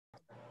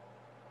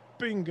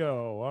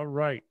Bingo. All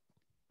right.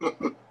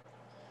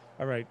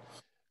 All right.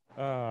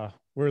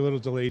 We're a little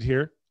delayed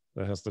here.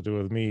 That has to do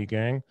with me,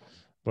 gang.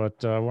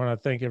 But I want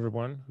to thank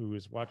everyone who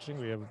is watching.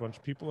 We have a bunch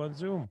of people on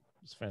Zoom.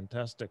 It's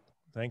fantastic.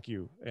 Thank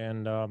you.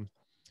 And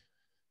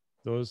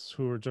those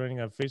who are joining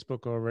on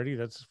Facebook already,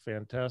 that's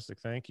fantastic.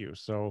 Thank you.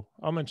 So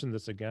I'll mention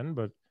this again,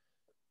 but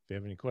if you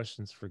have any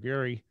questions for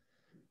Gary,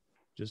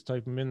 just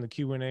type them in the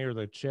Q&A or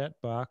the chat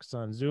box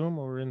on Zoom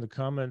or in the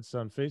comments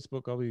on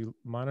Facebook. I'll be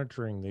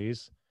monitoring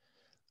these.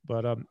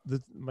 But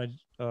my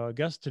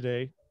guest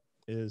today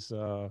is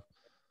an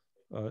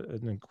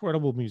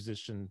incredible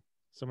musician,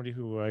 somebody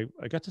who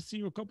I got to see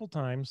you a couple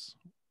times.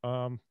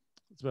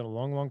 It's been a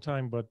long, long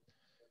time, but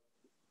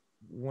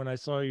when I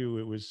saw you,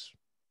 it was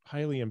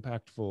highly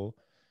impactful.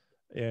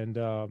 And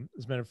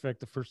as a matter of fact,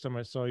 the first time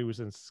I saw you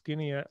was in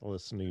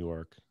Skaneateles, New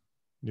York,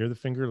 near the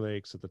Finger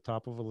Lakes, at the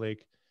top of a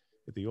lake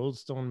at the old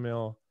stone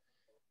mill.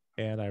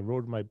 And I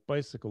rode my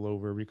bicycle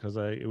over because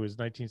it was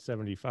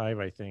 1975,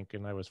 I think,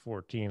 and I was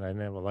 14. I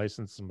didn't have a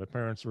license, and my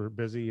parents were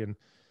busy. And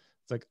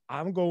it's like,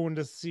 I'm going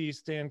to see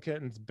Stan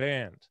Kenton's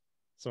band.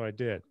 So I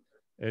did.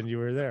 And you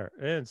were there.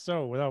 And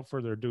so without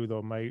further ado,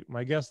 though,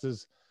 my guest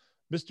is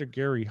Mr.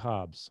 Gary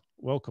Hobbs.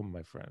 Welcome,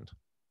 my friend.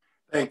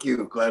 Thank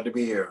you. Glad to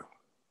be here.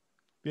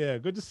 Yeah,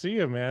 good to see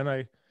you,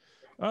 man.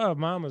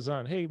 Mom is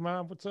on. Hey,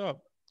 Mom, what's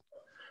up?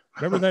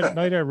 Remember that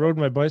night I rode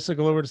my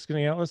bicycle over to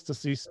Skaneateles to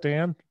see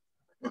Stan?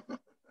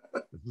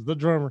 This is the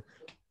drummer.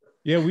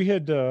 Yeah, we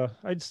had,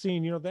 I'd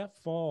seen, that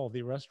fall,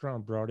 the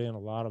restaurant brought in a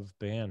lot of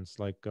bands.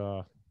 Like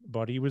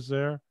Buddy was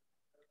there.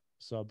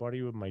 Saw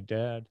Buddy with my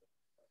dad.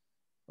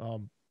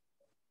 Or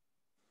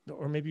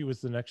maybe it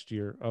was the next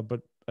year. But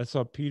I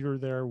saw Peter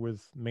there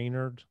with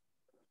Maynard.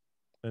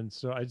 And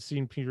so I'd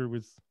seen Peter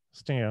with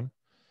Stan.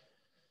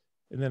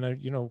 And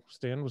then,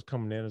 Stan was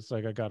coming in. It's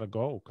like, I got to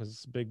go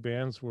because big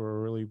bands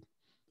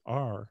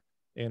are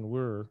and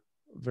were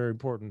a very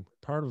important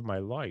part of my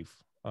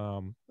life.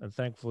 And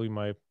thankfully,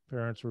 my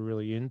parents were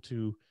really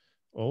into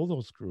all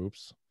those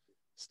groups.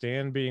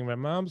 Stan being my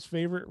mom's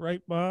favorite,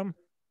 right, Mom?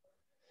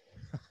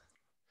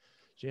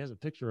 She has a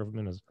picture of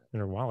him in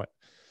her wallet.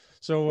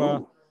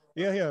 So,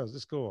 yeah,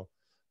 it's cool.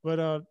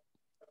 But,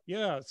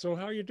 so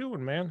how you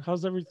doing, man?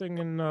 How's everything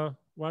in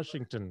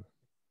Washington?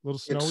 A little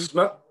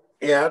snowy?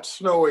 It's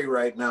snowy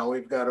right now.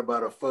 We've got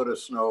about a foot of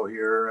snow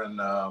here, and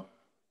I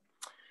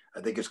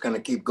think it's going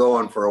to keep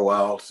going for a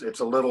while. It's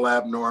a little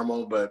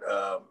abnormal, but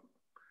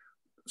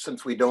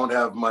since we don't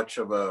have much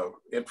of a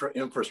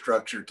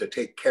infrastructure to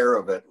take care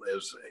of it,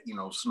 as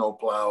snow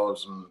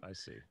plows and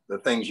the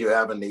things you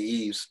have in the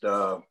East,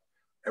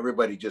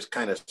 everybody just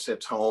kind of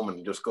sits home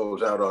and just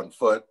goes out on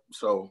foot.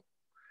 So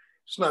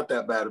it's not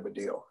that bad of a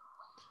deal.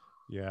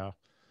 Yeah.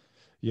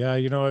 We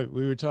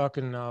were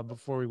talking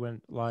before we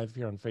went live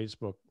here on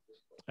Facebook.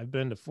 I've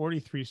been to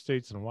 43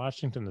 states and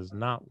Washington is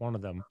not one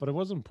of them, but it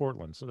was in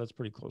Portland. So that's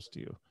pretty close to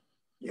you.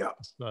 Yeah.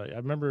 So I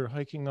remember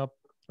hiking up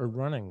or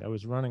running. I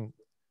was running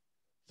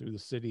through the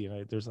city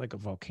and there's like a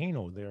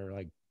volcano there,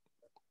 like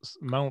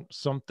Mount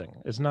something.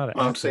 It's not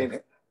Mount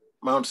St.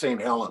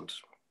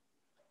 Helens.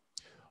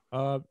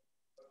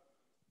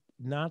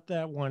 Not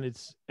that one.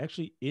 It's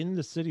actually in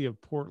the city of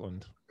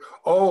Portland.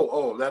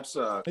 Oh, that's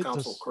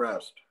Council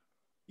Crest.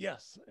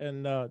 Yes,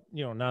 and not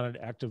an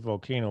active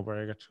volcano, but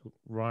I got to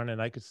run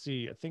and I could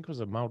see. I think it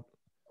was a Mount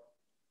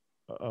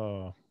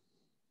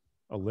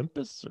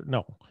Olympus or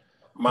no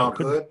Mount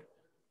Hood.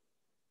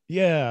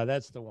 Yeah,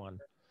 that's the one.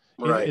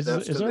 Right. Is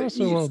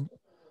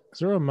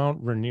there a Mount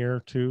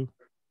Rainier too?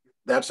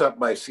 That's up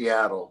by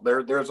Seattle.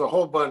 There's a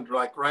whole bunch,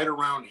 like right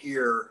around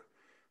here.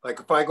 Like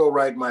if I go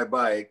ride my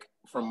bike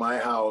from my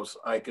house,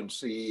 I can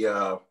see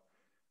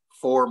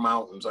 4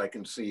 mountains. I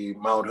can see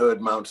Mount Hood,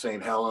 Mount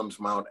St. Helens,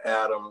 Mount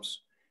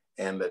Adams,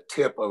 and the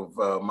tip of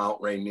Mount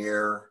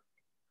Rainier,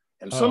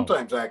 and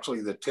sometimes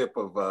actually the tip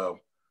of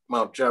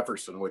Mount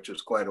Jefferson, which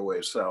is quite a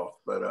ways south.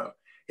 But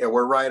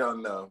we're right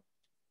on the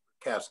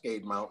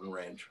Cascade Mountain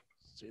Range.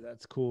 See,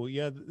 that's cool.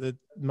 Yeah, the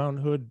Mount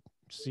Hood,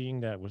 seeing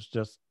that was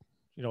just,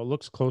 it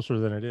looks closer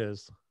than it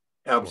is.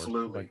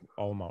 Absolutely. Like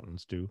all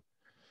mountains do.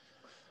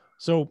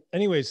 So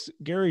anyways,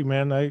 Gary,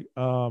 man,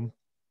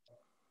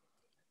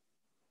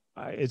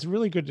 it's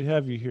really good to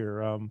have you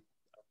here.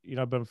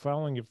 I've been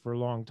following you for a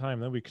long time.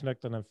 Then we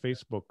connected on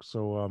Facebook.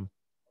 So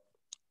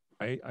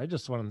I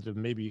just wanted to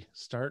maybe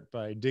start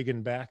by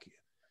digging back,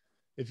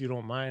 if you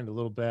don't mind, a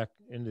little back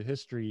into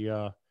history.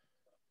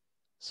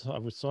 So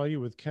I saw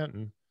you with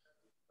Kenton.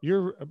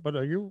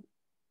 Are you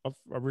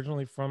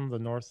originally from the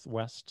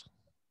Northwest?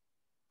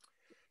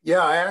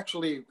 Yeah,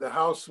 the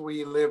house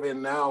we live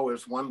in now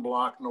is 1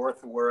 block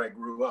north of where I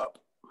grew up.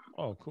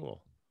 Oh,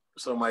 cool.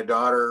 So my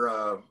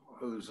daughter,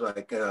 who's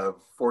like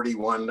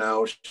 41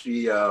 now,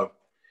 she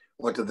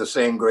went to the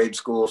same grade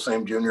school,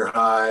 same junior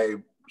high.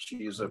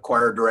 She's a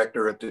choir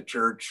director at the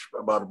church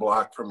about a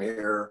block from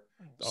here.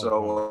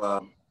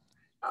 So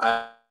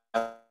I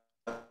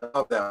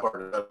love that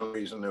part. That's the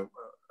reason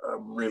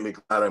I'm really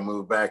glad I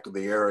moved back to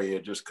the area,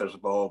 just because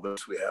of all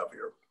this we have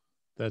here.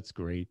 That's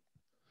great.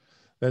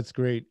 That's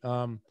great.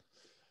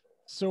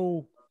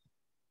 So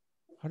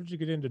how did you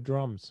get into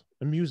drums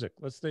and music?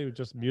 Let's say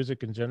just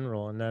music in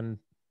general. And then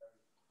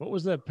what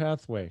was that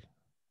pathway?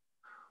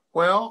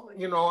 Well,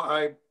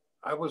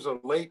 I was a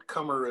late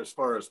comer as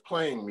far as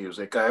playing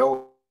music. I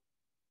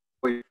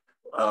always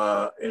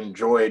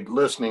enjoyed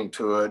listening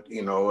to it,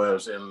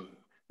 as in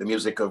the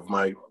music of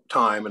my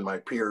time and my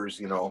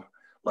peers, a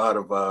lot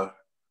of,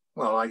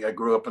 I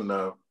grew up in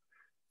the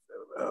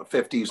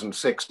 50s and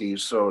 60s.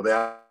 So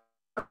that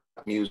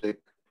music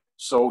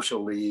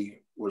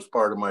socially was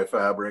part of my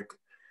fabric.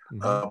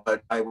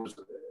 But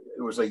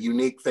it was a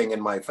unique thing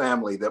in my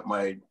family that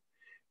my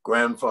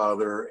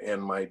grandfather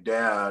and my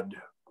dad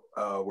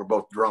were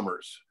both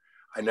drummers.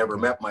 I never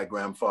met my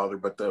grandfather,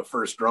 but the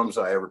first drums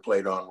I ever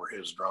played on were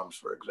his drums,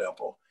 for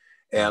example.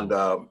 And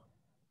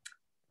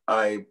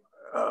I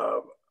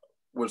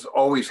was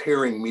always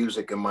hearing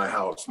music in my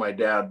house. My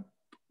dad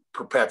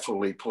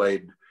perpetually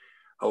played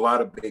a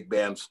lot of big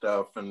band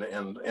stuff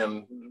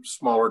and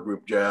smaller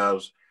group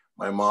jazz.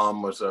 My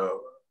mom was a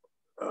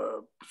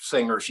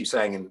singer. She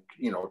sang in,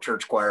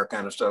 church choir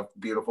kind of stuff,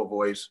 beautiful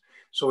voice.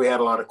 So we had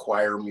a lot of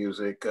choir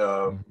music.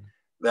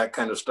 That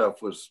kind of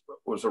stuff was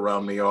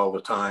around me all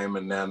the time.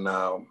 And then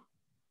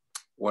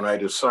when I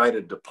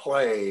decided to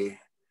play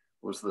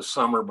was the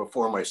summer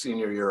before my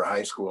senior year of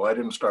high school. I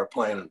didn't start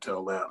playing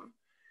until then.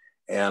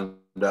 And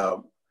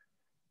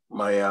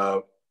my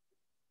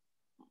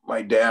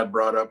dad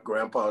brought up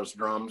grandpa's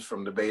drums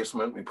from the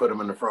basement. We put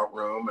them in the front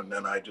room, and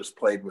then I just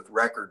played with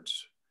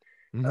records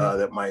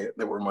that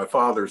were my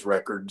father's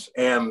records,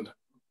 and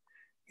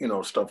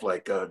stuff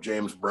like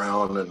James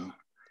Brown and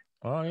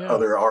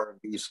other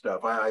R&B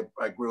stuff. I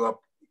grew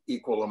up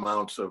equal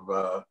amounts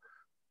of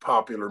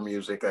popular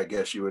music, I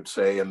guess you would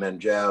say, and then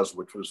jazz,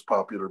 which was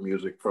popular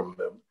music from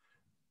the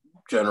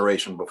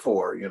generation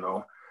before,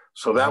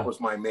 So that was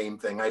my main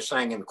thing. I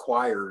sang in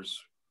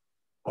choirs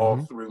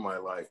all through my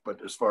life,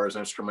 but as far as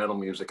instrumental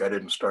music, I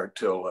didn't start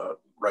till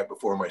right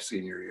before my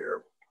senior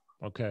year.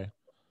 Okay.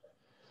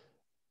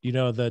 You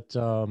know that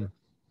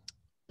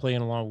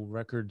playing along with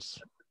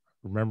records,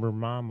 remember,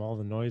 Mom, all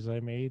the noise I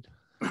made?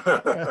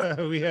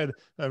 We had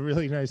a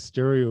really nice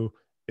stereo.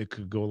 It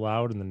could go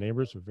loud, and the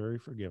neighbors were very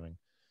forgiving.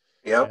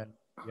 Yep. And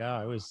yeah,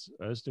 I was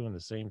doing the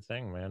same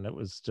thing, man. It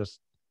was just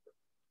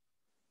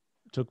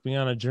took me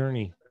on a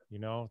journey,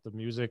 the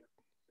music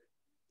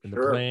and the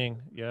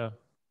playing. Yeah.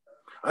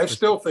 I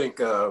still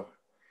think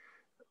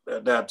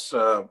that's,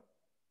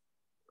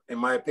 in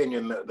my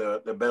opinion,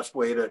 the best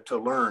way to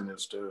learn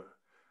is to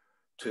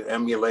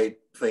emulate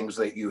things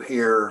that you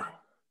hear.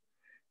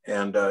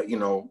 And,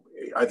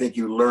 I think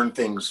you learn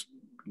things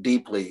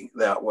deeply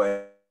that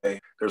way.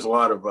 There's a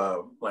lot of,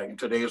 like in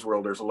today's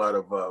world, there's a lot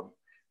of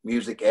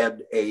music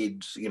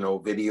aids,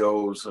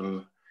 videos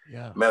and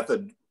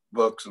method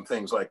books and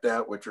things like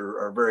that, which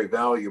are very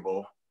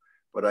valuable.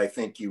 But I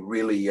think you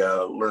really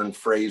learn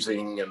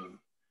phrasing, and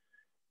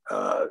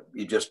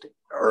you just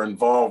are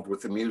involved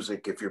with the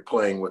music. If you're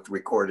playing with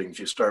recordings,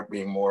 you start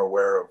being more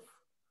aware of,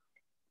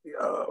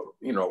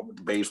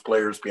 bass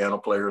players, piano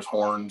players,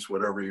 horns,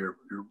 whatever you're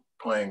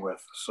playing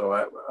with. So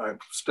I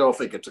still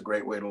think it's a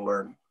great way to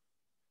learn.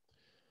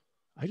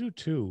 I do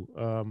too.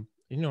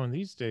 In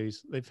these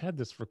days, they've had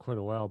this for quite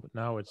a while, but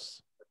now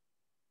it's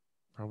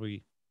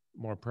probably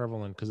more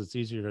prevalent because it's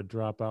easier to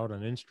drop out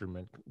an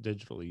instrument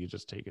digitally. You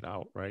just take it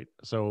out, right?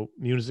 So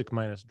music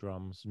minus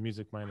drums,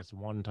 music minus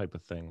one type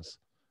of things.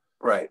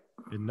 Right.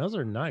 And those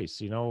are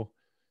nice,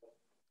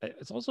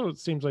 It's also, it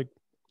seems like,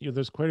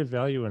 there's quite a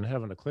value in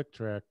having a click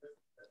track.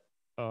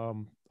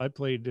 I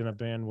played in a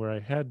band where I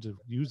had to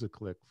use a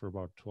click for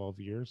about 12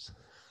 years.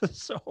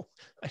 So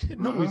I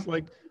didn't always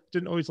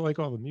like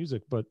all the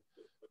music, but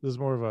this is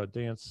more of a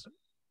dance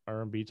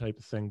R&B type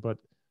of thing. But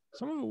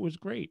some of it was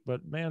great,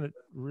 but man, it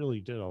really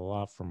did a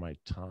lot for my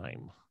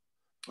time.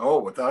 Oh,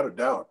 without a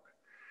doubt,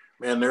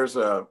 man,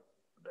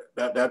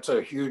 that's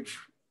a huge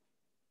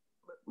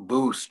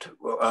boost.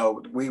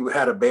 We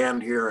had a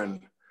band here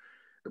in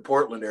the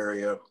Portland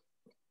area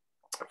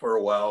for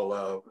a while.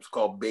 It was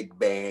called Big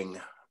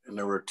Bang, and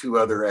there were two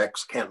other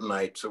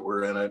ex-Kentonites that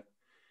were in it.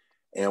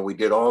 And we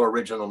did all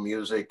original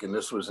music, and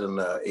this was in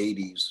the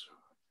 80s.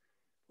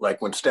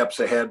 Like when Steps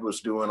Ahead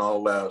was doing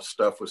all that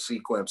stuff with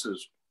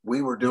sequences,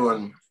 we were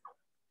doing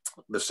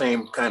the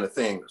same kind of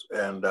things.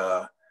 And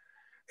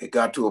it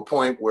got to a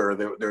point where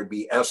there'd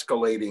be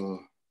escalating,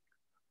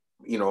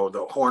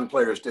 the horn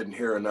players didn't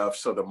hear enough.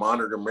 So the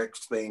monitor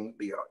mix thing,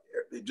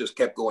 it just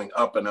kept going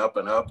up and up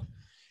and up.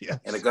 Yes.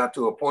 And it got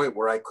to a point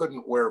where I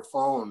couldn't wear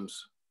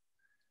phones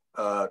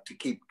to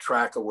keep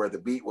track of where the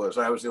beat was.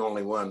 I was the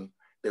only one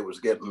that was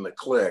getting the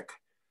click.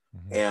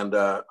 And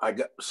I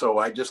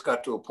just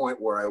got to a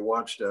point where I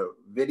watched a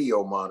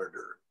video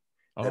monitor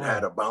that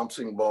had a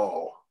bouncing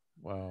ball.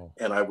 Wow.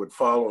 And I would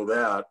follow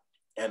that.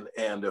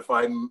 And if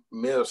I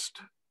missed,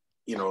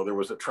 there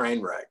was a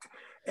train wreck.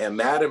 And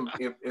that,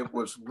 it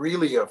was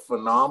really a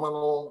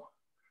phenomenal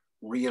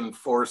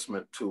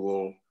reinforcement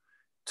tool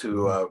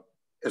to,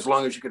 as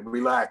long as you could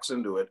relax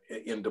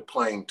into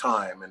playing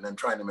time, and then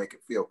trying to make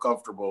it feel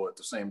comfortable at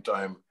the same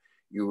time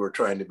you were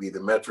trying to be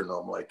the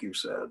metronome, like you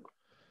said.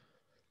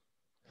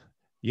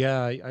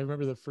 Yeah, I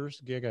remember the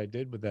first gig I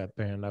did with that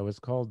band. I was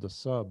called the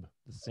sub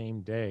the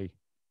same day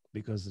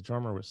because the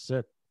drummer was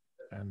sick,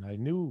 and I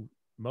knew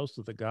most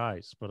of the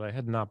guys, but I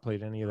had not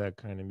played any of that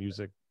kind of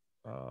music.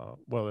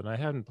 Well, and I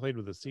hadn't played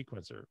with a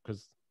sequencer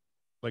because,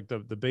 like, the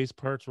bass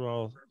parts were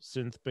all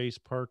synth bass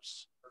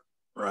parts.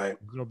 Right.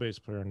 There's no bass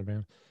player in the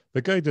band.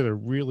 The guy did a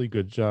really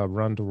good job.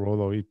 Ron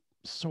DeRollo, he's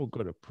so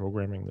good at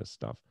programming this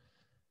stuff.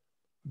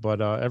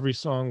 But every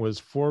song was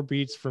 4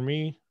 beats for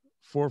me,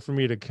 4 for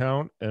me to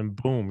count, and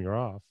boom, you're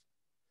off.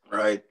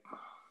 Right.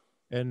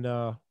 And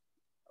I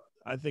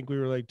think we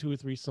were like 2 or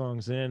 3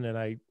 songs in, and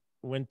I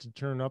went to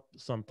turn up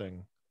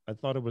something. I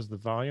thought it was the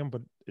volume,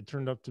 but it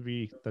turned up to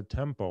be the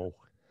tempo.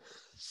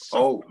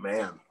 Oh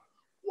man.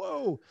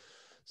 Whoa.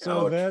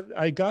 So Ouch. that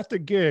I got the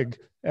gig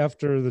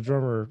after the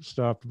drummer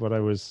stopped, but I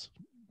was,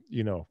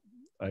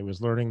 I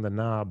was learning the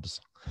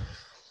knobs.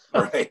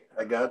 Right.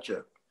 I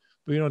gotcha.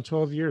 But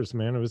 12 years,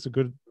 man, it was a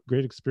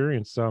great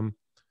experience. So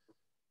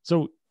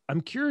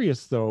I'm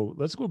curious though.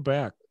 Let's go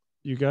back.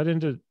 You got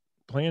into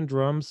playing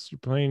drums. You're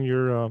playing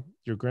your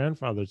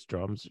grandfather's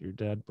drums. Your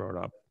dad brought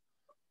up.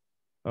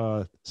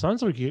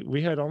 Sounds like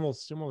we had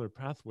almost similar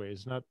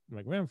pathways. Not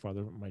my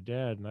grandfather, but my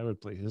dad, and I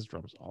would play his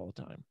drums all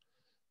the time,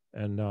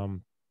 and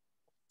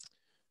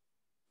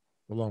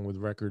along with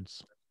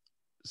records.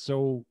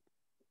 So,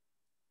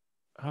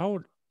 how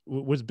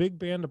was big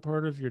band a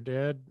part of your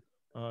dad,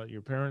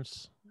 your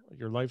parents,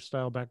 your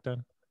lifestyle back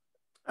then?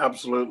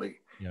 Absolutely.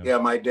 Yeah. Yeah.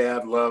 My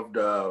dad loved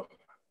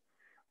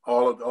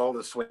all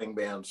the swing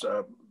bands.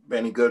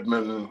 Benny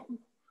Goodman,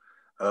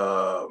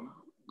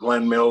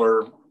 Glenn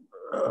Miller,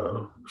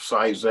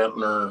 Cy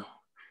Zentner,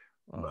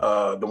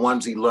 the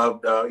ones he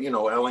loved,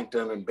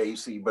 Ellington and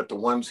Basie, but the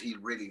ones he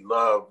really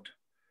loved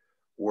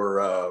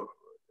were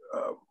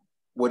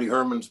Woody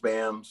Herman's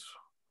bands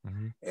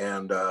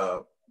and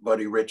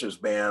Buddy Rich's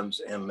bands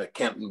and the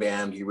Kenton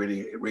band. He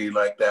really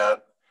liked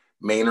that.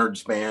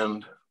 Maynard's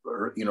band,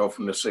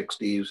 from the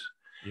 60s.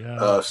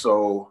 Yeah.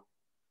 So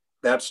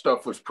that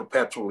stuff was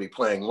perpetually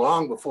playing.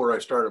 Long before I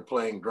started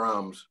playing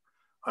drums,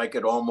 I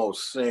could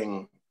almost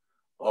sing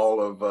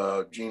all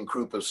of Gene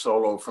Krupa's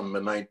solo from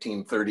the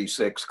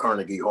 1936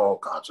 Carnegie Hall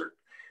concert,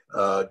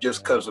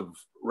 just because of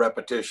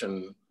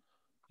repetition.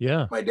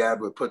 Yeah. My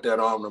dad would put that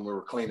on when we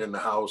were cleaning the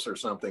house or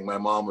something. My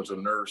mom was a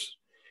nurse,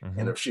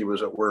 and if she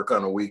was at work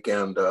on a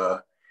weekend,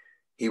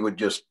 he would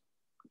just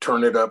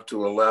turn it up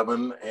to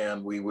 11,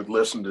 and we would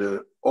listen to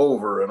it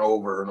over and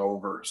over and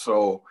over.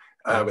 So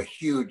I have a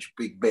huge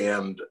big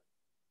band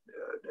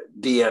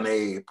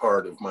DNA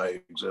part of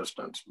my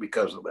existence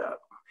because of that.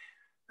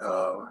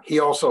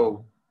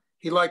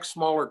 He likes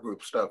smaller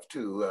group stuff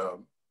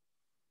too,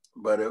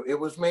 but it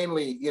was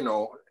mainly,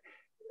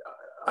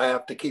 I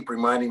have to keep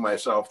reminding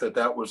myself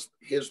that was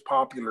his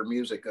popular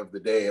music of the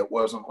day. It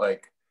wasn't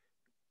like,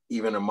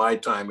 even in my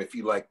time, if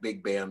you like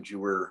big bands, you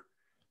were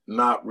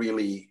not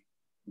really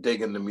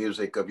digging the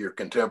music of your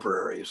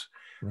contemporaries.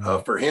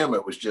 Right. For him,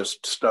 it was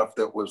just stuff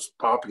that was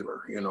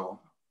popular,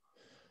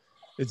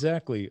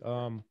 Exactly.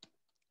 I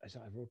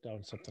wrote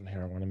down something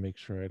here. I want to make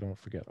sure I don't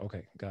forget.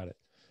 Okay, got it.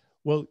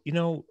 Well,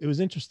 it was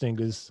interesting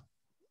because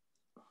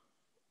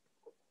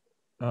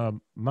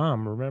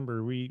Mom,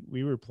 remember we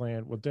were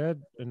playing, well,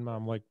 Dad and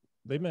Mom, like,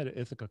 they met at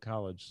Ithaca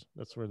College.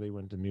 That's where they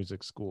went to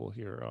music school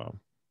here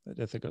at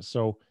Ithaca.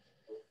 So,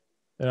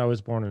 and I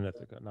was born in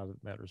Ithaca, not that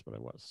it matters, but I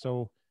was.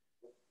 So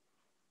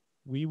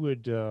we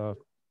would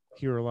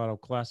hear a lot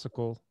of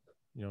classical,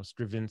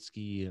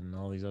 Stravinsky and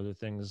all these other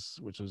things,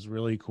 which was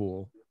really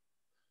cool.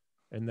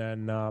 And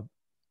then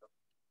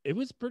it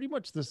was pretty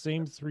much the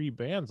same 3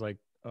 bands. Like,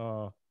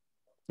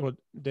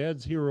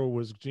 Dad's hero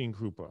was Gene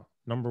Krupa,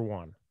 number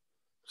 1.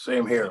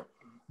 Same here.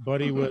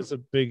 Buddy was a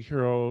big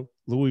hero.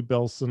 Louis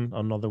Bellson,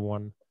 another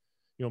one.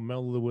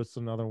 Mel Lewis,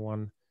 another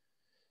one.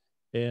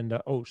 And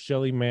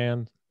Shelley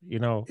Manne.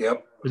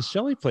 Yep. And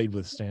Shelley played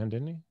with Stan,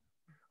 didn't he?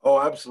 Oh,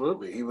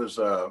 absolutely. He was,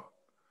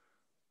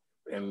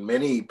 in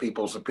many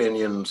people's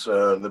opinions,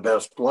 the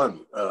best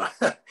one.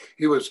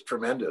 He was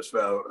tremendous.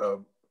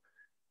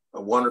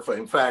 Wonderful.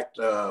 In fact,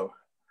 I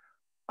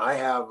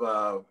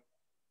have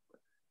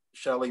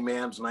Shelley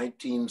Manne's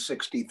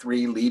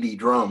 1963 Leedy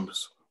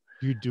drums.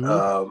 You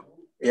do?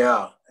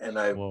 Yeah, and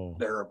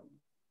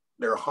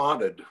they're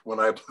haunted. When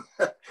I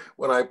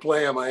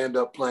play them, I end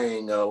up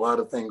playing a lot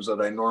of things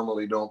that I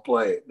normally don't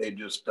play. They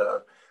just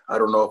I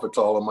don't know if it's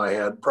all in my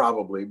head,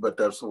 probably, but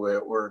that's the way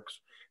it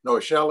works. No,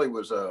 Shelley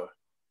was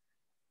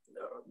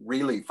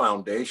really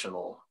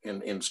foundational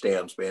in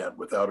Stan's band,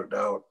 without a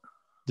doubt.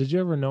 Did you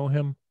ever know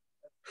him?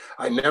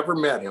 I never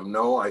met him.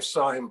 No, I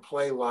saw him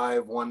play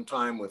live one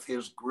time with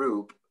his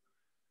group,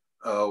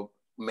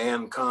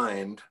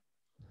 Mankind,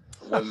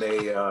 when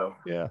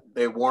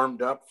they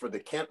warmed up for the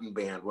Kenton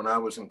band. When I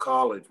was in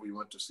college, we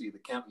went to see the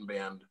Kenton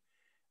band.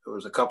 It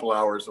was a couple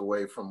hours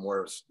away from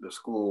where the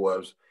school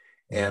was,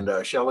 and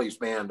Shelley's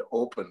band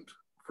opened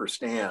for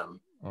Stan.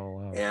 Oh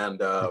wow! And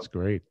that's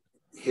great.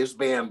 His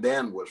band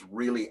then was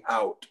really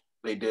out.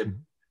 They did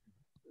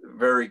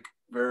very,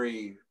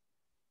 very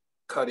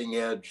cutting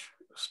edge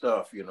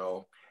stuff,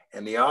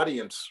 and the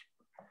audience,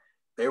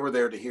 they were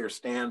there to hear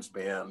Stan's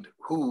band,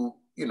 who,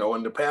 you know,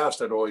 in the past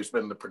had always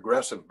been the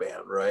progressive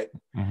band, right?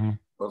 Mm-hmm.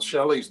 Well,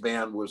 Shelley's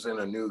band was in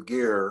a new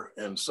gear,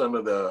 and some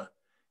of the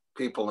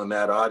people in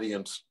that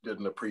audience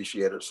didn't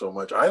appreciate it so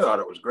much. I thought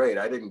it was great.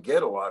 I didn't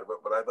get a lot of it,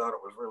 but I thought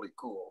it was really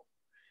cool.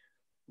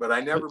 But I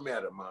never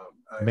met him. I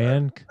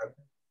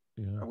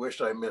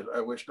wished I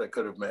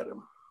could have met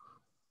him.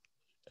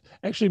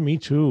 Actually, me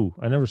too.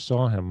 I never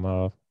saw him.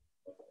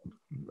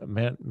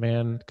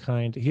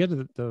 Mankind. He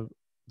had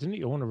didn't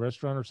he own a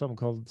restaurant or something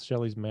called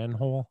Shelley's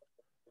Manhole?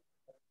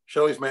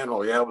 Shelley's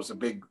Manhole, yeah, it was a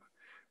big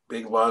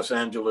Los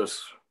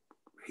Angeles,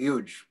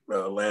 huge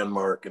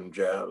landmark in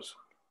jazz.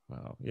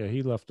 Wow. Yeah,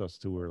 he left us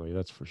too early.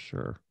 That's for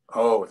sure.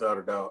 Oh, without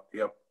a doubt.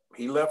 Yep.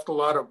 He left a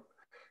lot of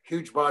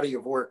huge body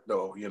of work,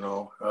 though. You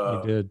know, he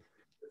did.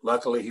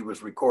 Luckily, he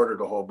was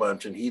recorded a whole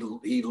bunch, and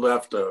he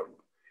left a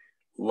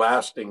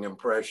lasting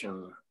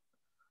impression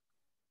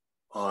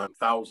on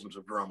thousands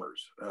of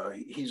drummers.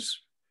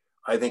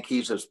 I think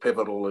he's as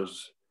pivotal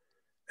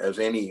as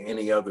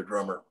any other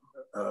drummer.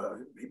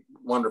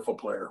 Wonderful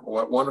player,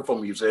 wonderful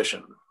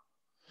musician.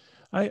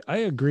 I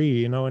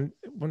agree. You know, and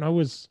when I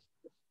was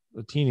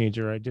a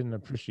teenager, I didn't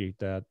appreciate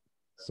that.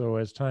 So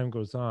as time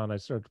goes on, I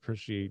start to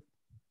appreciate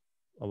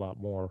a lot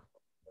more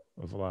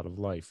of a lot of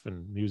life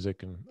and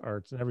music and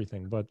arts and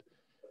everything. But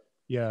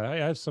yeah, I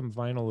have some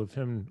vinyl of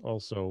him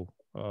also,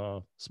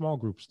 small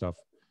group stuff.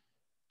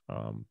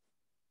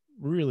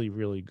 Really,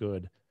 really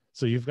good.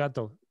 So you've got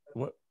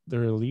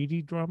they're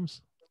leady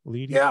drums?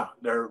 Leady? Yeah,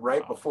 they're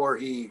right before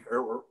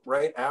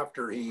right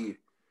after he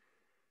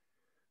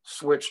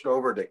switched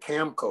over to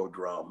Camco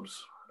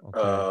drums.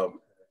 Okay.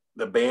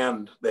 The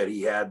band that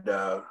he had,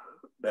 that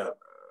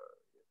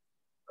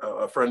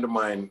a friend of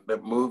mine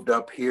that moved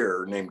up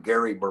here named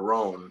Gary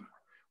Barone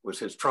was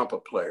his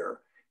trumpet player,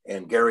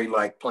 and Gary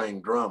liked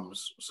playing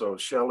drums. So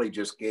Shelley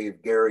just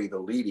gave Gary the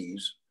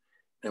leadies.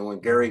 And when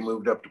Gary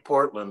moved up to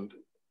Portland,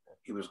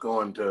 he was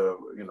going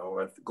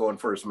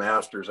for his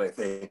master's, I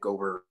think,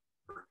 over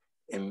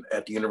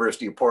at the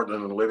University of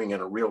Portland, and living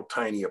in a real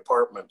tiny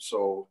apartment.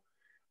 So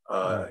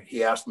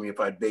he asked me if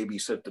I'd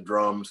babysit the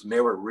drums, and they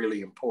were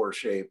really in poor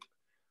shape.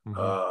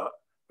 Mm-hmm.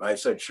 I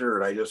said,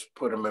 sure. I just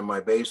put them in my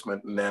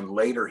basement. And then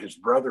later his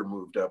brother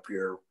moved up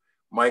here,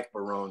 Mike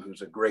Barone,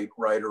 who's a great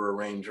writer,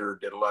 arranger,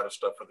 did a lot of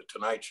stuff for the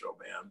Tonight Show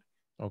band.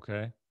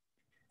 Okay.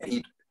 And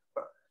he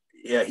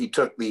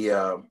took he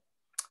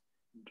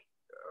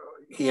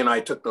and I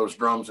took those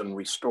drums and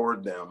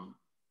restored them,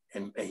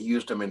 and he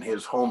used them in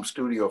his home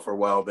studio for a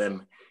while.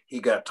 Then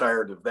he got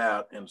tired of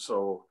that, and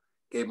so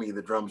gave me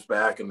the drums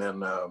back. And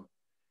then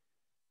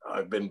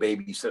I've been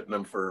babysitting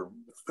them for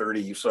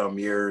 30 some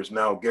years.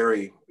 Now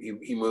Gary,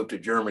 he moved to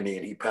Germany,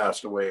 and he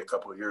passed away a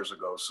couple of years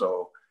ago.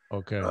 So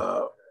okay,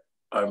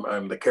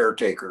 I'm the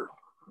caretaker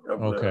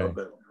of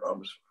the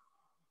drums.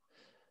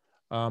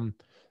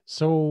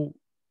 So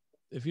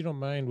if you don't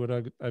mind,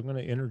 I'm going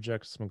to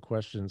interject some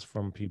questions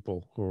from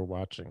people who are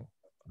watching.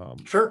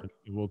 Sure.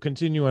 We'll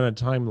continue on a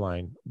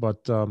timeline,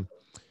 but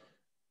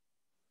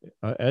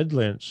Ed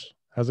Lynch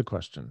has a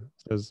question.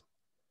 It says,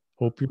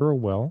 hope you're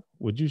well.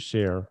 Would you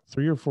share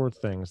 3 or 4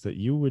 things that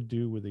you would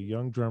do with a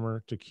young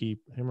drummer to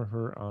keep him or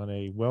her on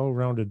a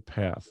well-rounded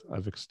path?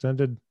 I've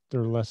extended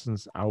their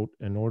lessons out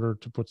in order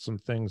to put some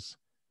things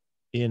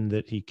in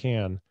that he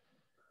can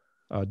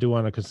do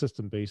on a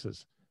consistent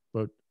basis.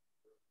 But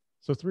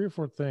so 3 or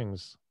 4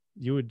 things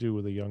you would do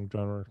with a young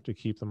drummer to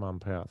keep them on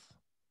path,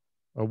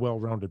 a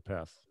well-rounded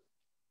path.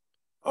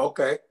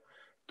 Okay.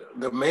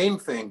 The main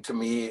thing to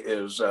me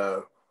is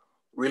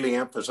really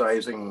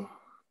emphasizing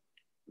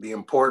the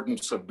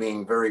importance of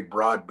being very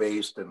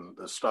broad-based in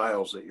the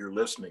styles that you're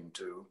listening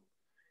to.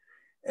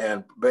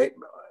 And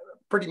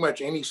pretty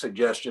much any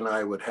suggestion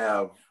I would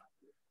have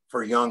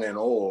for young and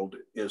old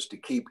is to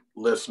keep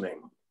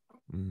listening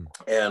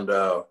and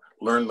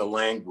learn the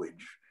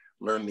language,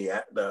 learn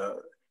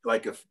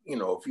like if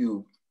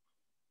you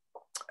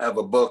have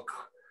a book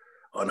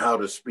on how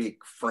to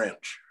speak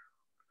French,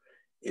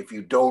 if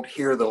you don't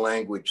hear the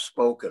language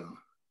spoken,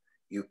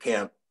 you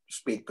can't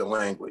speak the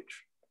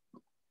language,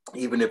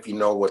 even if you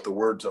know what the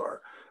words are.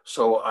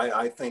 So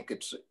I think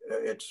it's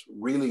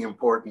really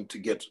important to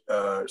get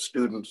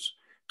students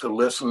to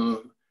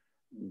listen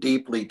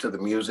deeply to the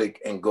music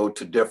and go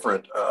to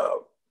different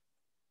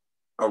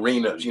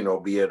arenas,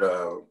 be it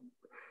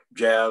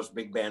jazz,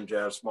 big band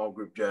jazz, small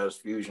group jazz,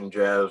 fusion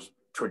jazz,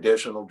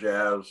 traditional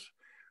jazz,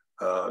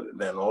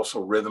 then also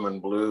rhythm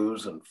and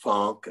blues and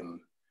funk and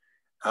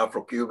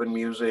Afro-Cuban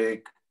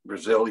music,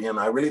 Brazilian.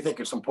 I really think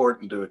it's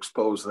important to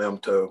expose them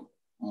to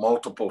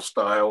multiple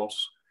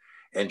styles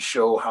and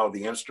show how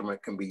the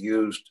instrument can be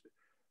used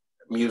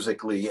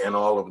musically in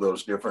all of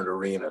those different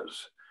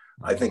arenas.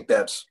 I think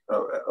that's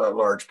a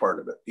large part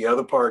of it. The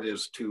other part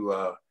is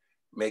to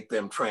make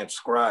them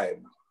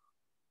transcribe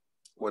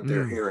what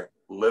they're hearing,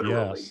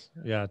 literally. Yes.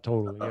 Yeah,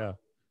 totally, yeah.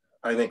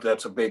 I think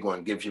that's a big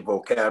one. Gives you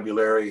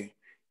vocabulary,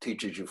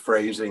 teaches you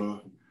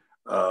phrasing,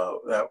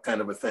 that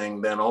kind of a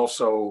thing. Then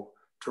also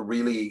to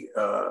really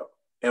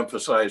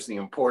emphasize the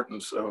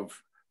importance of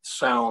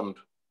sound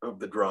of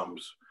the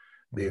drums.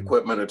 the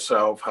equipment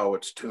itself, how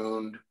it's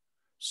tuned,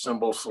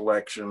 cymbal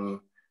selection,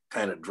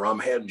 kind of drum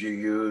heads you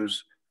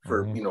use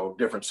for, you know,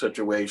 different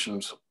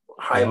situations,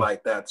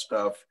 highlight that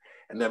stuff,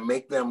 and then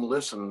make them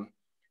listen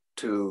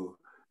to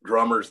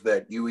drummers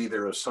that you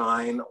either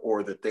assign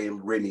or that they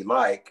really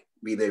like,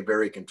 be they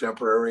very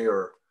contemporary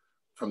or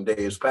from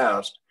days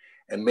past,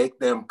 and make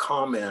them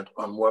comment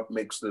on what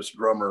makes this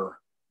drummer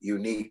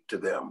unique to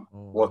them.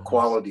 What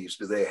qualities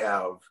do they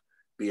have,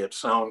 be it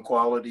sound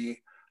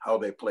quality, how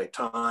they play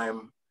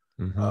time,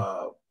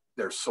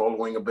 their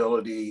soloing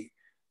ability,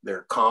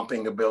 their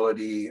comping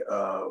ability.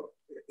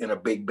 In a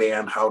big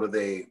band, how do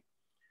they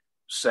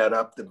set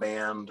up the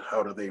band?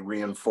 How do they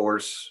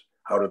reinforce?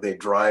 How do they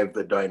drive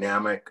the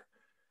dynamic?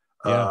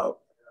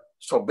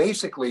 So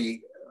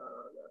basically,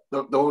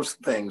 those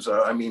things,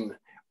 I mean,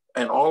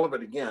 and all of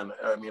it again,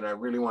 I mean, I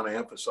really want to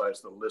emphasize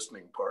the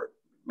listening part.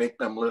 Make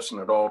them listen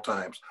at all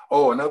times.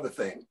 Oh, another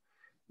thing,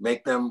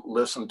 make them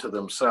listen to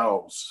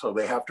themselves. So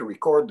they have to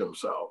record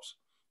themselves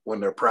when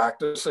they're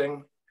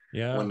practicing,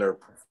 when they're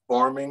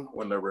performing,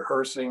 when they're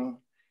rehearsing,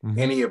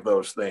 any of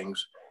those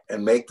things,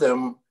 and make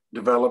them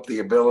develop the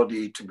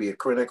ability to be a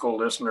critical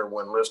listener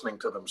when listening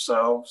to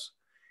themselves,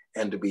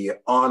 and to be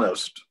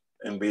honest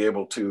and be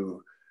able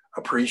to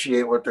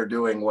appreciate what they're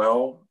doing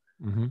well,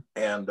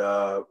 and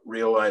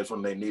realize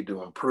when they need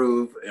to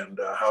improve, and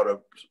how to,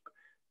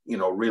 you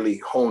know, really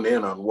hone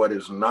in on what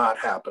is not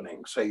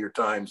happening. Say your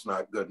time's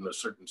not good in a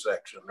certain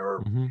section,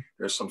 or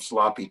there's some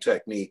sloppy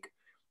technique.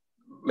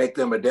 Make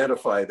them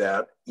identify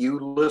that. You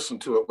listen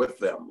to it with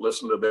them,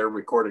 listen to their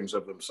recordings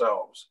of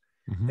themselves,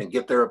 and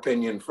get their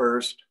opinion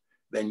first.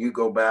 Then you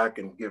go back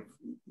and give,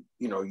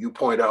 you know, you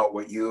point out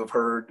what you have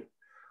heard.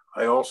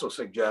 I also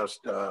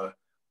suggest,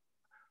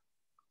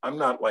 I'm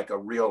not like a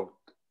real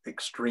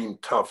extreme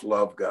tough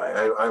love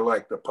guy. I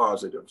like the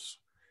positives.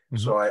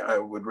 So I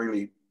would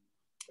really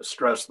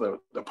stress the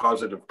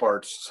positive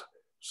parts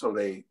so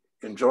they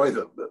enjoy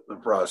the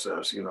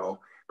process, you know,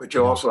 but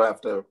you also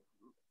have to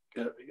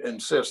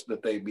insist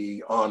that they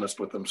be honest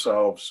with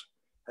themselves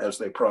as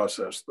they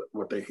process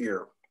what they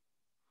hear.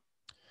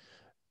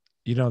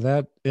 You know,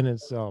 that in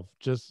itself,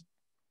 just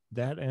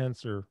that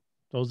answer,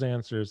 those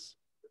answers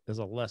is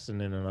a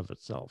lesson in and of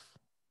itself,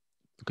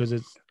 because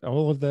it's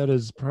all of that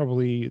is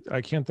probably,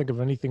 I can't think of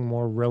anything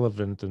more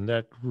relevant than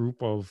that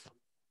group of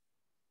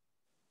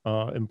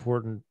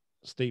important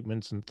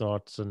statements and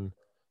thoughts and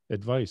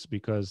advice,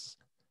 because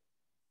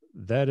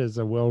that is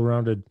a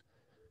well-rounded,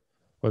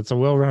 well, it's a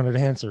well-rounded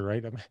answer,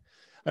 right?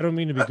 I don't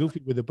mean to be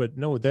goofy with it, but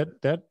no,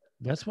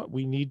 that's what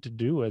we need to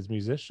do as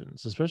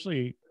musicians,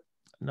 especially,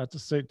 not to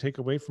say take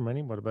away from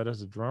anybody, but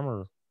as a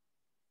drummer,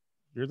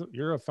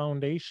 you're a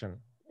foundation,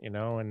 you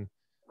know, and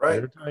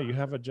you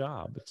have a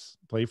job. It's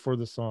play for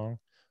the song,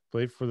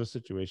 play for the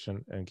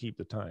situation, and keep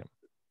the time.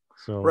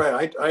 So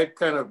I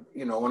kind of,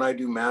 you know, when I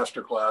do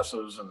master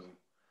classes and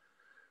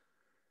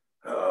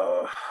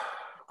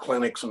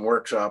clinics and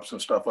workshops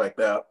and stuff like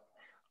that,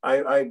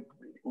 I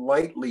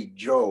lightly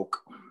joke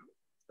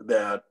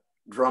that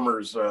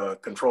drummers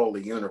control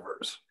the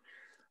universe,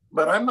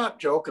 but I'm not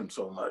joking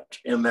so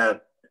much, in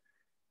that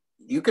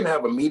you can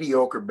have a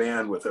mediocre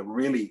band with a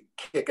really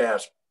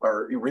kick-ass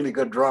or a really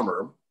good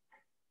drummer,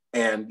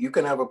 and you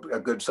can have a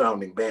good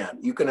sounding band.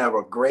 You can have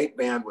a great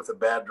band with a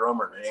bad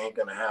drummer, and it ain't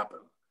gonna happen.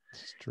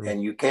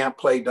 And you can't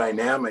play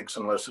dynamics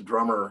unless the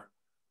drummer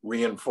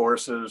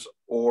reinforces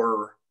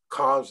or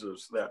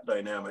causes that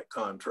dynamic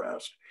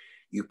contrast.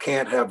 You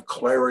can't have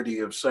clarity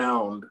of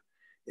sound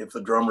if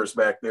the drummer's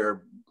back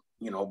there,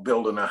 you know,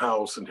 building a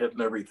house and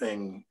hitting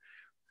everything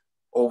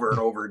over and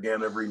over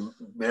again, every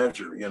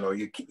measure. You know,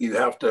 you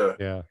have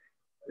to,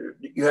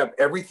 you have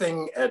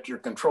everything at your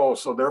control.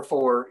 So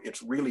therefore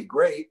it's really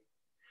great,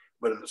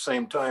 but at the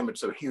same time,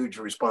 it's a huge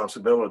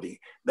responsibility.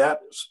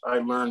 That I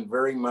learned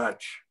very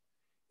much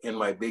in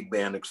my big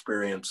band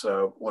experience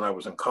when I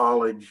was in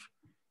college,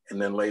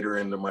 and then later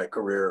into my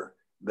career,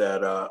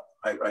 that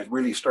I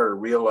really started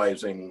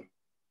realizing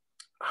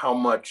how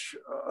much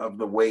of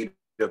the weight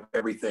of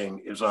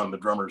everything is on the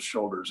drummer's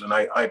shoulders. And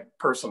I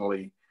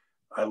personally,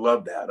 I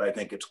love that. I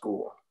think it's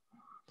cool.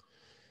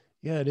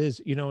 Yeah, it is.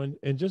 You know,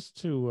 and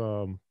just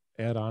to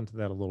add on to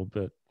that a little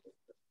bit,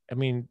 I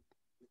mean,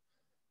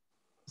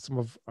 some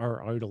of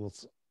our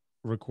idols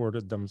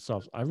recorded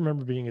themselves. I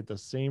remember being at the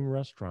same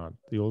restaurant,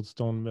 the Old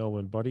Stone Mill,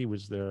 when Buddy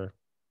was there.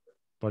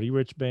 Buddy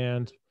Rich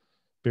Band,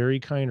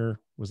 Barry Kiner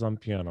was on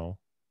piano.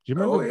 Do you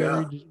remember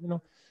Barry? You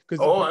know,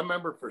 I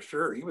remember for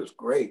sure. He was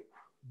great.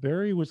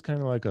 Barry was kind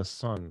of like a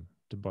son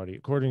to Buddy,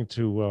 according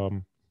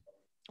to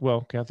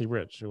Kathy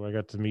Rich, who I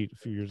got to meet a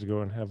few years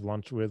ago and have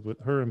lunch with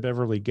her and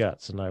Beverly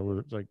Getz, and I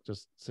were like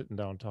just sitting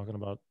down talking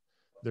about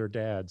their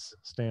dads,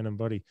 Stan and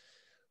Buddy.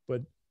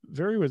 But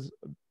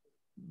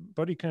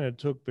Buddy kind of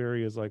took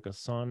Barry as like a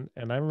son,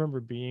 and I remember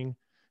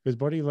because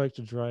Buddy liked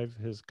to drive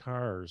his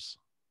cars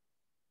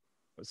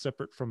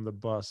separate from the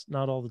bus,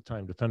 not all the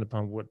time, depending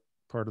upon what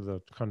part of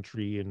the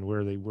country and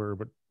where they were,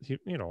 but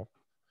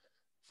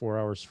 4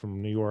 hours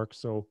from New York.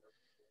 So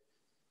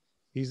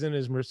he's in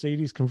his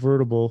Mercedes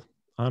convertible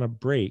on a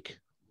break,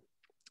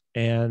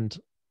 and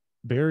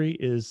Barry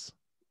is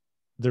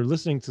they're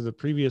listening to the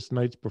previous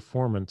night's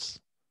performance,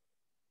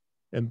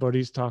 and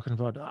Buddy's talking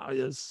about, oh,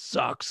 this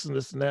sucks and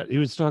this and that. He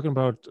was talking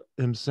about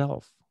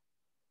himself.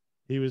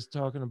 He was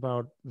talking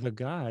about the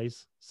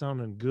guys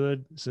sounding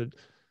good. Said,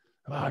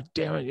 oh,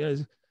 damn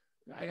it,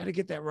 I got to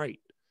get that right.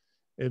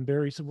 And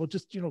Barry said, well,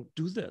 just, do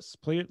this,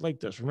 play it like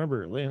this.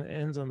 Remember, it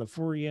ends on the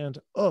free end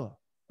of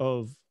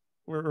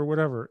or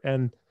whatever.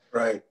 And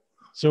right.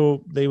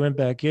 So they went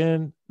back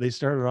in. They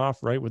started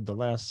off right with the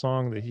last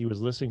song that he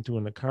was listening to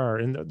in the car.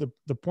 And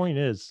the point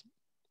is,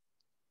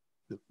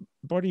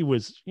 Buddy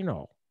was,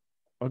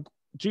 a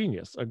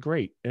genius, a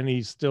great, and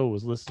he still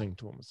was listening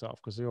to himself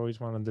because he always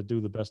wanted to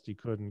do the best he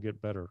could and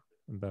get better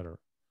and better.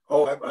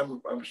 Oh,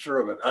 I'm sure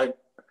of it.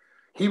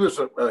 He was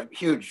a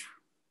huge,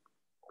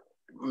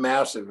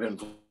 massive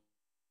influence.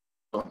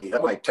 He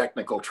had my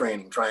technical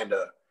training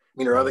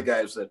there are other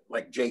guys that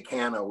like Jake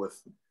Hanna with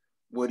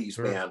Woody's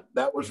band.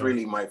 That was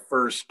really my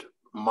first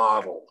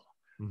model.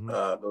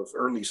 Those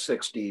early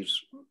 60s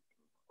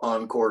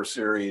Encore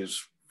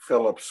series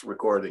Phillips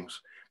recordings.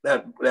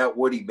 That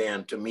Woody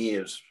band to me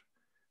is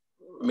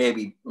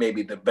maybe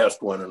the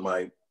best one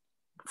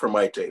for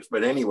my taste.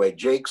 But anyway,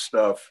 Jake's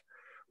stuff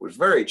was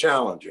very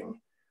challenging,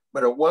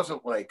 but it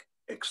wasn't like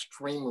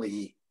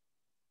extremely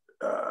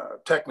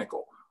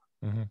technical.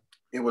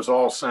 It was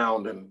all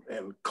sound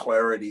and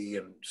clarity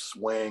and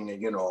swing,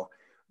 and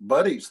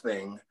Buddy's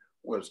thing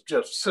was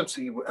just,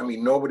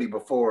 nobody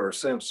before or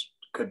since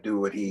could do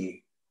what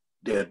he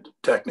did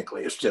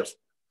technically. It's just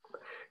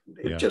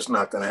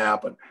not going to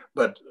happen.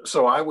 But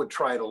so I would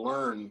try to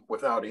learn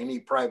without any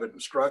private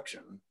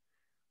instruction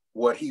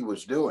what he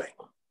was doing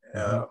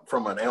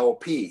from an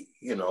LP.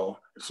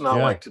 It's not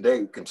like today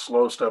you can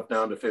slow stuff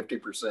down to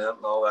 50%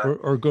 and all that,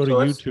 or go to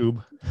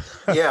YouTube.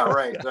 Yeah,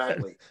 right,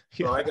 exactly.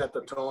 So I got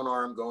the tone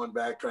arm going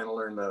back, trying to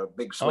learn the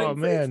big swing. Oh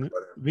man,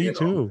 me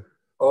too.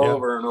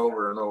 Over and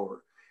over and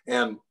over.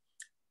 And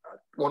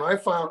when I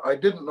found I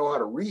didn't know how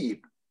to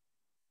read,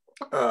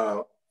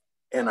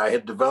 and I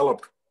had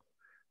developed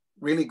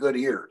really good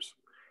ears,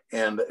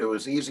 and it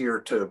was easier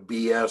to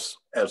BS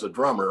as a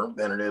drummer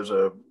than it is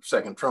a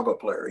second trumpet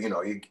player.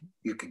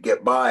 You could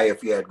get by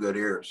if you had good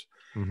ears.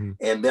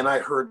 And then I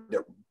heard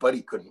that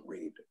Buddy couldn't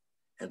read,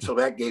 and so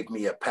that gave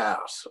me a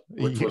pass,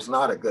 which was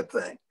not a good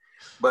thing.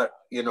 But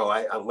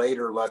I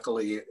later,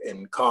 luckily,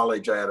 in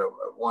college, I had a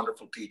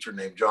wonderful teacher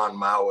named John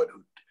Mowat,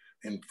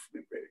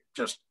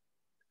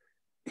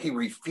 he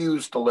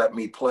refused to let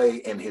me play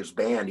in his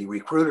band. He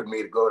recruited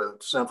me to go to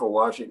Central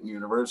Washington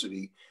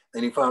University.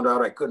 Then he found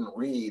out I couldn't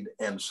read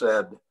and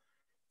said,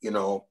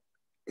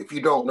 if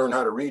you don't learn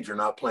how to read, you're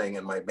not playing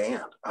in my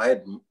band. I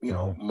had,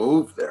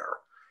 moved there.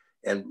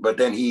 But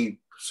then he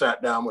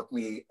sat down with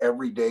me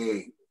every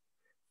day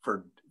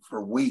for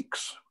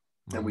weeks,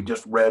 and we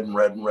just read and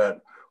read and read.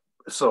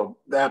 So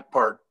that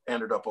part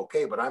ended up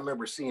okay. But I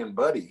remember seeing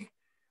Buddy,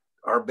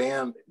 our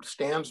band,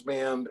 Stan's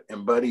band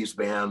and Buddy's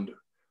band,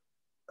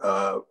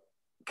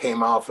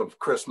 came off of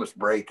Christmas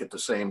break at the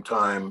same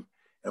time,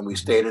 and we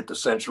stayed at the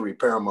Century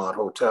Paramount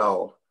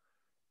Hotel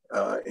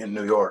in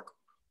New York.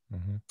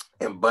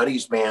 And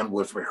Buddy's band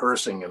was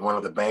rehearsing in one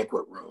of the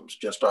banquet rooms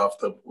just off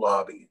the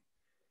lobby,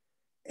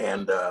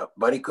 and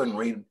Buddy couldn't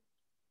read,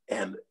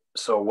 and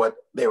so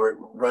they were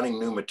running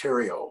new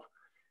material,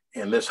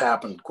 and this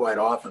happened quite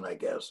often, I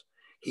guess.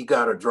 He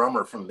got a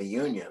drummer from the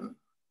union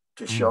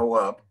to show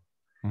up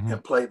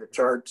and play the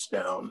charts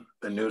down,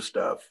 the new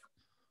stuff.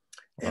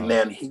 And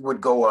then he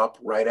would go up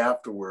right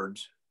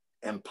afterwards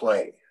and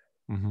play.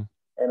 And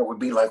it would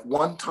be like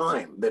one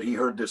time that he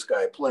heard this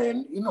guy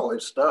playing,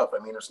 his stuff.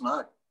 It's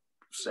not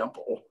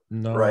simple,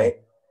 right?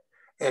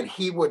 And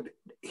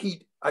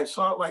I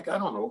saw like, I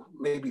don't know,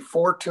 maybe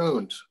 4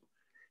 tunes.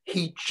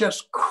 He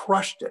just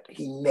crushed it.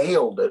 He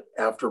nailed it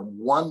after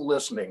one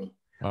listening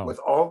with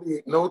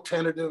no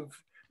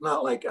tentative,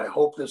 not like, I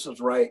hope this is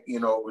right.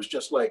 It was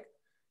just like,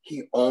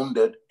 he owned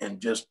it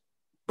and just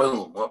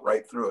boom, went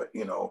right through it,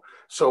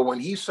 So when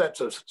he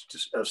sets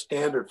a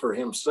standard for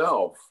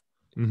himself,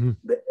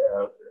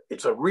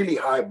 it's a really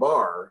high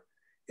bar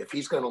if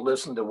he's going to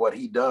listen to what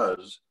he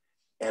does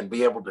and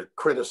be able to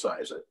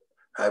criticize it.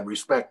 I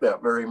respect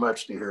that very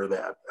much to hear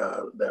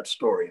that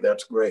story.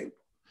 That's great.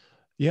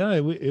 Yeah,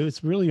 it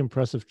was really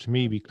impressive to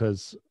me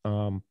because,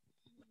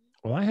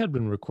 I had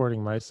been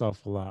recording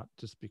myself a lot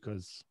just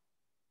because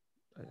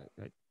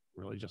I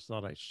really just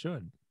thought I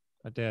should.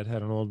 My dad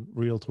had an old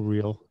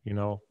reel-to-reel, and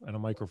a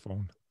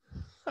microphone.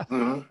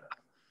 Believe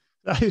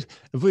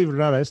it or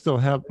not, I still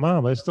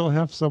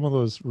have some of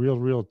those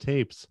reel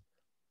tapes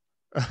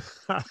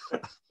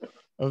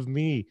of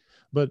me.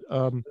 But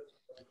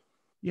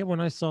when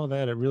I saw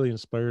that, it really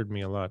inspired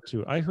me a lot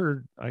too. I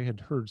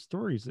had heard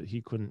stories that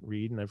he couldn't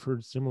read, and I've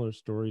heard similar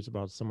stories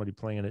about somebody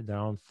playing it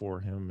down for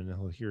him, and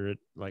he'll hear it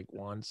like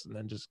once and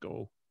then just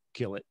go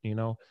kill it,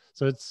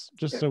 So it's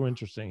just so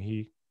interesting.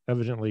 He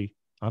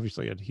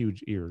obviously had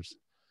huge ears.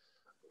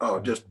 Oh,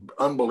 just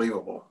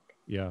unbelievable.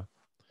 Yeah.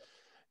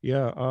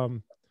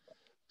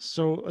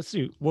 So let's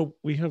see. Well,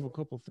 we have a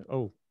couple things.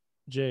 Oh,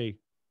 Jay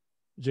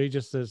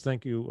just says,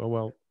 thank you. Oh,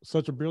 well,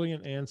 such a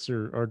brilliant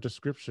answer or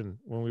description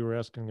when we were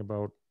asking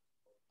about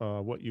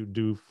what you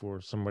do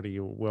for somebody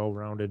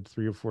well-rounded,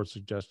 3 or 4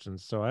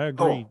 suggestions. So I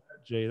agree, Oh.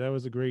 Jay. That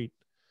was a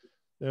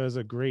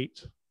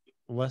great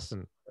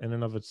lesson in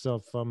and of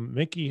itself.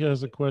 Mickey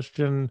has a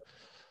question.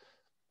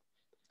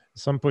 At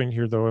some point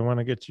here, though, I want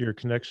to get to your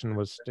connection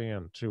with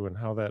Stan too, and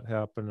how that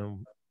happened,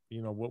 and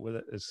what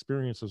that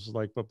experience was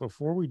like. But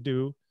before we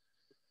do,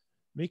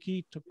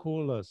 Mickey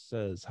Tokola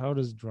says, "How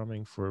does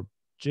drumming for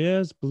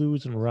jazz,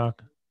 blues, and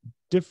rock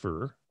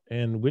differ,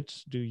 and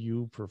which do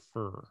you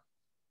prefer?"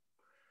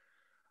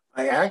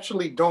 I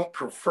actually don't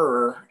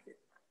prefer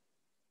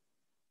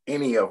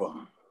any of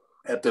them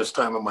at this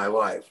time of my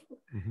life.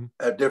 Mm-hmm.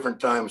 At different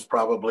times,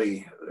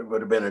 probably it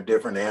would have been a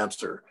different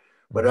answer.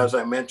 But Mm-hmm. as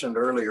I mentioned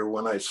earlier,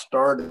 when I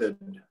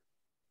started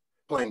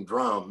playing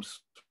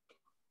drums,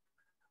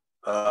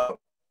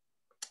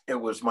 it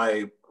was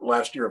my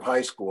last year of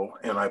high school,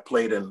 and I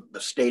played in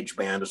the stage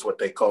band, is what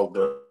they called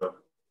the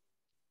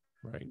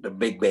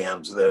big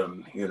bands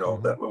then,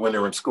 Mm-hmm. that when they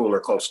were in school, they're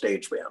called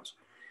stage bands.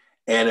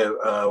 And it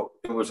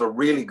was a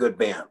really good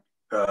band,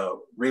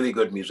 really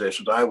good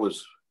musicians. I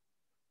was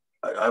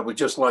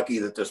just lucky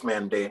that this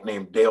man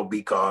named Dale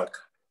Beacock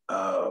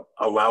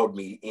allowed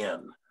me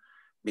in,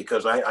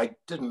 because I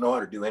didn't know how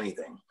to do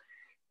anything.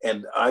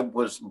 And I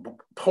was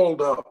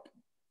pulled up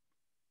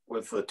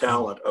with the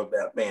talent of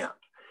that band.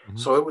 Mm-hmm.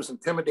 So it was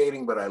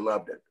intimidating, but I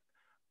loved it.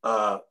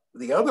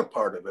 The other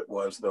part of it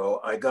was,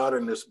 though, I got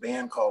in this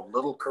band called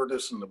Little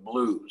Curtis and the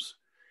Blues.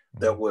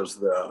 Mm-hmm. That was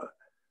the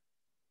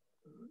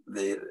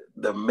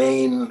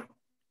main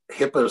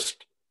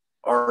hippest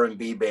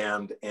R&B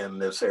band in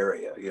this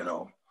area,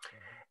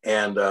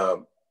 And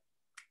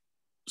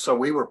so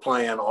we were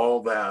playing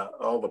all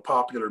the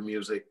popular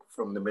music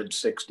from the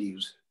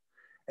mid-'60s.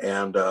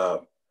 And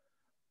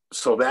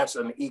so that's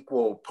an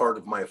equal part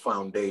of my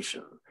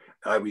foundation.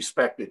 I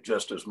respect it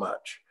just as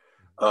much.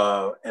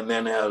 And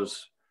then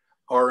as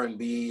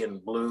R&B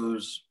and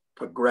blues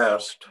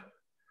progressed,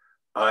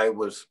 I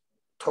was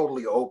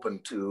totally open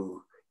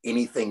to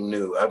anything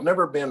new. I've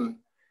never been,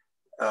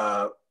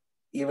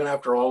 even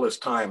after all this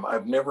time,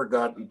 I've never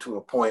gotten to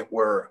a point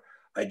where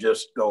I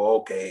just go,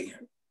 okay,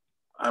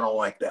 I don't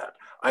like that.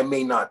 I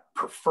may not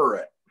prefer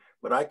it,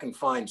 but I can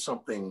find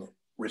something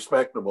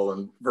respectable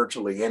in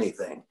virtually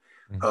anything.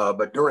 Mm-hmm.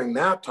 But during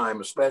that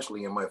time,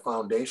 especially in my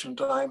foundation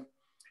time,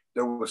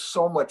 there was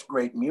so much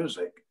great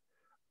music.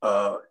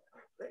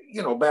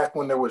 Back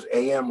when there was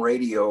AM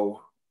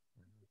radio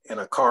in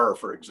a car,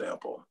 for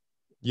example,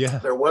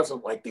 there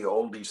wasn't like the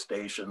oldie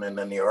station and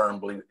then the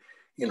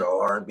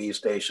R&B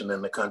station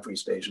and the country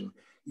station.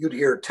 You'd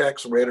hear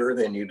Tex Ritter,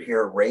 then you'd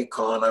hear Ray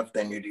Conniff,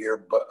 then you'd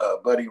hear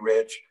Buddy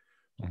Rich,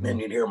 mm-hmm. then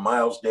you'd hear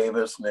Miles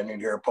Davis, and then you'd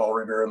hear Paul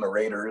Ritter and the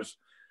Raiders.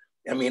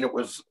 I mean,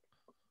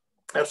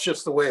 that's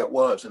just the way it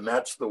was. And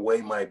that's the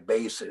way my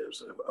base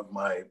is of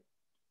my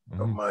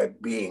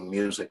being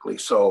musically.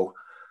 So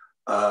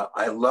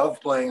I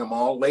love playing them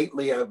all.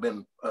 Lately, I've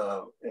been,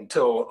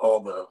 until all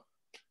the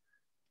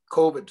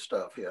COVID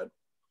stuff hit,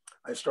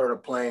 I started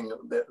playing,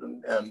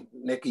 and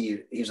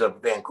Nicky, he's a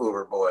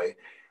Vancouver boy.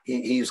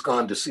 He's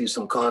gone to see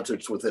some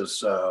concerts with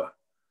his a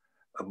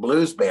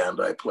blues band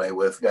I play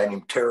with, a guy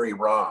named Terry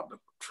Robb,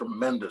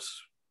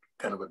 tremendous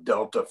kind of a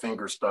Delta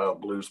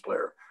fingerstyle blues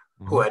player,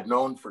 mm-hmm. who I'd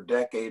known for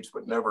decades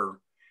but never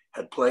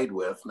had played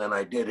with. And then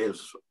I did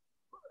his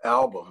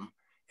album,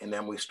 and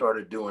then we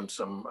started doing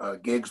some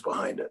gigs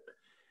behind it.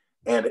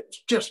 And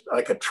it's just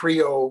like a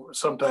trio,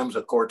 sometimes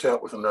a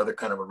quartet with another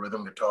kind of a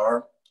rhythm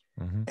guitar.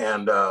 Mm-hmm.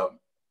 And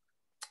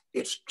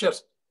it's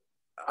just,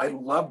 I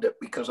loved it,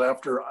 because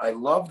after I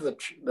loved the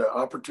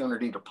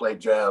opportunity to play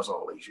jazz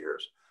all these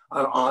years.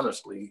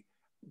 Honestly,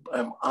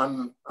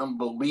 I'm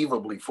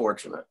unbelievably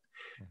fortunate.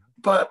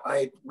 Mm-hmm. But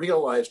I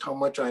realized how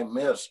much I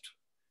missed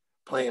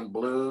playing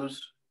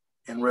blues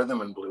and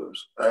rhythm and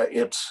blues.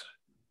 The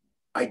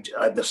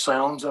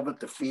sounds of it,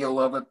 the feel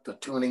of it, the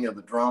tuning of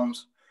the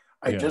drums.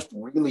 I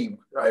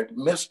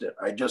missed it.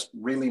 I just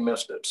really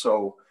missed it.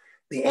 So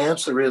the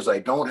answer is I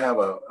don't have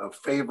a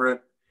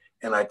favorite,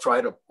 and I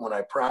try to, when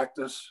I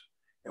practice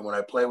and when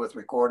I play with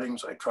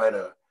recordings, I try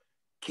to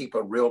keep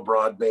a real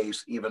broad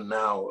base, even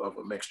now, of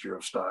a mixture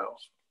of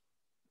styles.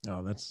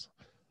 Oh, that's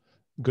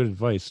good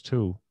advice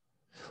too.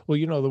 Well,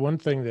 the one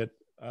thing that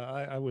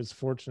I was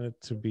fortunate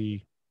to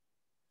be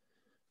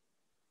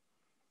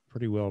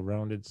pretty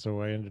well-rounded,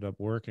 so I ended up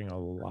working a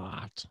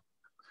lot.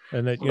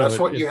 And that, that's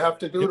what you have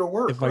to do to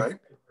work, right?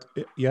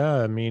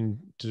 I mean,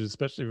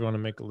 especially if you want to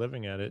make a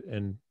living at it,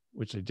 and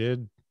which I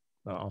did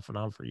off and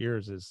on for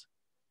years, is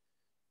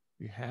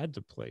you had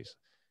to place.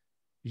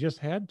 You just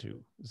had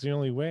to. It's the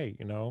only way,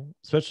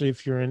 especially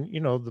if you're in,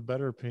 the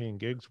better paying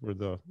gigs were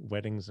the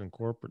weddings and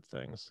corporate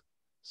things.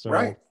 So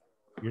right.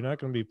 You're not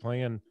going to be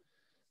playing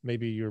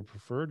maybe your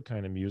preferred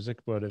kind of music,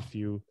 but if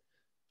you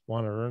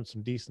want to earn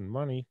some decent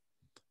money,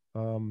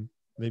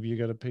 maybe you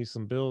got to pay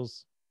some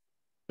bills.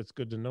 It's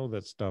good to know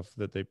that stuff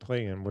that they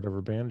play in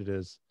whatever band it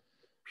is.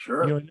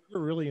 Sure. I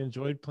never really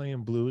enjoyed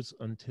playing blues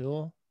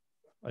until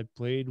I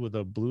played with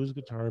a blues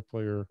guitar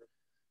player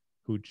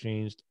who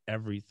changed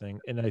everything.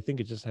 And I think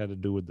it just had to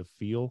do with the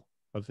feel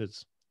of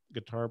his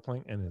guitar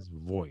playing and his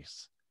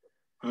voice.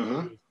 Mm-hmm.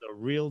 It was the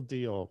real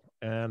deal.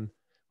 And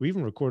we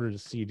even recorded a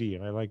CD,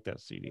 and I like that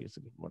CD. It's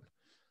a good one.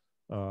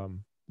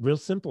 Real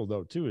simple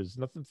though, too. It's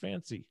nothing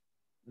fancy.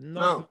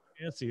 Nothing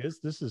fancy.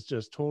 This is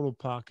just total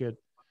pocket.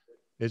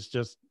 It's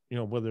just,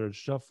 whether it's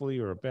shuffly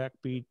or a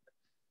backbeat,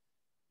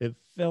 it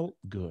felt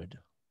good.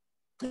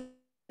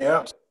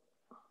 Yeah.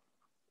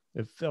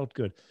 It felt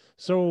good.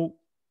 So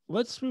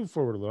let's move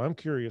forward a little. I'm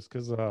curious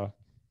because the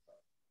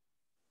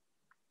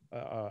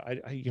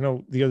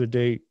other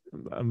day,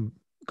 I'm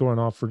going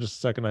off for just a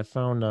second. I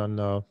found on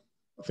I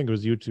think it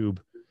was YouTube,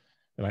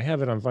 and I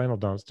have it on vinyl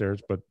downstairs,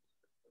 but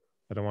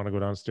I don't want to go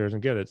downstairs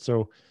and get it.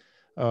 So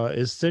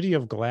is City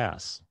of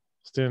Glass,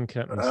 Stan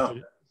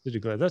Kenton's City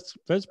of Glass.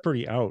 That's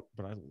pretty out,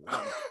 but I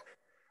love it.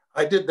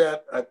 I did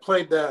that. I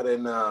played that,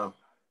 and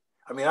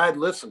I'd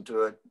listened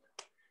to it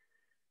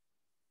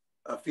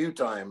a few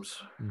times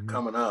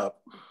coming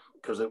up,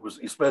 because it was,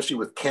 especially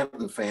with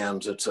Kenton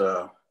fans, it's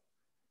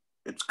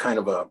kind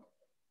of a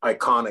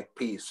iconic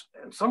piece,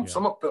 and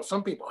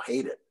some people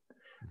hate it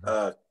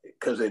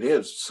because it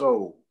is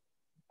so.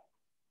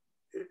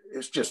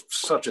 It's just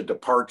such a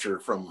departure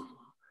from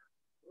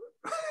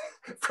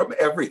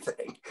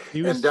everything.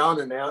 And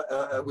down in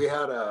we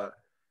had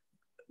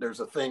there's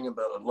a thing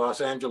about the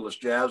Los Angeles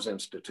Jazz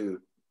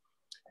Institute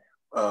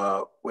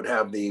would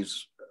have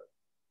these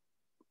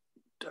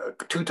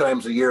 2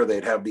 times a year.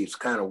 They'd have these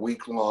kind of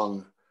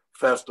week-long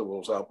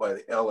festivals out by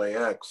the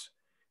LAX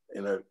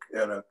at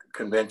a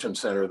convention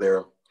center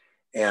there,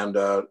 and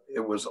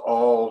it was a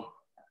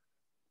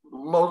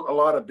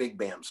lot of big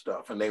band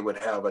stuff, and they would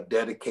have a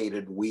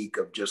dedicated week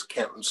of just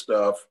Kenton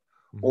stuff,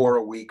 or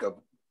a week of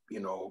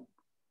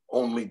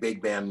only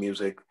big band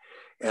music.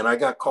 And I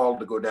got called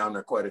to go down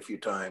there quite a few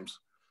times,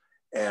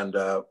 and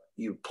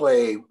you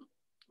play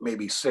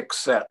maybe 6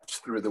 sets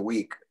through the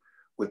week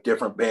with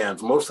different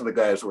bands. Most of the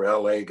guys were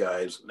LA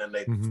guys, and then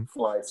they'd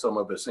fly some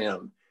of us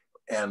in,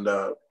 and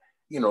the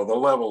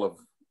level of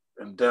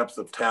and depth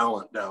of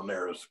talent down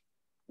there is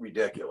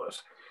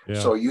ridiculous. Yeah.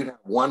 So you'd have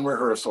one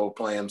rehearsal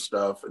playing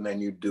stuff, and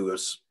then you'd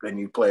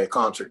play a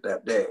concert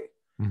that day.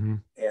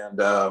 And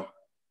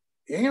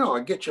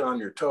it gets you on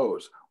your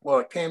toes. Well,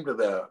 it came to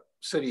the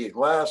City of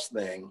Glass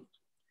thing.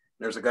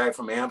 There's a guy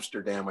from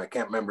Amsterdam, I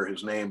can't remember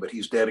his name, but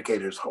he's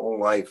dedicated his whole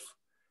life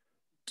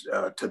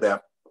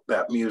to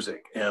that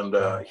music, and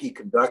he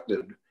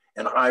conducted,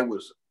 and I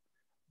was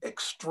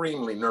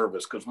extremely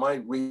nervous because my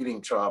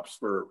reading chops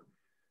for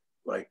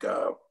like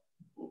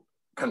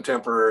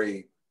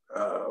contemporary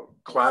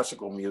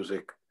classical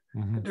music,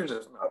 they're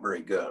just not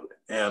very good,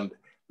 and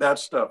that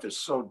stuff is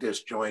so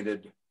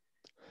disjointed,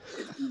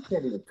 you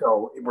can't even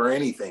tell where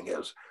anything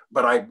is.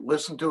 But I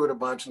listened to it a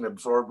bunch and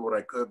absorbed what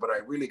I could, but I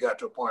really got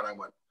to a point,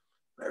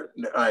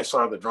 I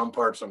saw the drum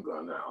parts, I'm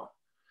going, now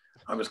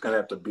I'm just going to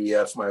have to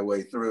BS my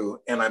way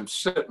through. And I'm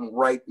sitting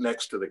right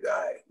next to the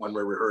guy when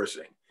we're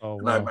rehearsing. Oh,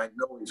 and wow. I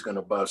know he's going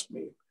to bust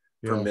me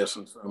for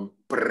missing some,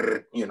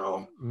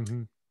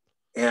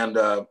 And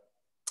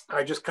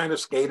I just kind of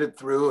skated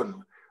through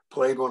and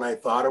played when I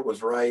thought it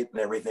was right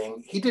and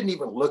everything. He didn't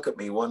even look at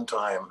me one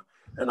time,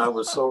 and I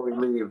was so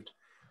relieved.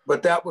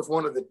 But that was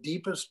one of the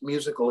deepest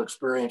musical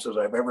experiences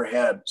I've ever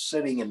had,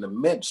 sitting in the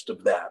midst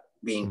of that,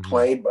 being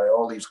played by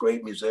all these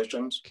great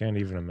musicians. Can't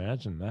even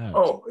imagine that.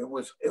 Oh, it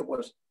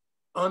was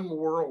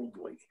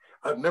unworldly.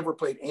 I've never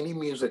played any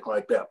music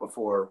like that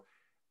before.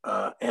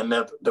 And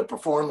that the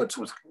performance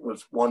was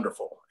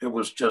wonderful. It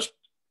was just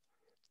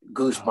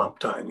goosebump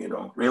time,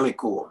 really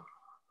cool.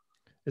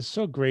 It's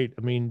so great.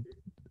 I mean,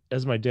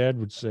 as my dad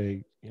would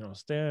say,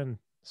 Stan,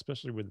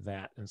 especially with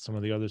that and some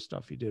of the other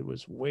stuff he did,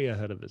 was way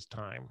ahead of his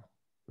time.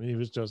 I mean, he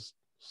was just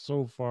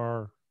so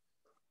far.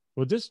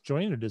 Well,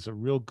 disjointed is a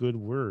real good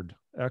word,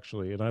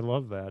 actually, and I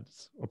love that.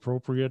 It's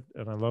appropriate,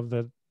 and I love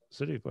that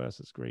City of Glass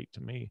is great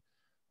to me.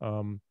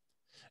 And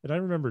I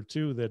remember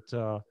too that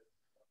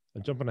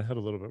I'm jumping ahead a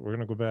little bit. We're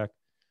going to go back.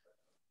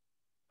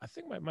 I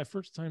think my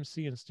first time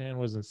seeing Stan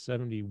was in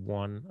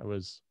 71. I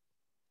was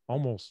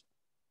almost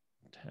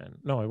 10.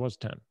 No, I was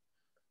 10.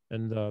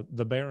 And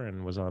the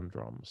Baron was on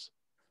drums.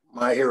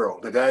 My hero,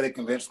 the guy that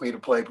convinced me to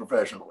play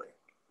professionally.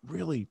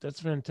 Really?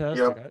 That's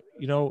fantastic.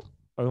 Yep.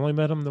 I only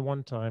met him the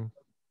one time.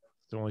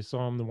 I only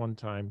saw him the one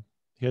time.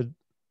 He had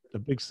a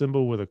big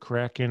cymbal with a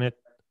crack in it.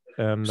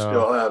 And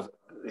still has.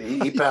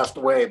 He passed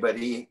away, but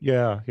he...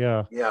 Yeah.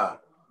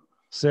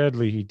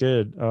 Sadly, he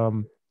did.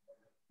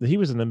 He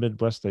was in the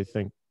Midwest, I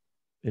think,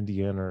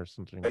 Indiana or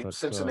something. But,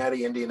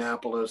 Cincinnati,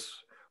 Indianapolis.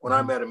 When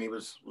I met him, he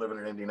was living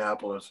in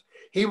Indianapolis.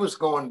 He was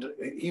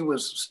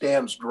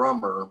Stan's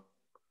drummer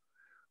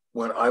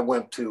when I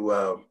went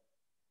to,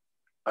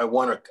 I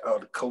won a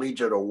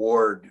collegiate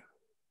award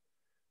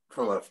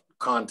from a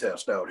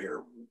contest out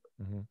here,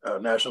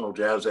 National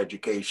Jazz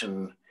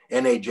Education,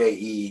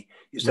 NAJE,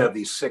 used to have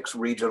these 6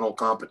 regional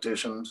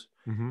competitions.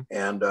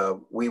 And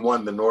we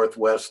won the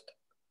Northwest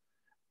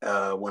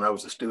when I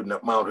was a student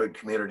at Mount Hood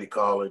Community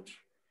College.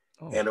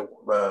 And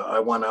I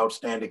won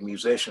Outstanding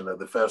Musician of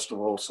the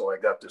festival. So I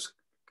got this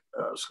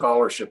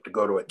scholarship to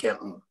go to a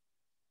Kenton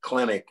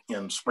clinic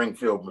in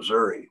Springfield,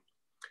 Missouri.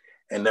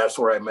 And that's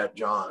where I met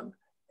John.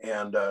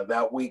 And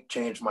that week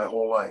changed my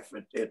whole life.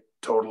 It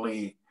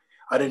totally,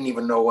 I didn't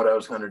even know what I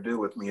was going to do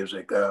with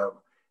music.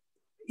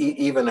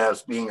 Even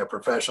as being a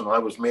professional, I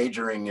was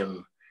majoring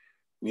in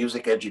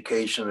music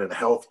education and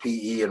health,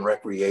 PE, and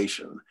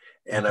recreation.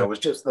 And I was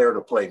just there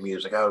to play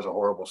music. I was a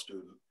horrible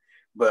student,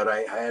 but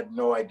I had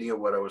no idea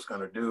what I was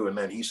going to do. And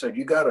then he said,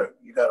 you gotta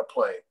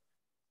play.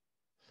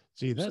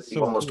 See, that's he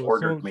so almost cool.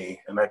 ordered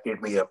me, and that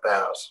gave me a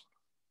pass.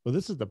 Well,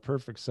 this is the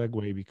perfect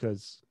segue,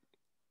 because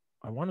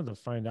I wanted to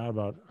find out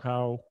about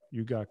how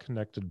you got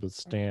connected with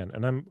Stan.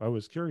 And I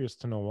was curious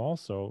to know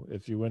also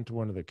if you went to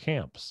one of the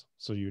camps.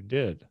 So you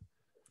did.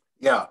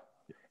 Yeah.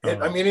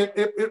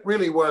 It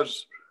really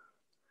was,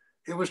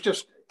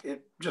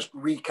 it just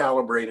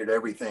recalibrated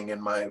everything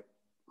in my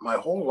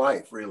whole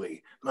life,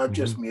 really, not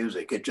just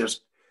music. It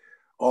just,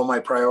 all my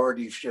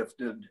priorities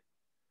shifted.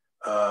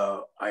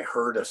 I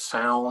heard a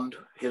sound,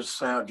 his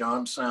sound,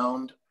 John's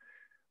sound.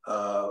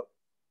 I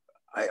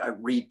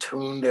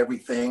retuned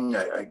everything.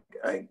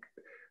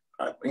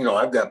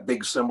 I've got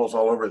big cymbals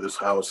all over this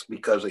house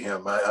because of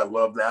him. I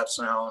love that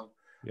sound.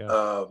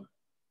 Yeah.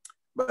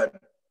 But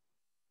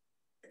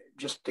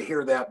just to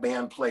hear that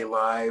band play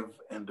live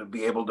and to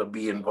be able to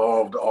be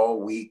involved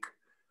all week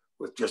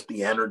with just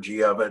the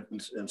energy of it,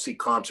 and see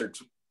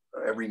concerts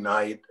every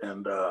night,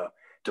 and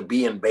to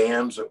be in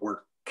bands that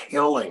were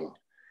killing,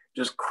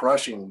 just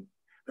crushing.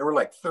 There were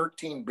like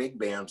 13 big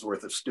bands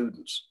worth of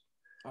students.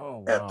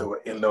 Oh, wow.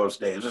 in those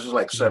days. This is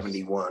like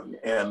 71.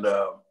 And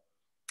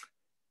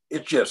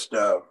it just,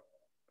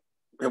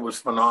 it was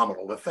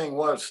phenomenal. The thing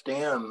was,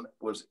 Stan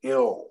was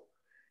ill.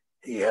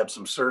 He had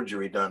some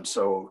surgery done,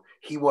 so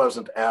he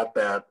wasn't at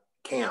that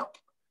camp.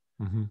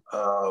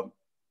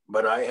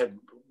 But I had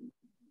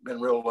been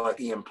real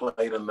lucky and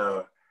played in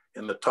the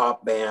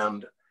top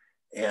band.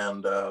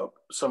 And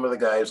some of the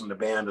guys in the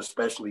band,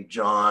 especially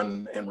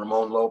John and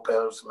Ramon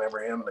Lopez,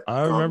 remember him?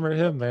 I remember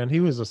him, man.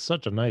 He was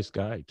such a nice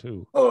guy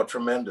too. Oh,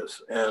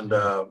 tremendous. And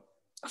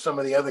some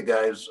of the other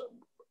guys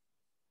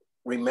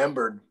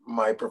remembered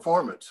my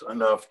performance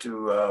enough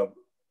to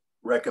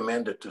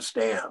recommend it to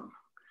Stan.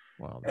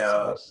 Wow,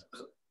 that's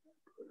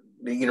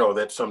nice.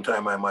 That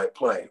sometime I might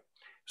play.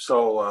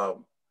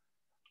 So,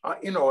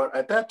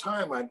 at that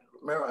time, I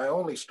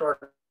only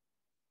started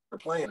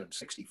playing in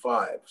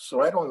 65.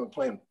 So I'd only been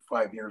playing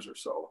 5 years or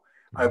so.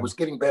 I was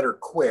getting better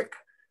quick,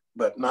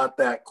 but not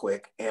that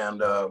quick.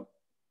 And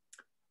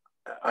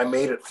I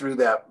made it through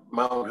that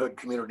Mount Hood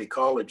Community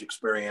College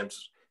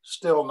experience,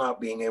 still not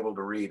being able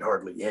to read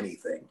hardly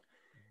anything.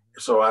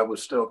 So I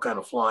was still kind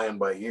of flying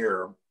by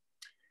ear.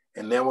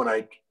 And then when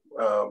I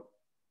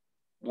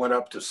went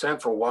up to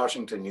Central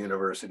Washington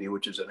University,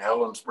 which is in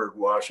Ellensburg,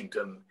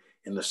 Washington,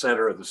 in the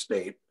center of the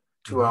state,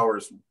 2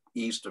 hours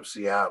east of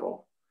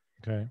Seattle.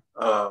 Okay.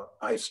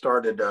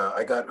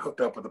 I got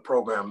hooked up with a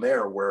program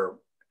there where,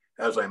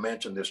 as I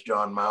mentioned, this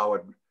John Mao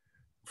had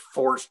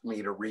forced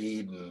me to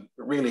read and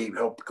really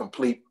helped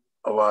complete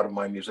a lot of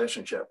my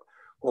musicianship.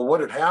 Well,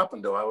 what had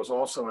happened, though, I was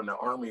also in the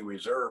Army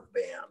Reserve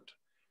Band.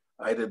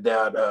 I did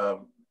that.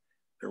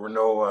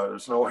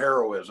 There's no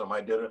heroism.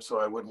 I did it so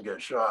I wouldn't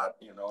get shot,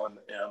 I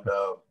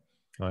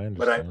understand.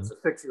 But it's a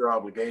 6-year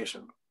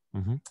obligation.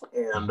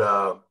 And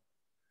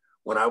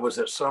when I was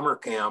at summer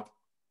camp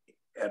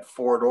at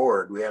Fort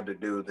Ord, we had to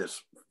do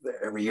this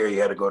every year.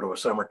 You had to go to a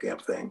summer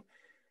camp thing.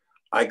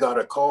 I got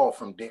a call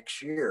from Dick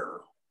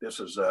Shear. This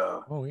is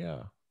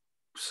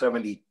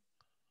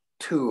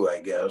 72,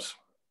 I guess.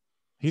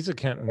 He's a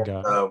Kenton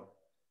guy.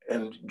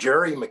 And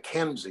Jerry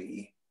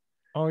McKenzie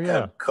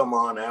had come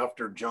on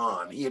after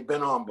John. He had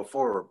been on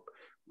before,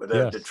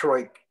 but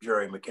Detroit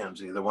Jerry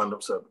McKenzie, the one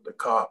that's the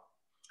cop.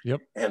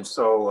 Yep. And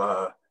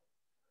so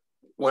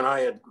when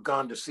I had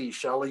gone to see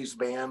Shelley's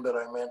band that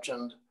I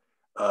mentioned,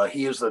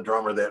 he is the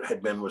drummer that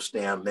had been with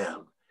Stan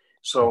then.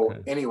 So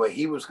anyway,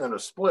 he was going to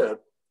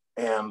split,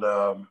 and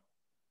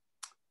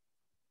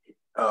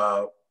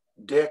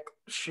Dick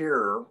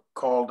Shear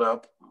called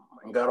up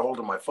and got a hold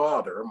of my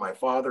father. My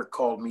father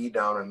called me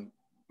down in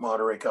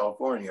Monterey,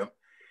 California,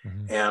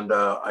 and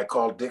I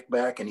called Dick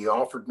back, and he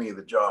offered me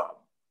the job.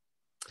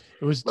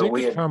 It was Dick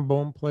a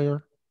trombone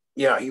player?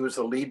 Yeah, he was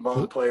the lead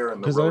bone player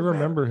in the because I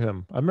remember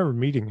him. I remember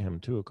meeting him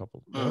too a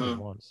couple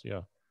once.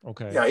 Yeah.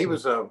 Okay. Yeah, he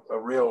was a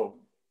real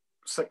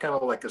kind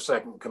of like a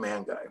second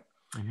command guy.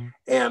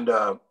 And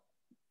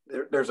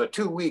there's a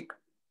 2-week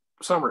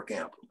summer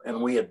camp,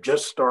 and we had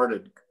just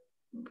started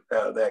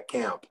that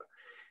camp.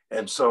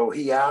 And so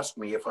he asked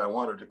me if I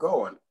wanted to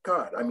go, and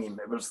God, I mean,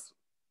 it was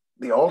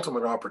the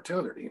ultimate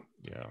opportunity.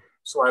 Yeah.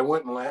 So I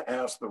went and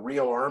asked the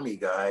real Army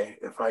guy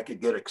if I could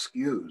get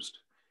excused.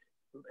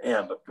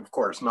 And of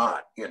course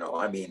not,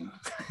 I mean,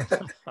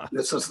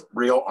 this is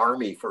real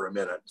Army for a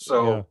minute.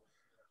 So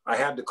I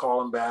had to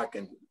call him back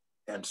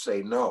and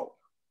say no.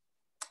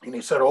 And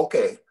he said,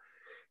 okay.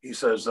 He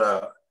says,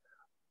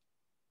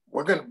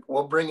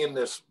 we'll bring in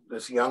this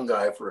young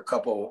guy for a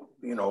couple,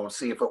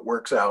 see if it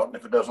works out. And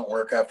if it doesn't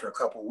work after a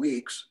couple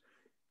weeks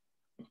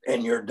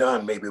and you're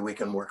done, maybe we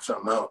can work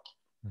something out.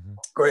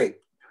 Great.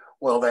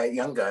 Well, that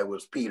young guy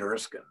was Pete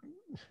Erskine.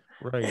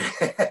 Right.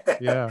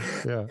 Yeah.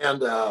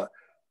 And,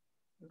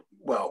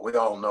 well, we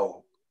all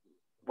know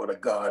what a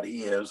god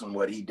he is and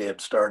what he did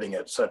starting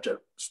at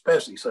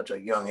especially such a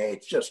young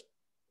age, just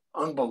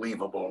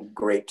unbelievable,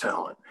 great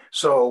talent.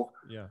 So,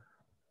 Yeah.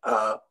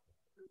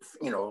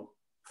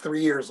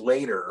 3 years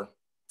later,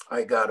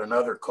 I got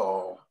another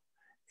call,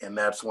 and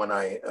that's when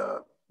I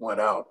went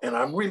out. And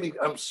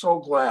I'm so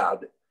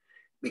glad,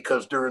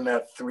 because during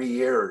that 3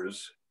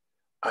 years,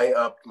 I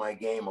upped my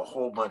game a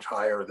whole bunch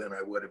higher than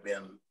I would have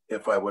been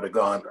if I would have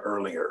gone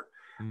earlier.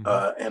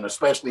 And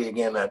especially,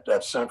 again,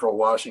 that Central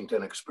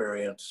Washington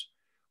experience,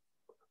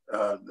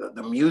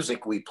 the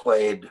music we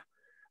played,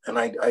 and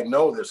I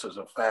know this is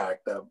a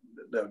fact,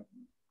 that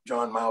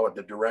John Mowat,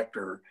 the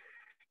director,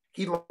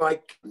 he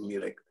liked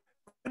music,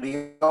 but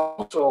he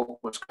also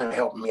was kind of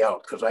helping me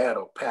out because I had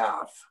a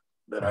path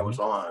that I was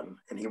on,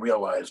 and he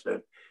realized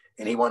it,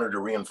 and he wanted to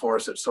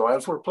reinforce it. So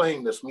as we're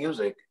playing this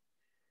music,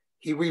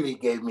 he really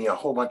gave me a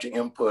whole bunch of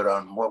input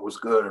on what was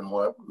good and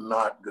what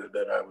not good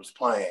that I was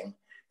playing,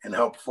 and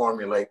helped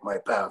formulate my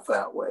path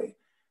that way.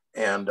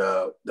 And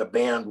the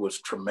band was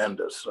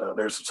tremendous.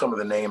 There's some of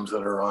the names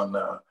that are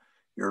on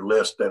your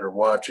list that are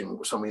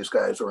watching. Some of these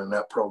guys are in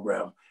that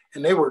program,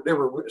 and they were,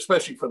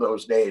 especially for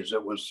those days,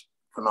 it was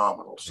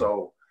phenomenal.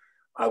 So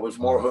I was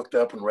more hooked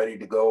up and ready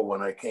to go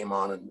when I came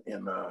on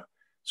in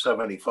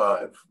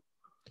 75.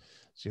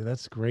 See,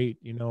 that's great.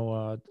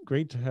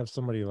 Great to have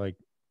somebody like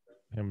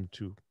him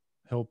to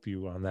help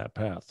you on that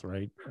path,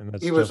 right? And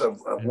that's he was a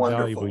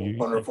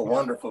invaluable.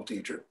 wonderful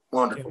teacher.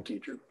 Wonderful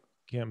teacher.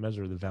 Can't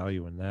measure the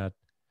value in that.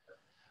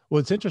 Well,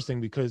 it's interesting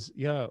because,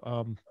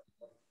 I'll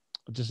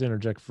just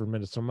interject for a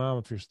minute. So, Mom,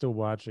 if you're still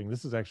watching,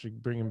 this is actually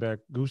bringing back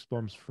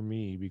goosebumps for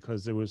me,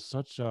 because it was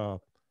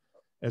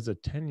as a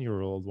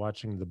 10-year-old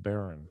watching The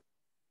Baron.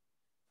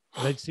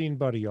 And I'd seen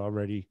Buddy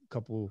already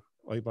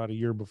about a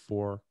year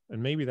before,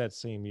 and maybe that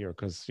same year,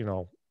 because,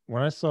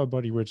 when I saw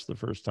Buddy Rich the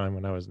first time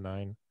when I was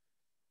 9,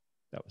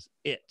 that was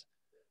it.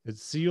 It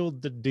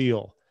sealed the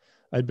deal.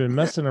 I'd been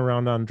messing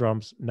around on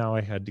drums. Now I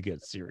had to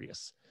get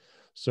serious.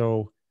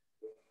 So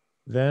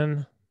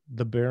then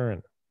The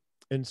Baron.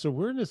 And so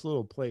we're in this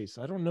little place.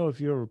 I don't know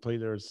if you ever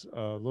played. There's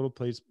a little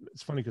place.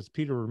 It's funny because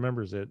Peter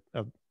remembers it.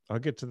 I'll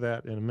get to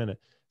that in a minute.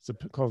 It's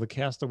called the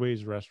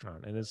Castaways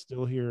Restaurant, and it's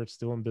still here. It's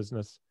still in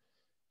business.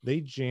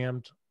 They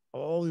jammed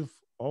all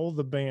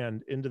the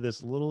band into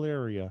this little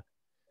area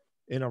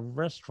in a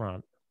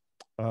restaurant,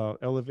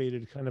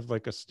 elevated kind of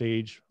like a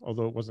stage,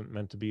 although it wasn't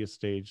meant to be a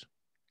stage.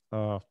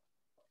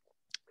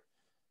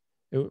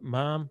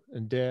 Mom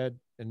and Dad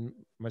and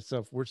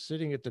myself, we're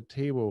sitting at the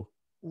table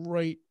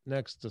right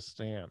next to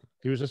Stan.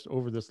 He was just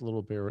over this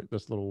little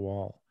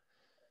wall.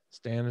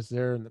 Stan is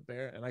there, and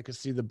and I could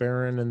see the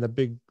Baron and the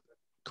big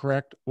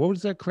cracked. What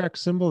was that cracked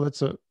cymbal?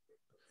 It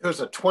was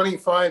a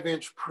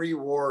 25-inch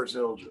pre-war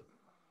Zildjian.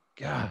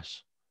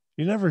 Gosh,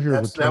 you never hear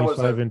of a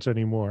 25-inch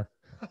anymore.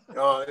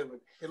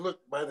 It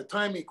looked, by the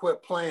time he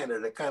quit playing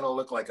it, it kind of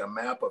looked like a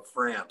map of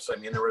France. I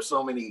mean, there were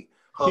so many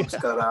humps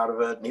cut out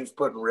of it, and he was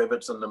putting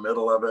rivets in the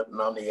middle of it and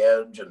on the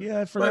edge. And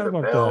I forgot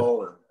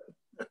about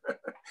that.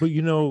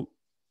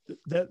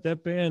 But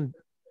that band,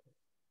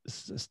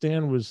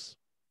 Stan was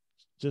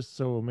just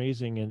so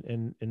amazing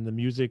in the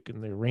music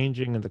and the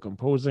arranging and the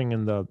composing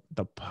and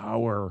the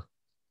power.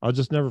 I'll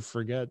just never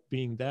forget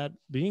being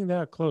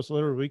that close.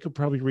 Literally, we could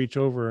probably reach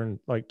over and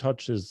like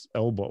touch his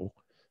elbow.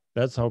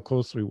 That's how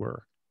close we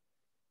were.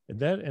 And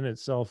that in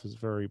itself is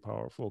very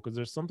powerful, because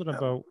there's something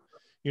about,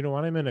 when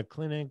I'm in a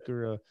clinic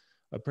or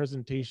a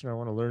presentation, I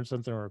want to learn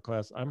something, or a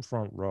class, I'm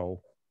front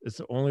row. It's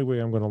the only way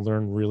I'm going to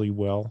learn really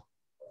well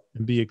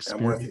and be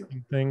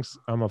experiencing things.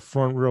 I'm a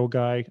front row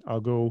guy. I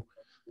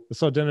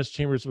saw Dennis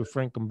Chambers with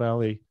Frank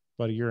Gambale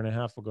about a year and a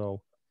half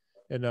ago.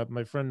 And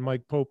my friend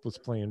Mike Pope was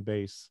playing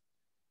bass.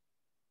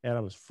 And I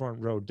was front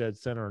row, dead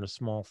center in a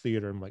small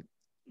theater. I'm like,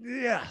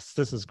 yes,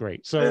 this is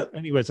great. So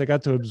anyways, I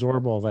got to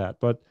absorb all that.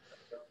 But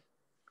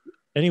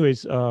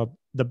anyways, the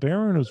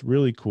Baron was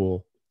really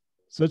cool.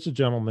 Such a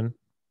gentleman.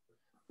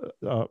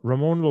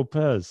 Ramon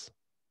Lopez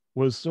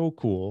was so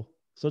cool.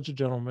 Such a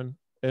gentleman,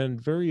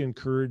 and very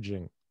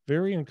encouraging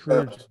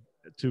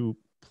to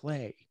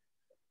play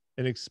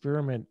and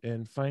experiment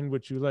and find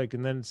what you like.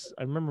 And then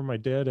I remember my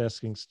dad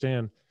asking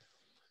Stan,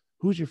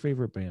 who's your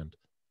favorite band?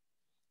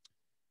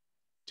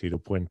 Tito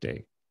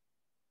Puente.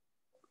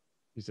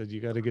 He said,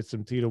 you got to get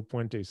some Tito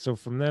Puente. So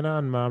from then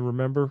on, Mom,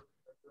 remember,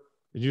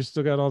 you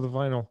still got all the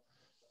vinyl,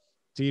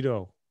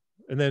 Tito.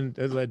 And then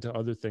it led to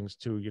other things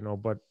too,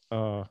 but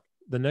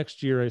the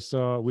next year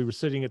we were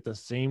sitting at the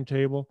same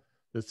table,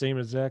 the same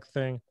exact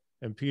thing.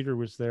 And Peter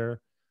was there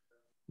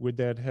with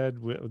that head,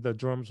 with the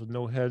drums with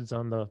no heads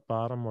on the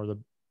bottom or the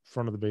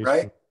front of the bass,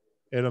 right?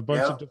 And a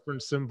bunch of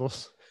different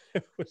cymbals.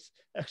 It was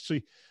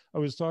actually, I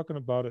was talking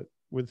about it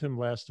with him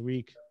last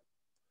week.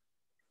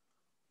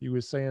 He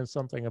was saying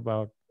something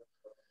about,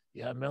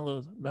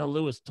 Mel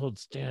Lewis told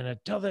Stan,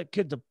 tell that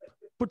kid to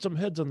put some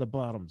heads on the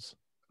bottoms.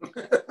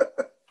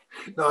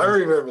 No, I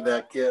remember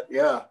that kid.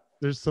 Yeah.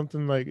 There's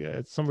something like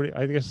somebody,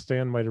 I guess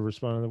Stan might have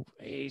responded,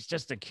 hey, he's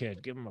just a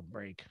kid. Give him a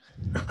break.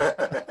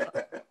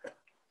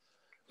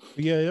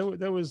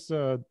 That was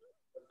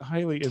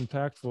highly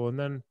impactful. And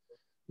then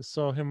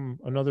saw him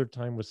another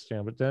time with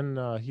Stan, but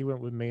then he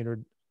went with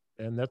Maynard,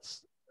 and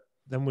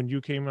then when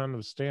you came on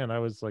with Stan, I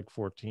was like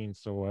 14,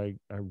 so I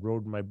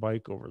rode my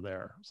bike over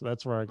there. So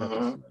that's where I got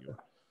to see you.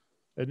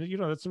 And you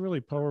know, that's a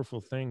really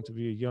powerful thing to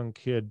be a young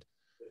kid,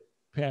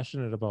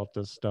 passionate about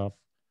this stuff.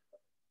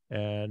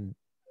 And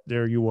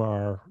there you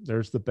are.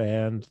 There's the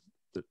band.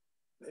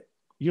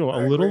 You know,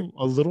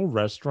 a little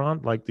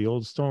restaurant like the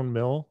Old Stone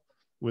Mill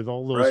with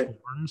all those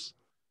horns.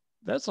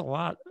 That's a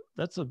lot.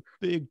 That's a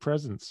big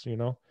presence, you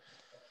know.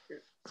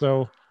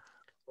 So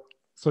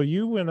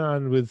you went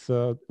on with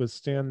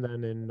Stan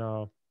then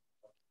in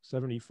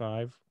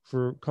 75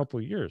 for a couple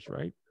of years,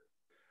 right?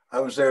 I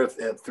was there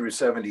through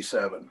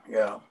 77.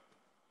 Yeah.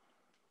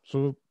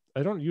 So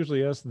I don't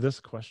usually ask this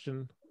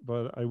question,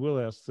 but I will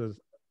ask this.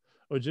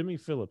 Oh, Jimmy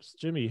Phillips.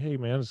 Jimmy, hey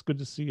man, it's good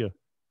to see you.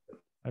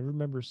 I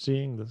remember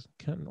seeing the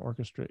Kenton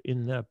Orchestra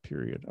in that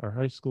period. Our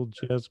high school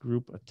jazz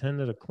group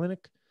attended a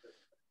clinic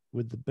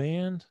with the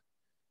band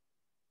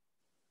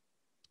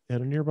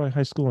at a nearby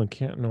high school in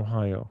Canton,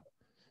 Ohio.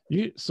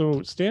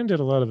 So Stan did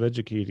a lot of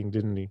educating,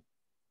 didn't he?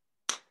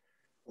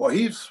 Well,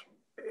 I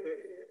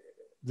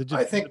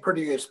think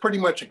it's pretty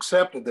much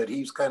accepted that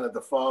he's kind of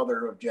the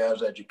father of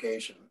jazz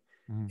education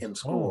in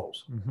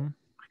schools.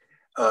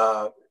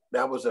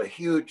 That was a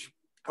huge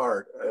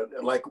part.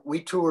 Like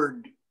we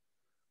toured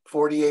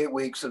 48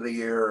 weeks of the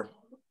year,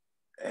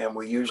 and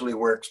we usually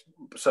worked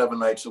 7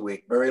 nights a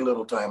week, very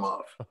little time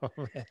off.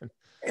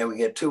 And we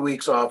get 2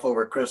 weeks off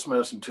over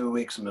Christmas and 2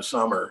 weeks in the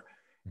summer.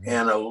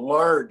 And a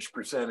large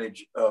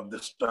percentage of the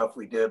stuff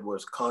we did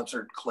was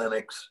concert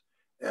clinics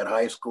at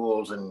high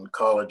schools and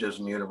colleges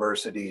and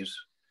universities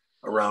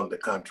around the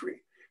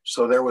country.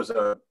 So there was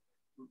a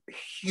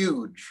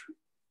huge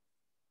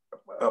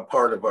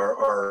part of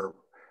our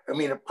I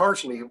mean, it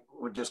partially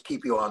would just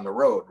keep you on the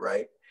road,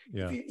 right?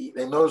 Yeah.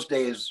 In those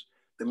days,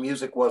 the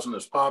music wasn't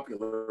as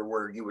popular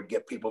where you would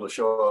get people to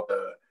show up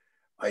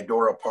at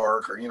Idora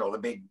Park or, you know, the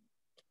big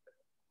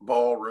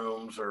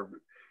ballrooms or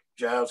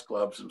jazz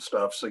clubs and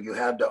stuff. So you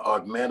had to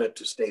augment it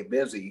to stay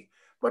busy,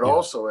 but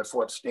also it's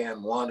what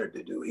Stan wanted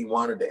to do. He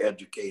wanted to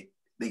educate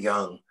the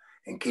young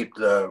and keep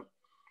the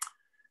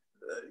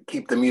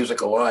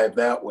music alive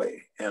that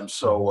way. And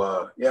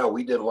so,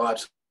 we did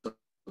lots of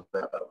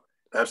that.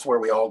 That's where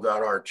we all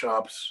got our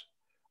chops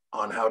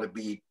on how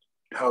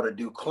to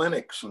do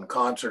clinics and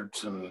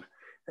concerts and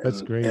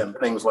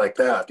things like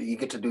that. You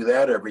get to do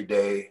that every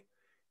day.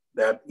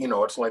 That, you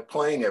know, it's like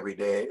playing every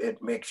day.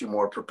 It makes you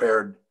more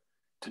prepared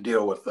to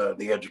deal with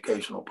the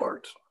educational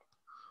parts.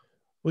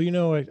 Well, you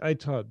know, I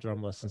taught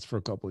drum lessons for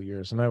a couple of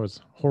years, and I was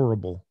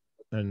horrible,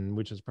 and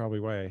which is probably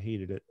why I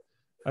hated it.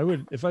 I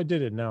would, if I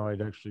did it now,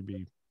 I'd actually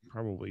be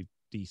probably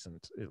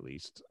decent at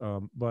least.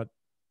 But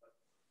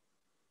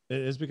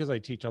it's because I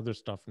teach other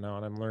stuff now,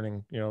 and I'm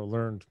learning, you know,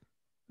 learned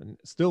and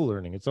still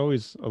learning. It's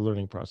always a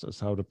learning process,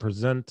 how to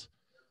present,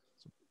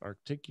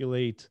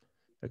 articulate,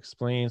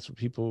 explain so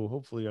people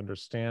hopefully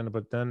understand.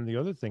 But then the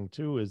other thing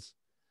too is,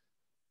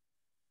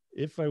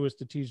 if I was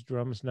to teach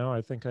drums now,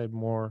 I think I'd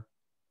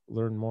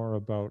learn more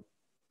about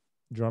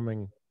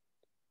drumming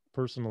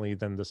personally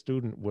than the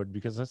student would,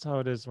 because that's how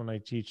it is when I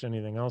teach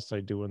anything else I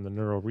do in the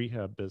neuro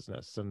rehab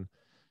business. And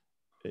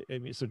I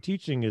mean, so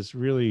teaching is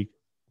really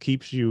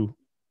keeps you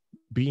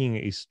being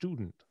a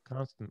student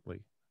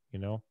constantly, you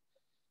know?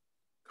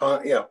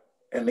 Yeah.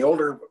 And the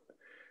older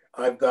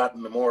I've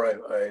gotten, the more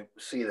I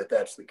see that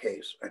that's the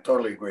case. I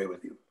totally agree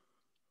with you.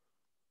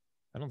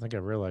 I don't think I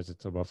realized it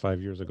till about 6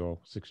 years ago,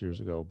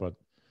 but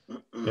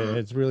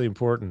it's really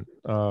important.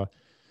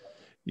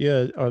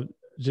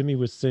 Jimmy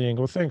was saying,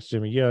 well, thanks,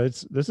 Jimmy. Yeah,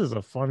 this is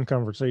a fun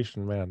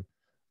conversation, man.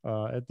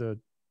 At the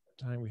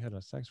time, we had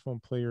a saxophone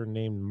player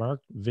named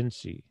Mark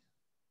Vinci,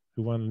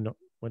 who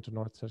went to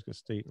North Texas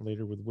State and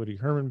later with Woody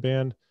Herman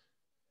Band.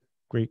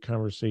 Great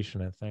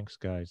conversation, and thanks,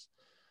 guys.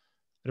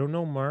 I don't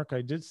know, Mark.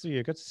 I got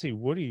to see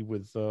Woody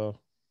with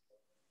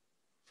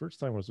first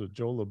time was with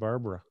Joe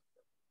LaBarbera.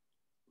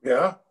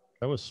 Yeah.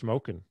 That was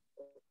smoking.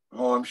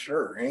 Oh, I'm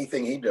sure.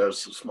 Anything he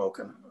does is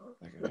smoking.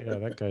 Yeah,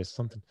 that guy's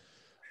something.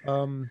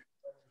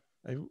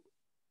 I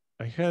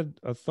had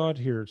a thought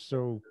here.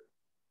 So,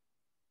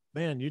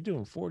 man, you're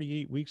doing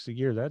 48 weeks a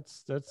year.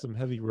 That's some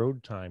heavy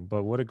road time.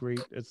 But what a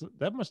great!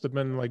 That must have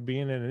been like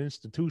being in an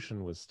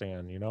institution with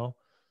Stan. You know.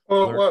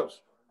 Well, it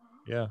was.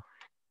 Yeah.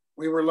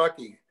 We were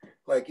lucky.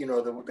 Like, you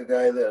know, the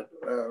guy that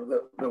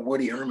the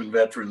Woody Herman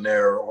veteran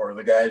there, or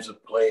the guys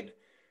that played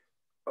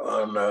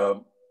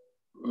on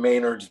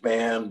Maynard's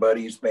band,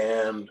 Buddy's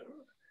band.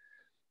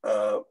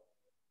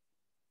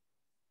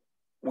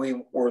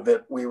 We were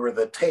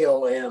the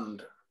tail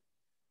end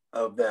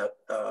of that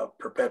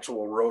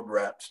perpetual road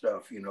rat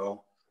stuff, you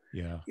know.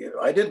 Yeah.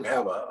 I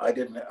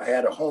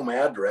had a home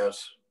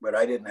address, but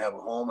I didn't have a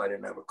home. I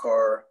didn't have a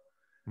car.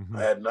 Mm-hmm.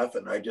 I had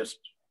nothing. I just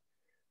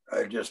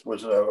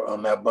was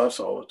on that bus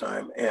all the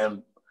time.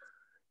 And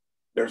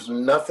there's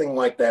nothing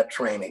like that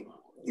training.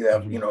 You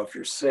have, mm-hmm. you know, if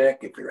you're sick,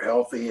 if you're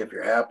healthy, if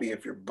you're happy,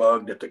 if you're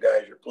bugged at the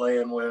guys you're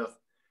playing with,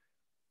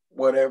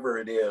 whatever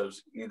it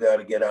is, you got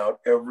to get out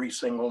every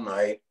single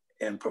night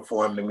and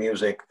perform the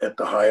music at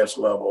the highest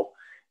level.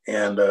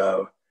 And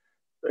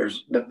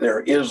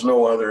there is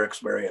no other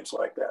experience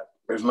like that.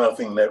 There's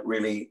nothing that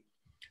really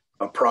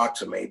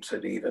approximates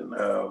it even.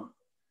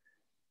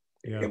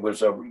 Yeah. It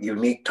was a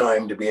unique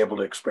time to be able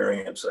to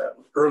experience that.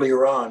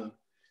 Earlier on,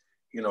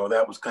 you know,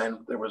 that was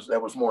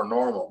that was more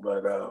normal,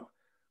 but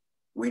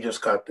we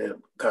just caught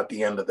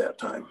the end of that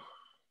time.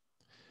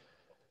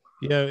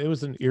 Yeah, it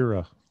was an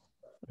era,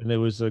 and it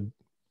was a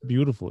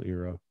beautiful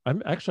era. I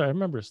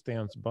remember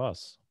Stan's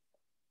bus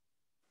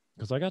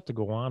because I got to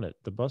go on it.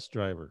 The bus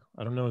driver,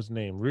 I don't know his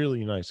name,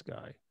 really nice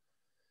guy.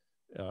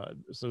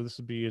 So this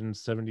would be in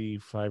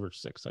 75 or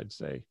 6, I'd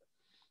say.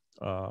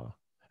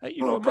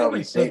 You know,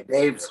 probably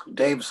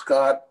Dave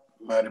Scott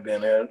might have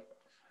been it.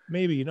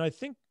 Maybe, you know, I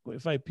think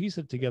if I piece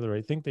it together,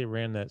 I think they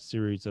ran that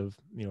series of,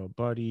 you know,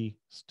 Buddy,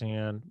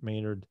 Stan,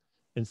 Maynard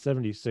in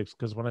 76.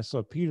 Because when I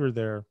saw Peter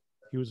there,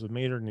 he was with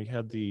Maynard and he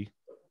had the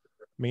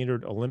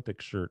Maynard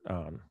Olympic shirt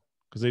on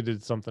because they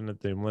did something at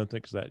the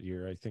Olympics that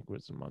year. I think it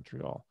was in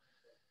Montreal.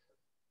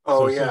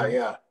 Oh, so,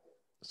 yeah.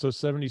 So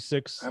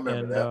 76. I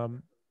remember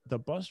that. The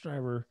bus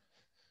driver,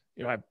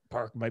 you know, I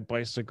parked my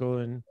bicycle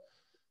and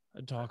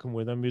I'm talking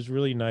with him. He was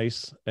really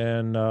nice.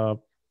 And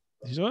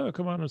he said, "Oh,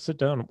 come on and sit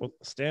down." Well,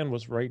 Stan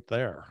was right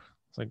there.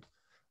 It's like,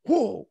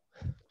 whoa.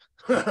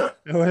 It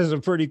was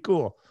pretty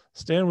cool.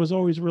 Stan was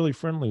always really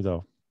friendly,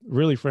 though.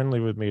 Really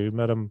friendly with me. We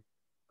met him,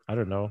 I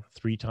don't know,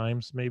 3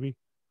 times maybe.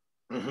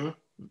 Mm-hmm.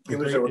 He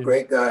was a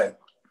great guy.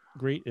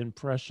 Great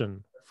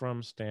impression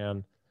from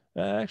Stan.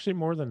 Actually,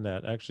 more than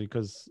that, actually,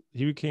 because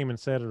he came and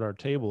sat at our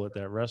table at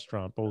that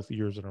restaurant both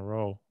years in a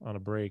row on a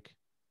break.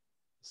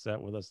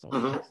 Sat with us the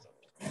whole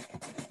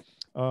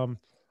time.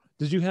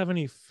 Did you have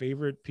any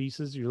favorite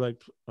pieces you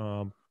liked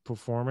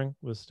performing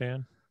with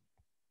Stan?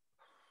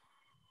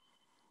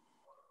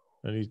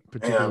 Any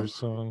particular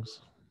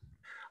songs?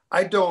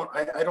 I don't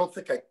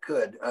think I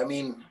could. I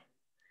mean,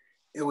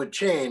 it would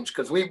change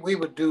because we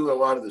would do a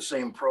lot of the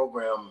same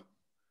program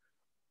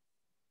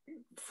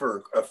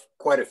for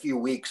quite a few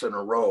weeks in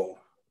a row.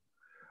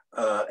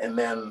 And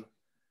then,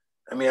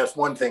 I mean, that's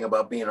one thing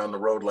about being on the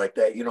road like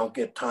that. You don't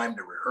get time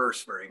to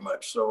rehearse very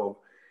much. So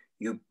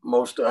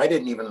I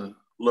didn't even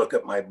look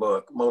at my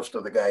book. Most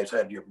of the guys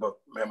had your book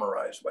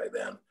memorized by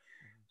then.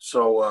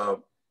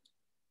 So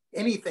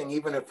anything,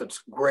 even if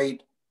it's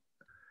great,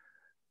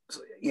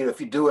 you know, if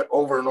you do it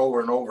over and over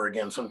and over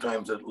again,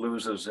 sometimes it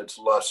loses its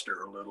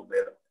luster a little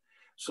bit.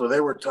 So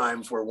there were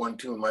times where one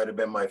tune might have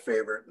been my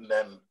favorite, and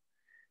then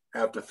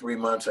after 3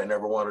 months, I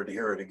never wanted to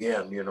hear it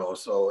again, you know,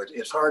 so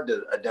it's hard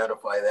to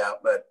identify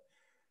that. But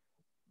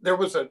there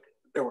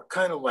were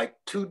kind of like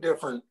 2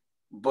 different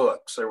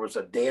books. There was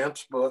a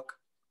dance book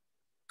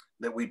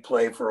that we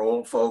play for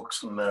old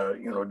folks and,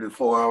 you know, do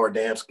 4-hour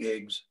dance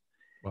gigs.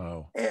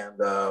 Wow.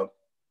 And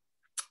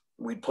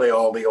we'd play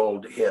all the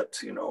old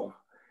hits, you know,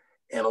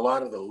 and a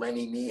lot of the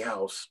Lenny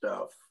Niehaus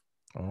stuff.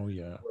 Oh,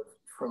 yeah. Was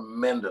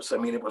tremendous. I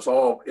mean, it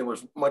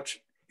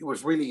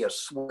was really a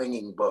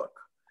swinging book,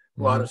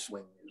 a lot of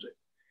swing music.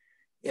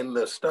 In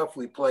the stuff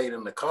we played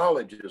in the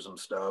colleges and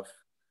stuff,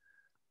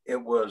 it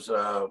was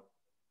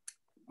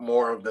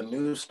more of the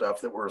new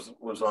stuff that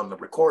was on the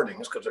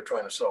recordings because they're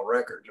trying to sell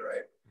records,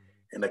 right?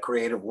 And the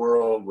Creative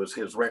World was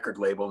his record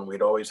label, and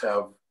we'd always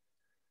have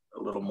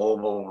a little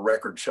mobile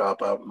record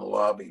shop out in the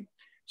lobby.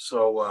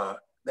 So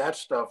that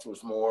stuff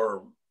was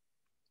more,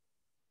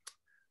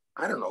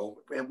 I don't know,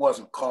 it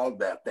wasn't called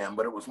that then,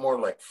 but it was more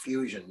like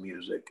fusion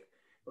music,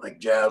 like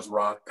jazz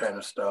rock kind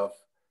of stuff,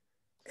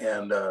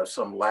 and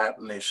some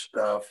Latinish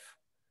stuff.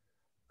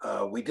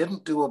 We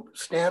didn't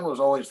Stan was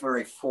always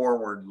very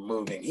forward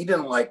moving. He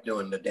didn't like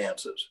doing the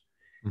dances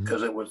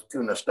because it was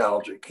too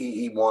nostalgic.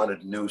 He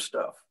wanted new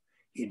stuff.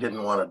 He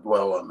didn't want to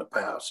dwell on the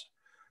past.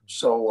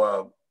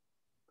 So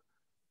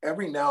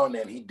every now and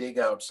then he'd dig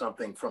out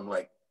something from,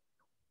 like,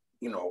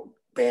 you know,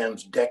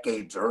 bands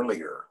decades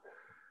earlier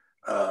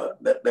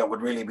that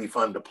would really be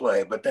fun to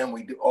play. But then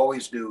we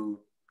always do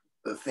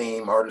the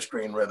theme,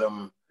 Artistry and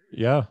Rhythm.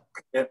 Yeah.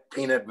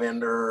 Peanut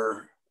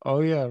Vendor. Oh,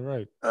 yeah,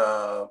 right.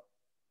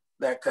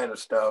 That kind of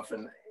stuff.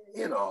 And,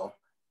 you know,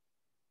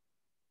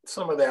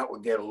 some of that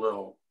would get a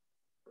little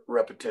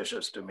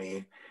repetitious to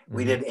me.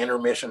 We did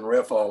Intermission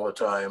Riff all the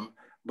time,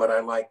 but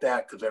I like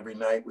that because every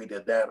night we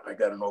did that, I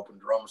got an open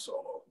drum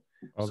solo.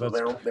 Oh, so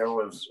there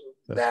was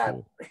that,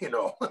 cool. You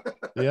know.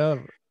 Yeah,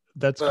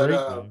 that's but,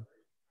 great.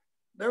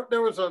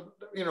 There was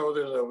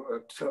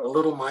there's a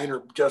little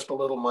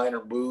minor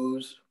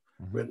blues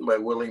written by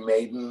Willie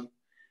Maiden.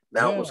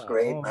 That was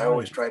great. I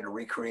always tried to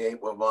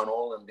recreate what Von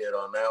Olen did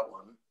on that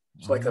one.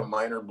 It's like a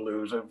minor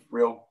blues, a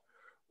real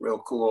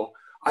cool.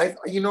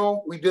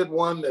 We did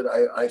one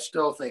that I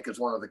still think is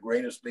one of the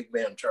greatest big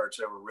band charts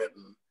ever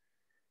written,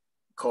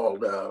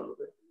 called,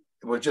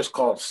 it was just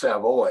called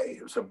Savoy.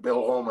 It was a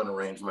Bill Holman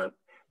arrangement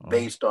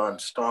based on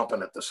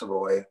Stompin' at the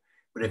Savoy.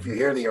 But if you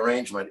hear the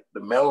arrangement,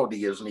 the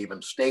melody isn't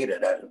even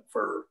stated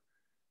for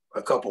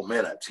a couple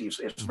minutes.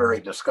 It's very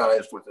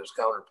disguised with his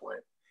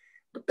counterpoint.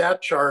 But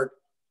that chart,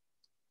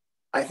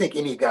 I think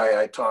any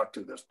guy I talked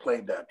to that's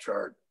played that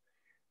chart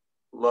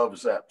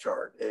loves that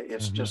chart.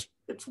 It's just,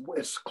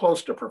 it's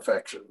close to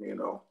perfection, you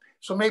know.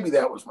 So maybe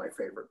that was my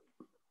favorite.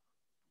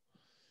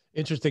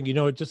 Interesting.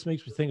 It just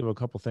makes me think of a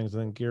couple things.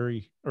 And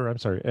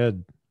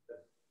then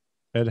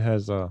Ed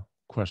has a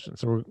question.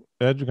 So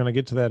Ed, you're going to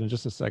get to that in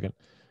just a second.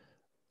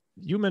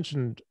 You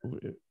mentioned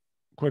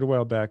quite a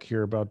while back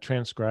here about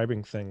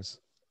transcribing things.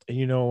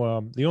 And,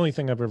 the only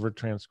thing I've ever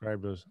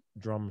transcribed was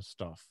drum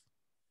stuff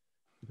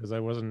because I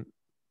didn't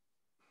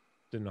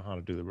know how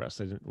to do the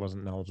rest.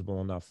 Wasn't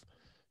knowledgeable enough.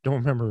 Don't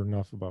remember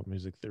enough about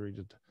music theory.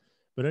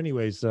 But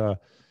anyways,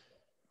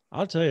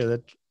 I'll tell you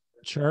that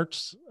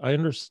charts, I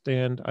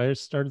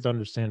started to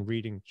understand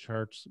reading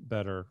charts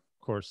better.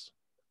 Of course,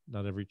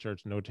 not every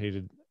chart's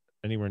notated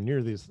anywhere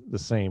near the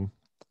same,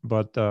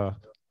 but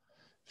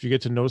if you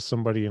get to know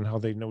somebody and how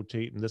they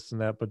notate and this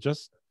and that, but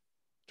just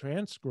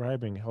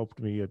transcribing helped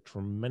me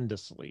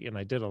tremendously. And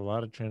I did a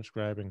lot of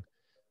transcribing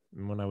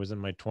when I was in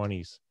my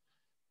 20s.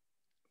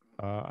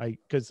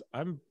 Because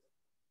I'm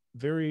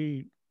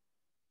very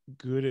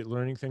good at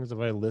learning things if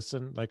I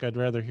listen. Like I'd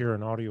rather hear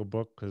an audio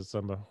book because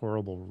I'm a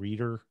horrible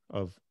reader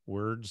of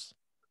words,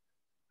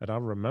 and I'll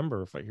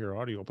remember if I hear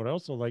audio, but I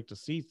also like to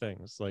see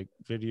things like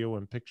video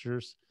and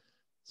pictures.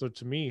 So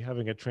to me,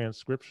 having a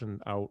transcription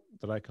out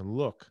that I can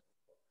look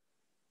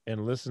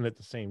and listen at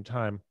the same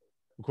time.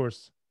 Of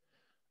course,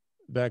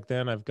 back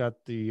then I've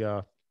got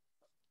the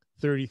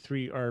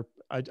 33R.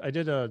 I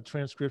did a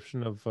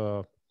transcription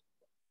of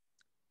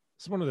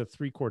it's one of the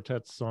 3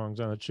 quartet songs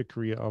on the Chick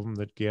Corea album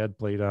that Gad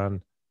played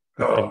on.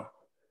 Oh,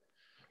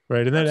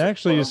 right. And then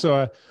actually,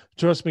 so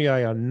trust me,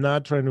 I am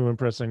not trying to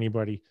impress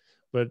anybody,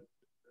 but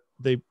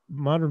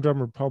Modern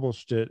Drummer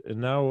published it. And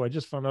now I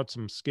just found out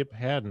some Skip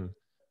Haddon.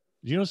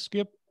 Do you know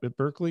Skip at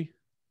Berkeley?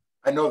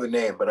 I know the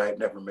name, but I've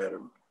never met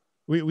him.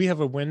 We have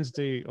a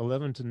Wednesday,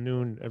 11 to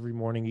noon every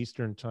morning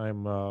Eastern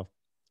time,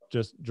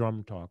 just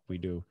drum talk we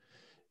do.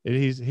 And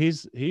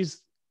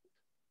he's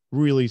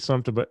really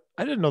something, but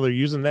I didn't know they're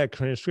using that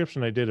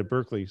transcription I did at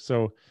Berkeley.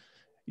 So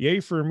yay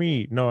for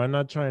me. No, I'm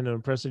not trying to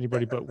impress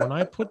anybody, but when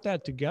I put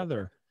that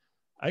together,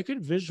 I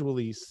could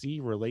visually see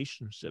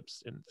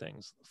relationships in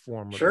things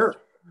form. Sure.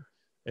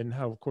 And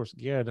how, of course,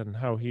 Gad and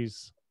how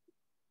he's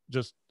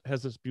just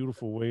has this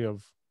beautiful way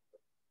of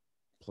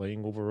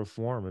playing over a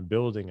form and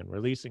building and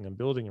releasing and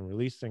building and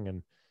releasing.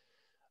 And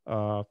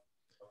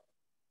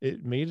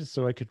it made it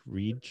so I could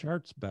read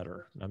charts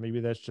better. Now,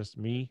 maybe that's just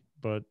me,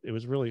 but it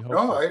was really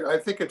helpful. No, I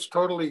think it's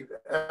totally,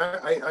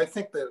 I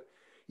think that,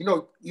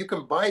 you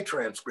can buy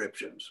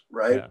transcriptions,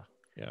 right?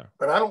 Yeah.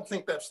 But I don't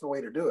think that's the way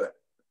to do it.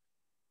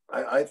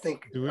 I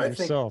think do it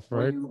yourself,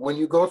 right? When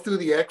you go through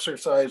the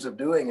exercise of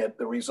doing it,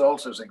 the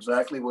results is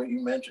exactly what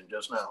you mentioned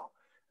just now.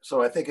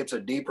 So I think it's a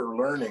deeper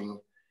learning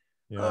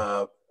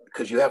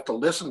because you have to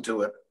listen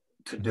to it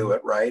to do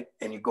it, right?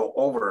 And you go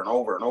over and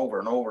over and over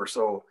and over.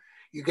 So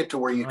you get to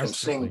where you can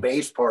sing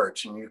bass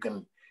parts and you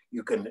can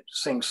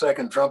sing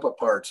second trumpet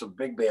parts of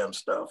big band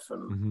stuff.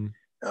 And,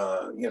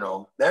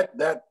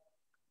 that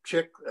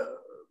Chick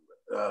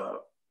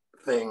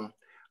thing,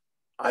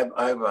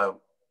 I'm a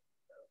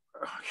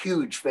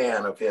huge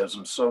fan of his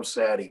and so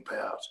sad he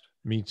passed.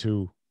 Me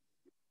too.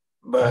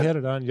 But I had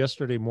it on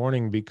yesterday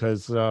morning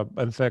because,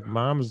 in fact,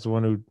 Mom's the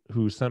one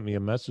who sent me a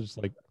message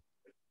like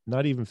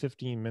not even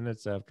 15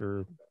 minutes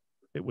after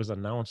it was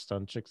announced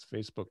on Chick's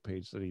Facebook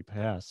page that he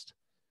passed.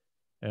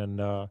 And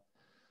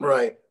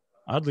right.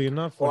 Oddly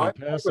enough, when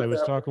he passed, I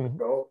was talking.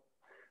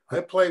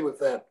 I play with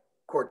that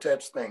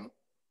quartets thing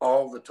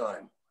all the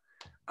time.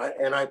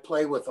 I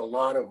play with a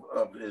lot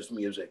of his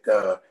music,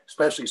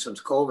 especially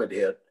since COVID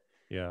hit.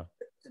 Yeah.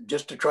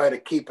 Just to try to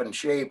keep in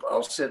shape,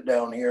 I'll sit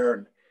down here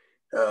and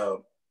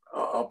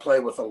I'll play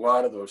with a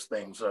lot of those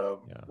things.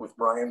 With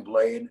Brian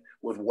Blade,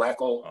 with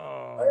Weckl.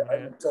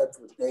 I'm in touch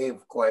with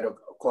Dave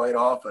quite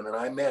often, and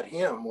I met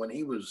him when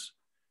he was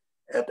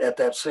at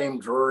that same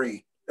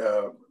Drury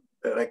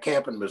at a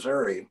camp in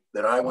Missouri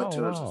that I went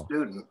to as a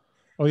student.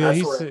 Oh yeah,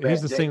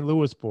 he's the St.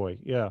 Louis boy.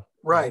 Yeah.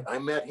 Right. I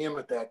met him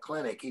at that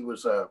clinic. He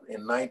was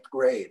in 9th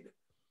grade,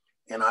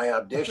 and I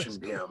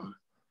auditioned him,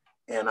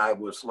 and I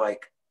was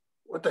like,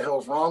 what the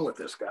hell's wrong with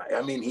this guy?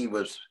 I mean,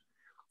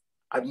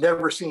 I've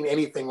never seen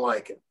anything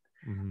like it.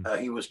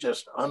 Mm-hmm. He was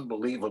just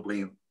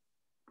unbelievably,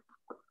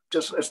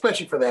 just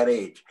especially for that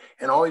age,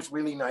 and always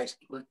really nice,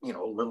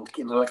 little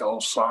kid, like a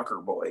little soccer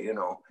boy,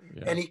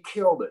 and he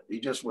killed it. He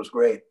just was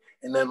great.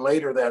 And then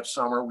later that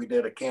summer, we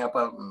did a camp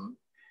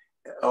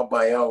out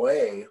by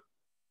LA,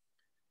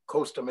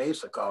 Costa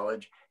Mesa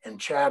College, and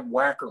Chad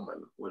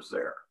Wackerman was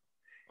there.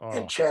 Oh.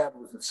 And Chad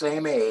was the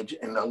same age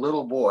and a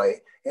little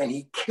boy, and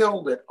he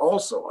killed it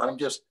also.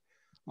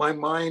 My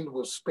mind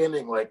was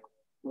spinning like,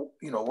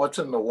 what's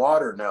in the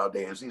water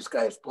nowadays? These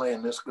guys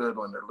playing this good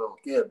when they're little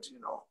kids,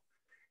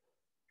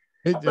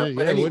 But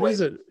anyway, what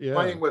is it? Yeah.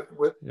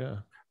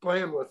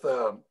 Playing with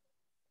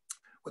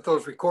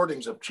those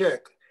recordings of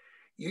Chick,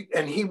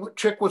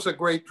 Chick was a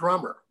great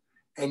drummer,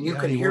 and you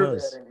can hear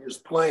that in his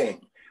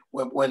playing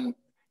when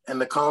and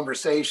the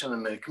conversation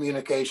and the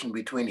communication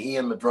between he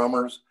and the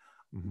drummers,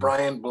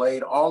 Brian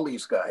Blade, all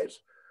these guys,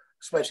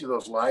 especially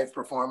those live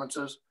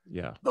performances.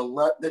 Yeah,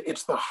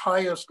 it's the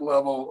highest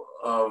level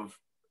of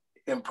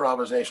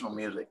improvisational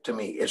music to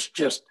me. It's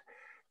just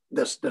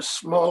the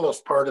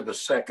smallest part of a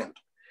second,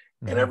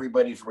 and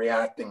everybody's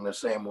reacting the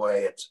same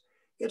way.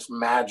 It's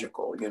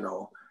magical, you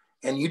know.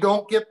 And you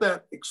don't get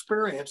that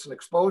experience and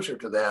exposure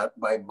to that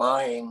by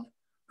buying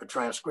a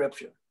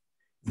transcription.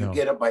 You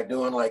get it by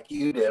doing like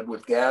you did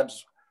with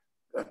Gad's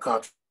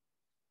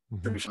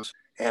contributions.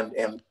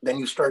 And then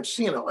you start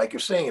seeing it, like you're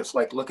saying, it's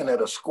like looking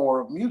at a score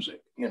of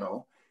music, you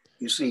know.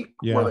 You see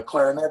where the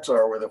clarinets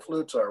are, where the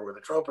flutes are, where the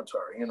trumpets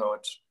are, you know,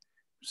 it's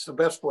the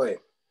best way.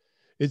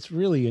 It's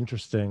really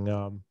interesting.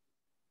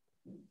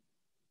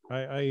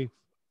 I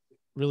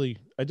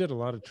did a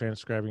lot of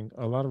transcribing,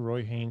 a lot of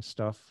Roy Haynes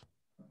stuff,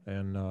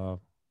 and a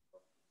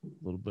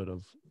little bit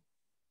of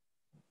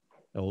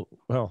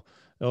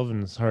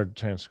Elvin's hard to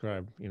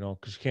transcribe, you know,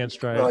 because you can't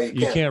strive. Well,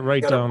 you can't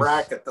write down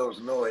bracket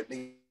those notes.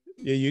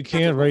 Yeah, you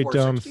can't write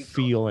down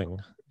feeling.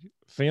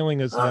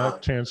 Feeling is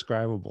not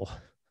transcribable.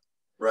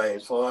 Right.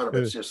 It's a lot of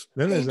it's just.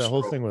 Then there's that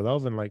whole thing with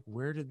Elvin, like,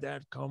 where did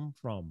that come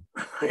from?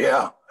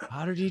 Yeah.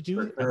 How did he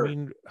do it? I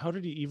mean, how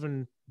did he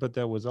even? But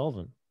that was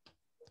Elvin.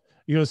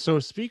 You know. So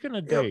speaking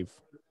of Dave,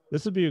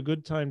 this would be a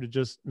good time to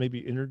just maybe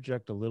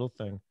interject a little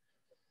thing.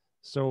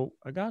 So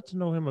I got to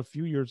know him a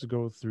few years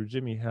ago through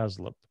Jimmy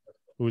Haslip,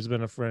 who has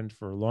been a friend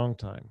for a long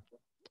time.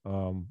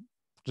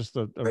 Just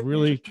a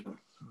really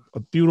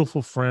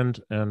beautiful friend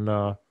and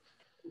a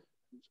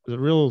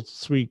real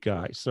sweet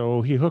guy.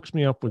 So he hooks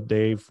me up with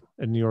Dave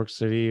in New York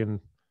City and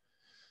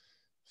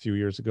a few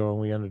years ago,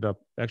 and we ended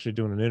up actually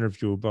doing an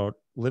interview about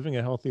living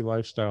a healthy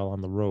lifestyle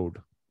on the road.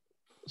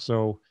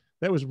 So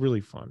that was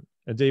really fun.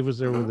 And Dave was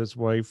there with his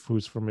wife,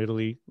 who's from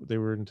Italy. They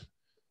were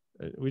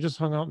we just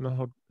hung out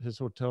in his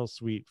hotel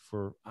suite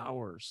for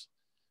hours,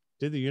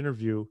 did the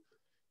interview.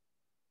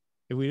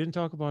 And we didn't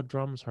talk about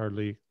drums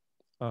hardly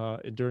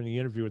during the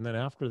interview. And then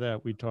after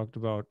that, we talked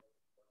about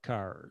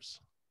cars.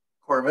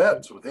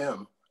 Corvettes with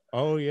him.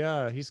 Oh,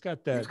 yeah. He's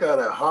got that. He's got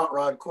a hot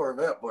rod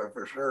Corvette, boy,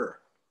 for sure.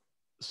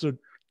 So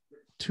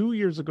 2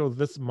 years ago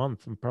this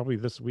month, and probably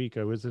this week,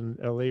 I was in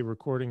LA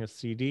recording a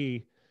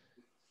CD.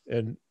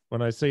 And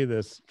when I say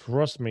this,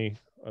 trust me,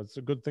 it's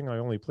a good thing I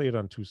only played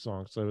on 2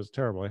 songs. So it was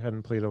terrible. I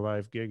hadn't played a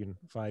live gig in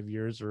 5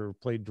 years or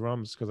played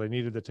drums because I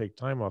needed to take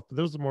time off. But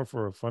this was more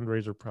for a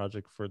fundraiser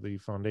project for the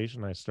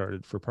foundation I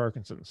started for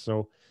Parkinson's.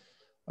 So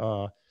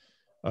do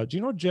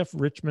you know Jeff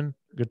Richmond,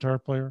 guitar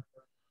player?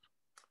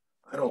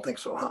 I don't think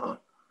so, huh?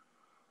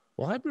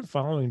 Well, I've been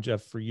following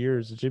Jeff for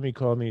years. Jimmy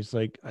called me. He's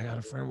like, I got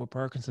a friend with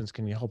Parkinson's.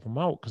 Can you help him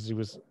out? Because he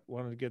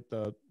wanted to get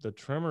the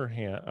tremor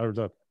hand or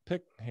the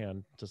pick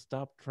hand to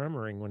stop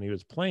tremoring when he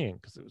was playing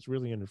because it was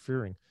really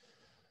interfering.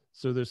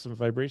 So there's some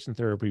vibration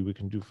therapy we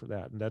can do for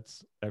that. And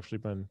that's actually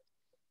been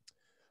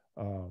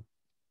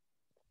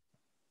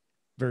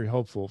very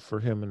helpful for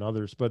him and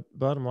others. But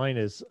bottom line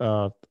is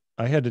I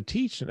had to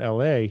teach in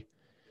LA.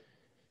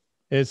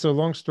 And so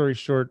long story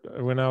short,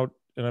 I went out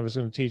and I was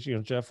going to teach,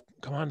 Jeff,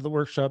 come on to the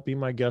workshop, be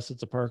my guest.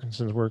 It's a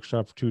Parkinson's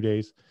workshop for 2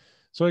 days.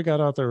 So I got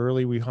out there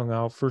early. We hung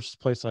out. First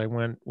place I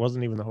went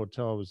wasn't even the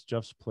hotel. It was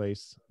Jeff's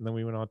place. And then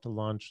we went out to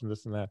lunch and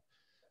this and that.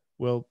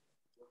 Well,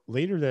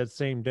 later that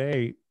same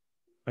day,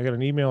 I got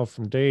an email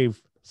from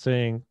Dave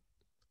saying,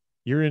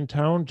 you're in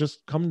town,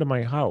 just come to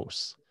my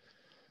house.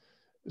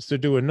 It's to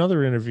do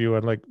another interview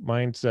on like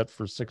mindset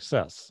for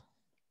success.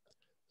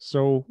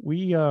 So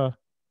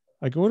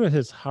I go to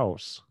his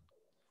house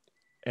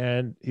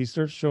and he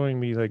starts showing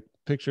me like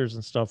pictures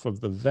and stuff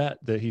of the vet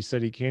that he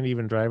said he can't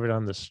even drive it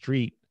on the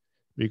street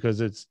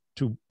because it's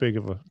too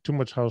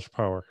much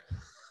horsepower.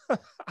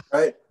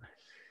 Right.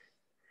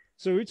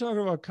 So we talk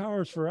about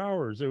cars for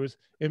hours.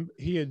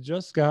 He had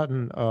just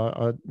gotten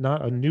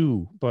not a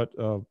new, but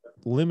a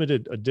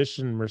limited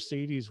edition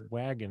Mercedes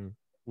wagon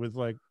with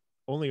like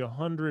only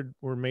 100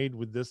 were made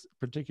with this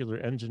particular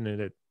engine in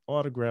it,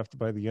 autographed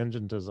by the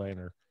engine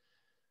designer.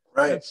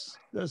 Right.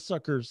 That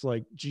sucker's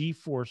like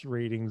G-force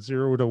rating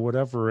 0 to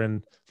whatever,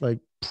 and like.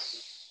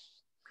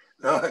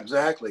 No,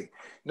 exactly.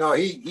 No,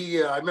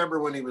 he. I remember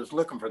when he was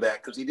looking for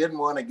that because he didn't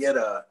want to get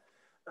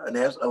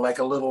like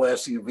a little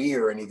SUV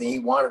or anything. He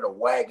wanted a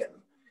wagon.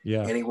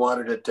 Yeah. And he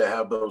wanted it to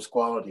have those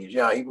qualities.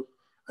 Yeah. I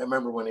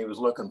remember when he was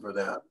looking for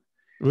that.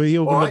 Well, he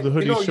opened up the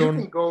hoodie. You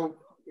can go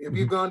if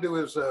you've gone to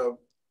his.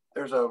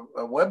 There's a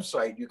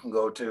website you can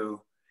go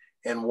to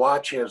and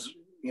watch his.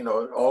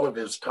 All of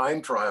his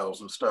time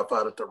trials and stuff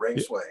out at the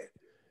raceway.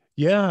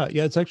 Yeah,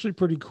 it's actually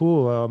pretty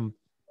cool.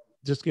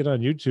 Just get on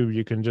YouTube.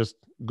 You can just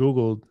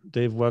Google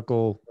Dave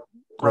Weckl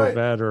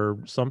Corvette or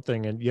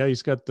something, and yeah,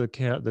 he's got the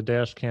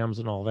dash cams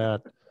and all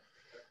that.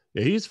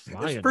 Yeah, he's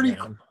flying. It's pretty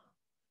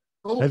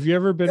cool. Have you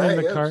ever been in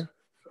the car?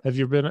 Have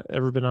you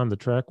ever been on the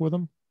track with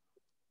him?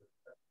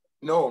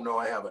 No,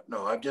 I haven't.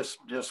 No, I've just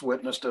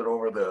witnessed it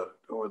over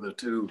the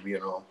tube.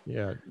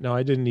 Yeah, no,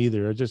 I didn't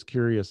either. I'm just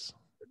curious.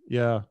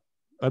 Yeah.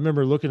 I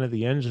remember looking at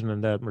the engine in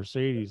that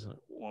Mercedes. Like,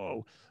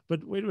 whoa!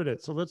 But wait a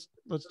minute. So let's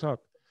talk.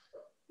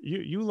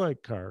 You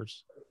like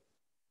cars,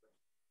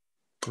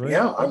 right?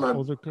 Yeah, I'm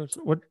older cars.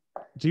 What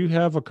do you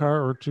have a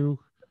car or two?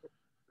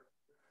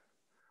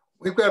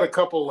 We've got a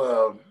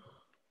couple.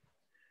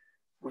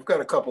 We've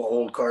got a couple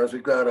old cars.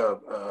 We've got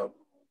a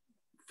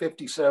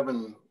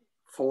 '57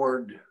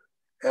 Ford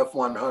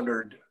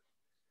F100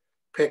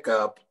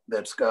 pickup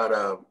that's got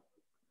a,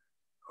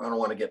 I don't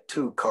want to get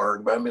too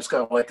carved, but I mean, it's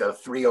got like a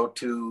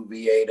 302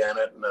 V8 in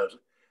it and a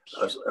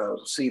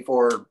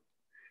C4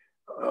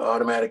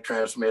 automatic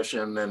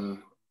transmission, and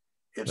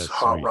it's That's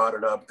hot sweet.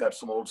 rodded up, got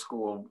some old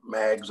school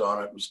mags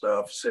on it and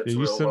stuff. Sits Yeah, you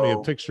real sent low. me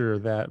a picture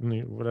of that,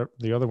 and whatever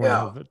the other one.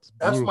 Yeah, It's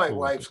that's my beautiful.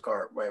 wife's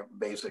car,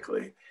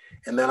 basically.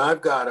 And then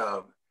I've got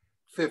a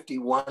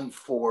 51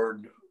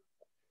 Ford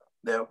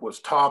that was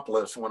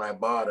topless when I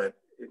bought it.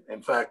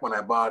 In fact, when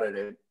I bought it,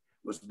 it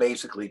was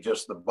basically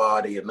just the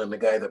body. And then the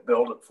guy that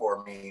built it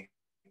for me,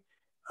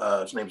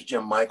 his name's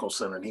Jim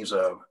Michelson, and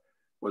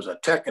was a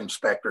tech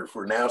inspector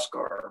for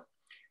NASCAR.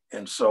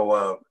 And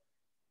so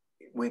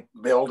we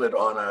built it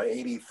on a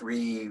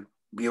 83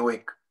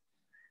 Buick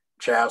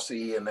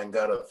chassis, and then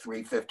got a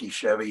 350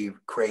 Chevy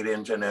crate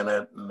engine in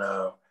it, and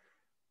a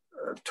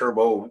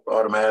turbo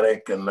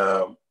automatic. And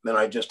then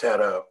I just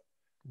had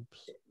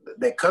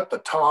they cut the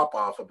top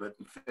off of it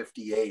in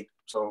 58.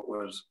 So it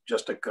was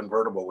just a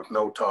convertible with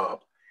no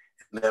top.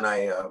 And then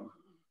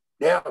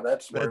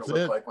that's what it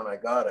looked like when I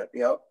got it.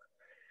 Yep.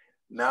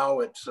 Now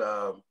it's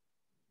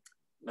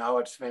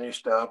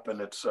finished up, and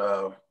it's,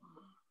 that's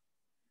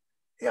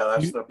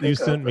the pickup. You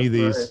sent me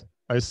these.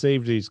 I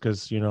saved these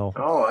because,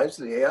 Oh, I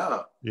see.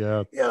 Yeah.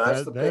 Yeah.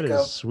 That's the pickup. That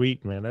is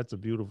sweet, man. That's a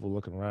beautiful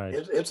looking ride.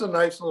 It's a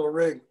nice little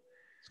rig.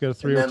 It's got a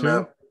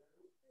 302?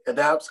 And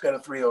that's got a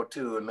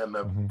 302, and then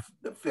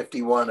the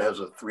 51 has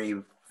a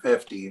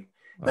 350.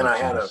 Then I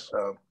had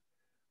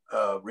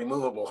a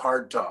removable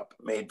hardtop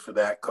made for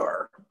that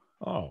car.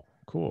 Oh,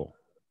 cool.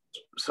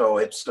 So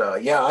it's,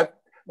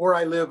 where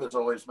I live has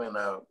always been,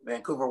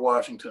 Vancouver,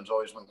 Washington's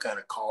always been kind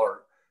of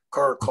car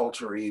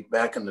culture-y.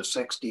 Back in the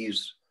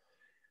 60s,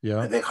 yeah,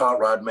 I think Hot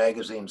Rod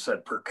Magazine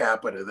said per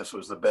capita, this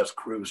was the best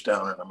cruise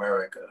town in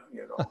America,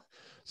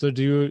 So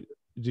do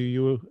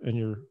you and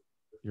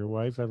your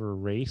wife ever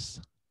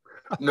race?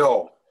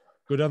 No.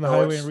 Go down the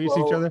highway and race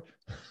each other?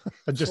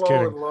 I'm just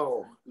kidding. And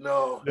low.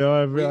 No.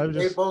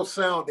 They both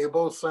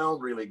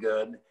sound really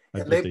good.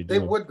 And they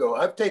would go.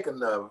 I've taken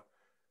the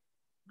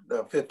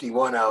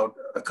 51 out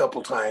a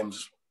couple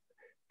times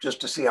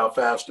just to see how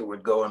fast it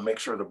would go and make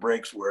sure the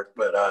brakes work.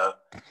 But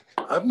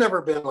I've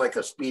never been like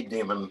a speed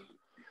demon.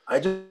 I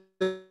just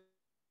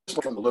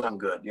want to look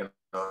good,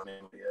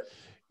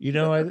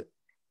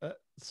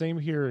 same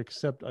here,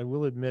 except I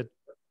will admit,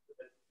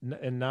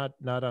 and not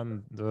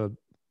on the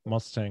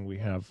Mustang we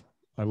have,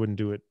 I wouldn't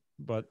do it,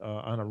 but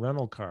on a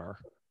rental car.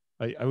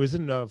 I was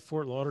in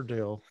Fort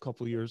Lauderdale a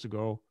couple of years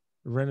ago,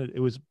 rented, it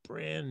was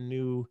brand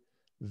new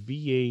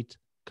V8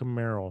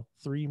 Camaro,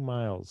 3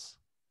 miles.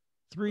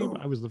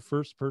 I was the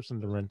first person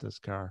to rent this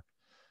car,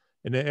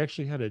 and it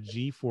actually had a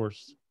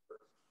G-force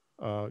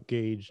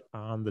gauge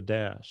on the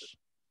dash.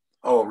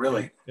 Oh,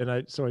 really? And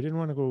I didn't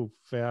want to go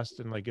fast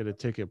and like get a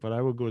ticket, but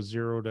I would go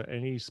 0 to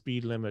any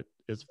speed limit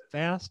as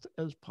fast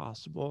as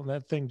possible. And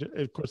that thing,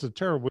 of course, it's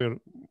terrible way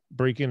to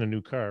break in a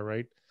new car,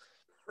 right?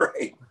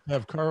 Right.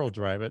 Have Carl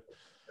drive it.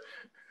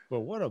 But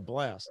what a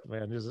blast,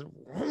 man. Is it?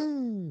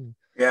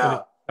 Yeah.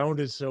 It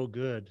sounded so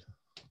good.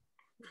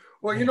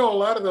 Well, a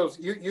lot of those,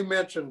 you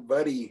mentioned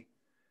Buddy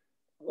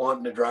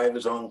wanting to drive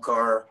his own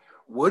car.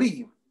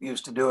 Woody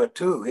used to do it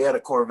too. He had a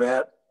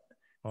Corvette.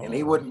 And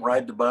he wouldn't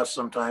ride the bus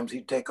sometimes.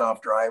 He'd take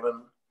off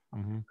driving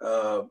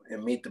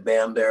and meet the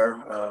band there.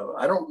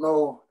 I don't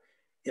know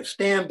if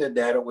Stan did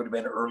that, it would have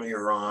been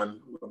earlier on.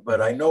 But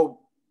I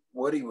know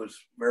Woody was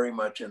very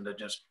much into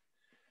just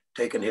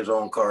taking his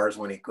own cars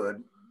when he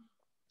could.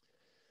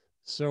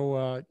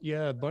 So,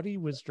 Buddy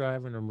was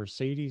driving a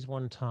Mercedes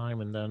one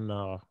time. And then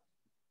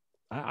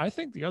I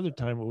think the other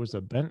time it was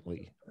a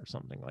Bentley or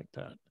something like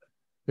that.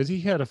 Because he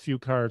had a few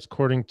cars,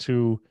 according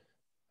to,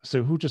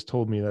 so who just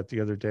told me that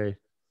the other day?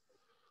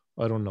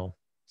 I don't know.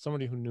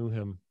 Somebody who knew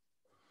him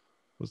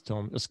was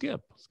telling me.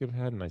 Skip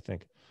Haddon, I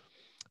think.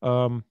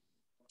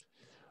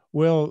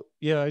 Well,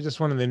 yeah, I just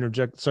wanted to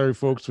interject. Sorry,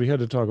 folks, we had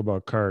to talk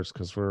about cars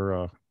because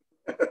we're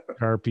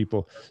car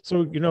people.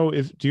 So,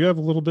 do you have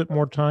a little bit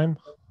more time?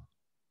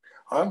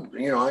 I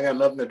got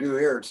nothing to do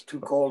here. It's too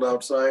cold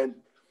outside.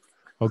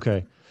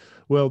 Okay.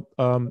 Well,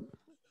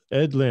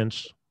 Ed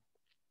Lynch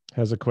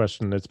has a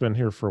question that's been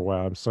here for a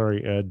while. I'm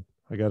sorry, Ed.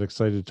 I got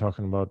excited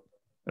talking about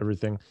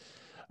everything.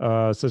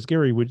 Says,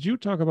 Gary, would you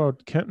talk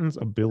about Kenton's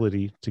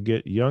ability to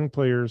get young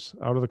players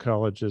out of the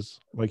colleges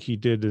like he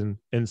did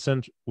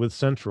with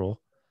Central?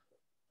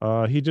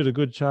 He did a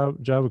good job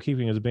of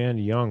keeping his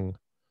band young.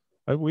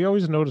 We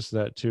always noticed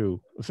that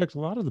too. In fact, a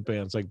lot of the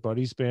bands, like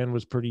Buddy's band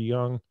was pretty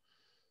young.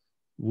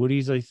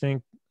 Woody's, I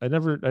think, I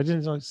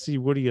didn't see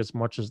Woody as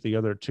much as the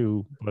other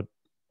two, but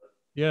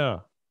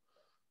yeah.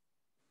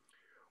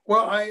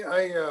 Well,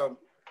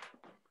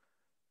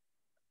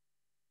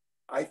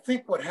 I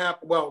think what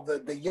happened,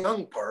 the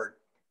young part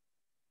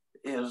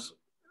is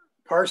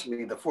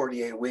partially the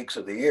 48 weeks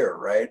of the year,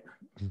 right?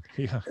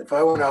 Yeah. If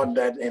I went out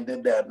and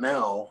did that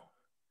now,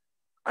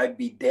 I'd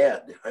be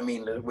dead. I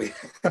mean,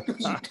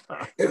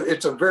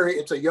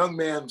 it's a young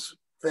man's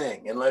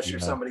thing, unless you're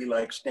somebody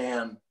like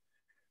Stan,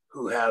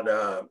 who had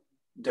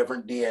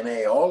different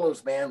DNA. All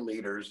those band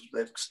leaders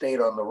that stayed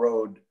on the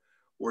road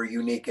were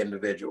unique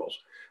individuals.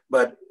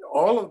 But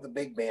all of the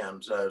big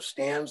bands,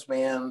 Stan's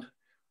band,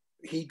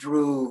 he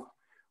drew,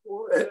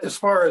 as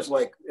far as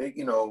like,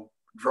 you know,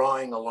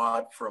 drawing a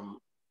lot from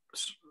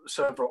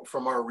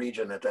our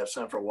region at that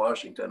Central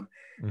Washington.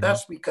 Mm-hmm.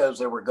 That's because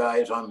there were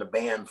guys on the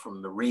band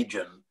from the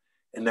region.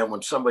 And then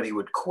when somebody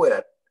would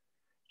quit,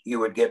 you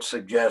would get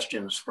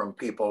suggestions from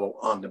people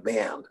on the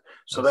band.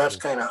 So that's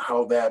kind of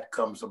how that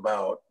comes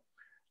about.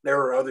 There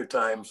were other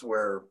times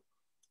where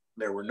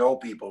there were no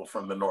people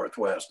from the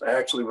Northwest.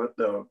 Actually, with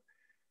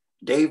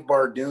Dave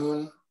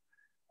Bardoon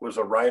was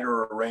a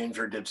writer,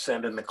 arranger, did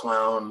Send in the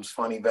Clowns,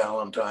 Funny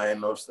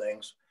Valentine, those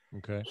things.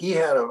 Okay. He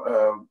had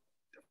a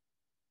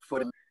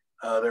foot in.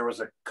 There was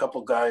a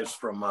couple guys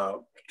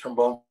from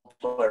trombone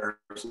players,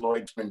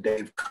 Lloyd and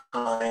Dave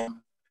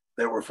Kine,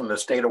 that were from the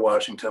state of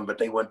Washington, but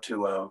they went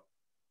to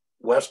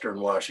Western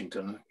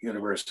Washington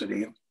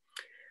University.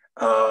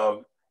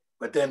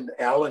 But then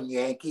Alan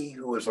Yankee,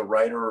 who was a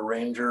writer,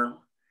 arranger,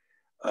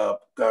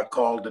 got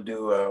called to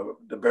do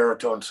the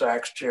baritone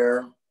sax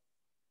chair.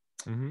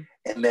 Mm-hmm.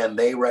 And then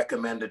they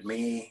recommended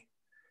me.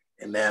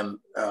 And then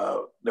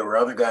there were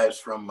other guys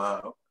from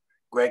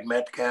Greg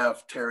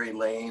Metcalf, Terry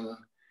Lane,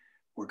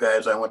 were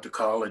guys I went to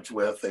college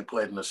with. They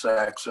played in the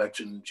sax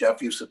section. Jeff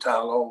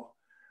Usitalo,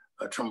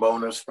 a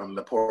trombonist from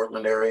the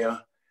Portland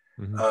area.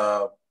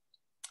 Mm-hmm.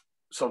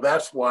 So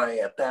that's why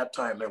at that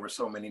time there were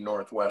so many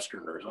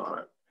Northwesterners on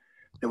it.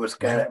 It was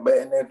kind of,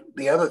 and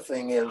the other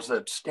thing is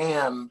that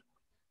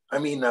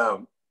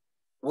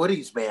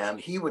Woody's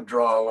band, he would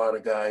draw a lot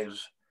of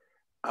guys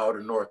out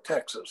of North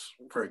Texas.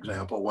 For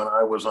example, when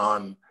I was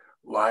on,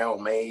 Lyle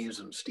Mays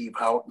and Steve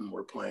Houghton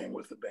were playing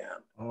with the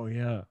band. Oh,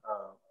 yeah.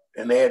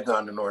 And they had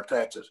gone to North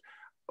Texas.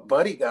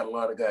 Buddy got a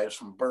lot of guys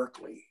from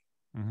Berkeley,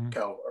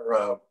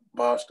 mm-hmm.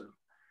 Boston.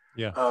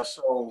 Yeah.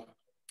 So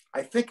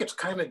I think it's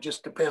kind of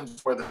just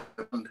depends where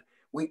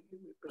we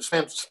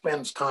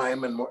spends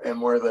time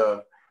and where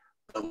the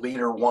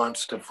leader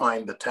wants to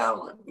find the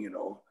talent, you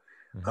know.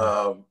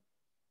 Mm-hmm.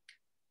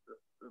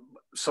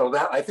 So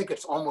that I think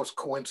it's almost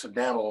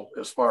coincidental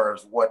as far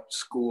as what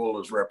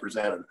school is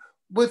represented.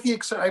 With the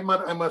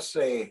I must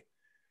say,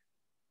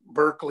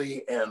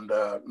 Berkeley and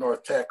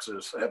North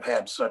Texas have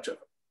had such a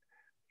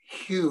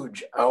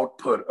huge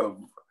output of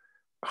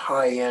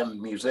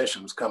high-end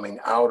musicians coming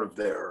out of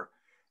there.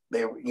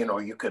 They, you know,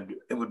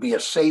 it would be a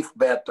safe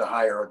bet to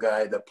hire a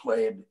guy that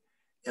played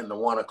in the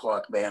 1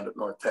 o'clock band at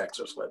North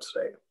Texas, let's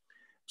say.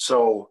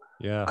 So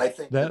yeah, I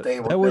think that they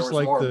were. That was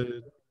like more.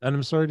 And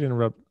I'm sorry to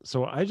interrupt.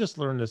 So I just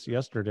learned this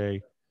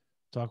yesterday,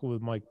 talking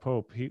with Mike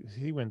Pope.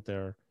 He went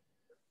there.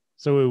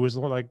 So it was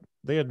like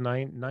they had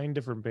nine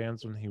different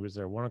bands when he was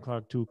there. 1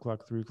 o'clock, 2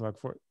 o'clock, 3 o'clock,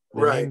 4.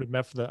 They named them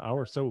after the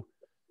hour. So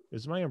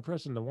it's my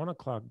impression the 1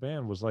 o'clock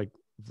band was like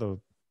the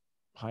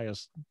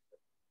highest.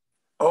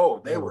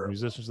 Oh, they were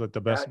musicians, like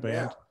the best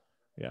band.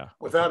 Yeah.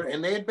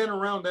 And they had been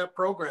around. That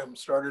program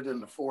started in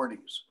the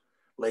 40s,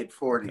 late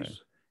 40s. Okay.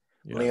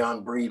 Yeah.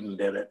 Leon Breeden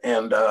did it.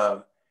 And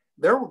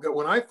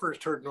when I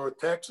first heard North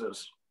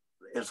Texas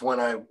is when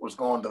I was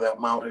going to that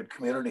Mount Hood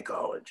Community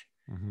College.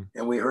 Mm-hmm.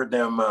 And we heard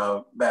them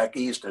back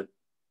east at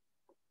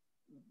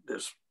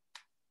this,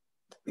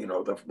 you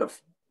know, the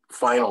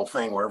final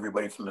thing where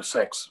everybody from the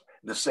six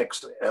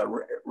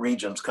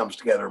regions comes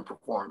together and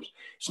performs.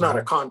 It's not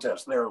a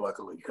contest there,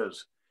 luckily,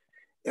 because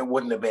it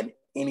wouldn't have been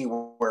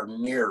anywhere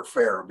near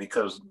fair,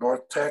 because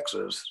North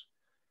Texas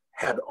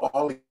had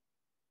all the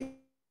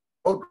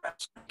road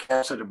rats.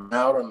 Cats that had been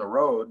out on the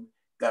road,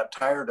 got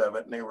tired of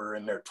it, and they were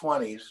in their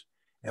 20s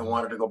and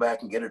wanted to go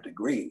back and get a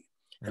degree.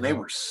 And they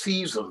were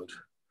seasoned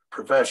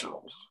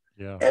professionals.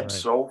 Yeah. Ed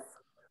Sof.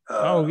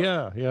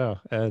 Yeah.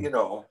 Ed. You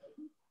know.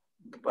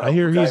 I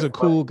hear he's a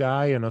cool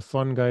guy and a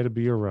fun guy to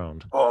be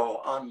around.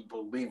 Oh,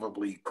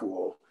 unbelievably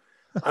cool.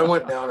 I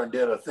went down and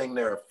did a thing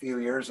there a few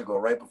years ago,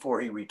 right before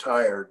he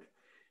retired.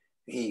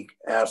 He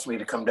asked me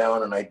to come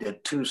down, and I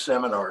did 2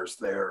 seminars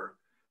there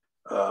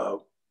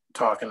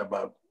talking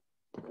about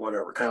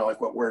whatever, kind of like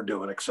what we're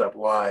doing, except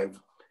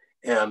live.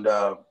 And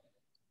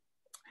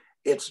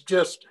it's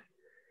just,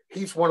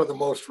 he's one of the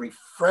most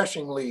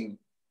refreshingly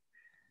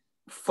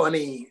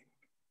funny,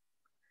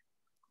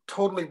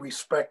 totally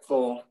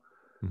respectful,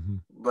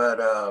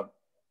 but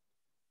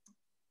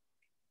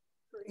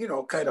you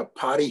know, kind of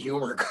potty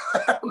humor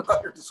guy. I don't know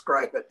how to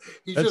describe it.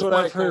 He's That's just what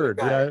I've heard.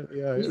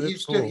 Yeah.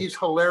 He's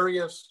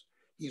hilarious.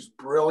 He's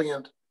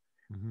brilliant.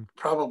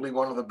 Probably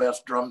one of the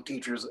best drum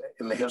teachers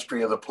in the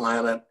history of the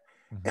planet,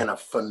 and a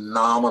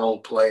phenomenal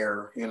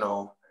player. You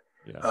know,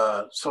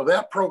 so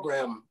that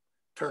program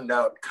turned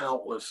out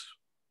countless,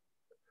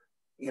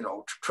 you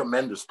know,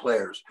 tremendous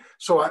players.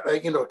 So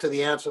you know, to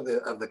the answer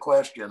of the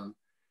question,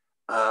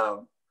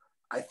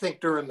 I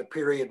think during the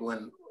period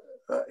when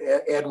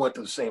Ed went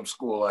to the same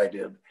school I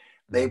did,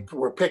 they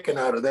were picking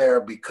out of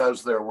there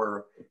because there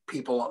were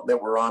people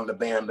that were on the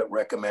band that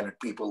recommended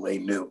people they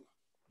knew.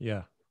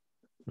 Yeah,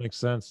 makes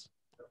sense.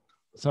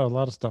 That's how a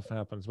lot of stuff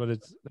happens, but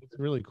it's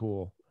really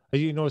cool.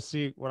 You know,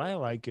 see, what I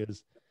like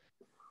is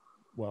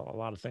well, a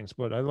lot of things,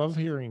 but I love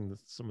hearing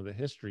some of the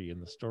history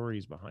and the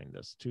stories behind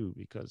this too,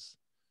 because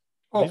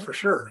For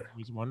sure. I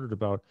always wondered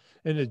about,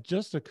 and it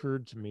just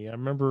occurred to me. I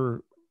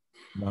remember,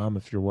 Mom,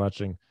 if you're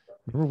watching,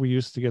 remember we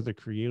used to get the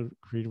Creative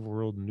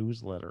World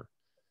newsletter.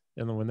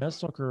 And then when that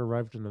sucker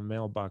arrived in the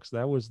mailbox,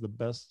 that was the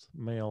best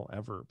mail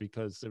ever,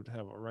 because it would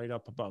have a write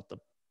up about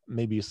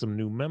maybe some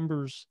new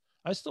members.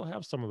 I still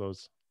have some of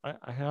those.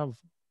 I have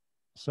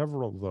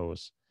several of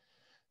those.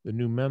 The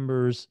new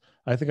members.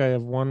 I think I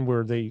have one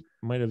where they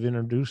might have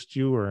introduced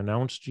you or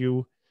announced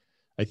you.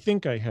 I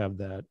think I have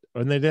that.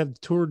 And they'd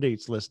have tour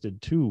dates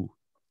listed too.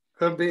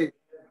 Could be.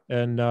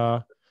 And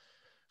of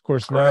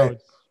course, now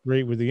it's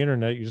great with the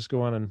internet. You just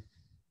go on and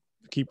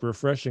keep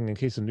refreshing in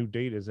case a new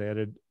date is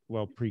added.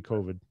 Well,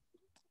 pre-COVID.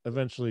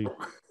 Eventually,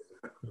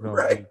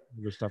 other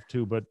stuff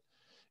too. But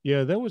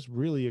yeah, that was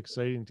really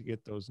exciting to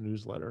get those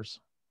newsletters.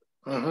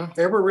 Mm-hmm.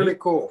 They were really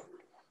cool.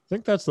 I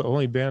think that's the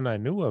only band I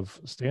knew of,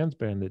 Stan's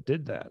band, that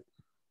did that.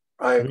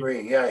 I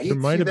agree. Yeah, there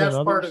might have been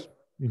others.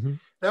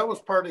 That was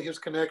part of his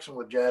connection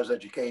with jazz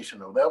education,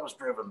 though. That was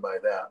driven by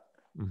that.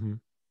 Mm-hmm.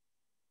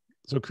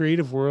 So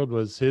Creative World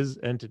was his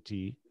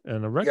entity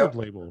and a record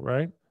label,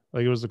 right?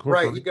 Like it was the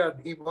corporate. Right.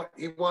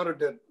 He wanted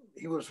to.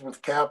 He was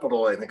with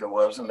Capitol, I think it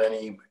was, and then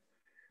he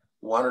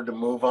wanted to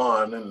move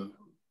on and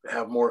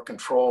have more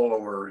control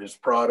over his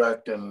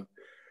product and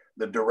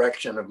the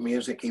direction of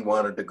music he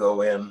wanted to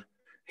go in.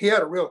 He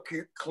had a real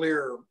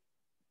clear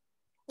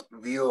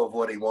view of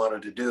what he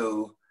wanted to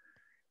do,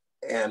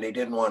 and he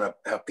didn't want to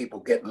have people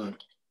getting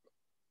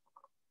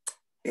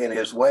in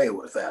his way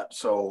with that.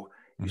 So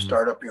you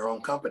start up your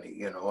own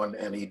company,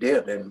 and he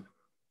did. And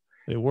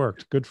it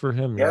worked. Good for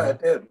him. Yeah,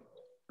 it did.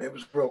 It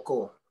was real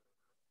cool.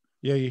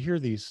 Yeah, you hear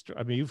these.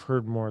 I mean, you've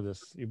heard more of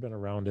this. You've been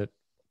around it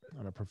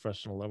on a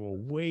professional level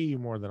way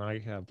more than I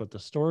have. But the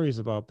stories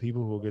about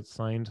people who get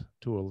signed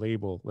to a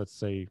label, let's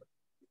say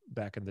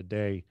back in the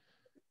day,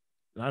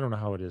 I don't know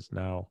how it is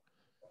now,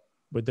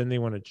 but then they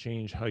want to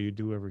change how you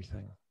do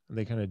everything. And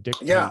they kind of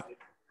dictate. Yeah,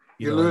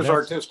 you lose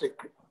artistic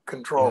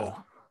control.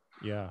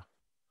 Yeah.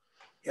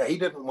 Yeah, he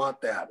didn't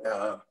want that.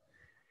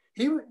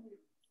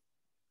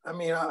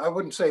 I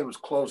wouldn't say he was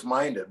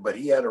closed-minded, but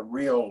he had a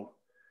real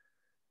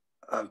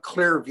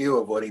clear view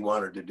of what he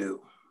wanted to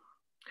do.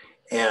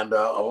 And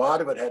a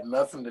lot of it had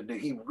nothing to do.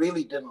 He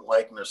really didn't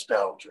like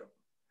nostalgia.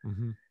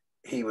 Mm-hmm.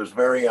 He was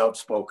very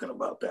outspoken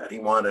about that. He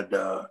wanted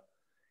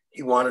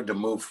to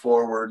move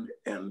forward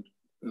and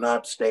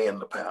not stay in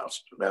the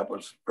past. That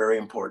was very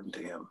important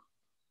to him.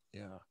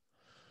 Yeah.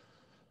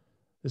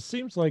 It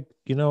seems like,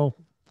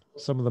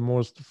 some of the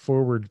most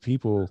forward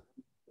people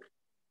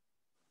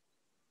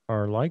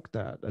are like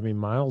that. I mean,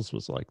 Miles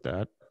was like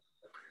that.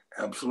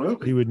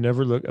 Absolutely. He would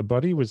never look. A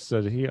buddy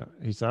said, I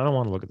don't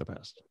want to look at the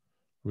past.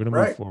 We're going to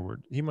move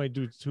forward. He might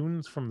do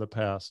tunes from the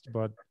past,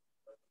 but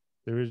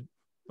there is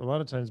a lot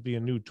of times be a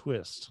new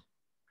twist.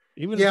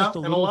 Even just a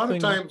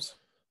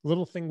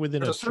little thing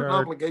within there's a certain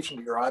chart. Obligation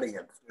to your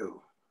audience too.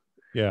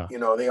 Yeah.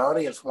 The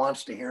audience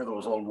wants to hear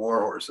those old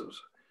war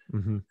horses.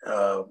 Mm-hmm.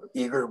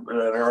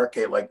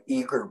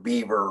 Eager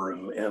Beaver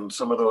and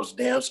some of those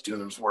dance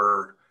tunes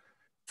were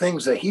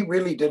things that he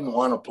really didn't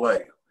want to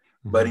play,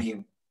 but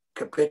he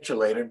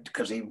capitulated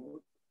because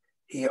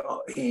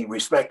he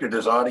respected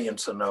his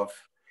audience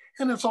enough.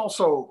 And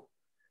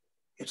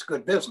it's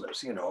good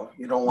business, you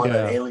don't want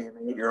to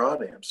alienate your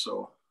audience.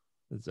 So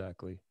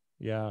exactly.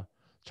 Yeah. I'm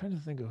trying to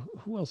think of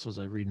who else was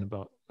I reading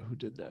about who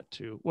did that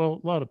too.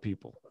 Well, a lot of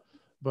people,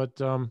 but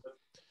I'm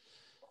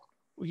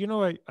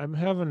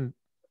having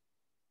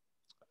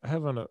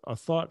a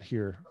thought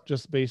here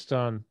just based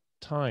on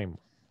time.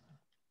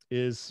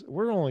 Is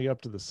we're only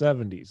up to the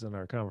 70s in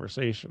our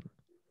conversation.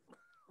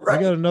 Right.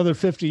 I got another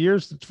 40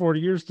 years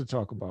to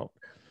talk about.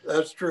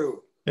 That's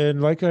true.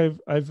 And like I've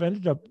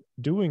ended up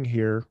doing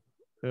here,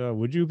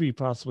 would you be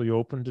possibly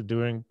open to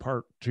doing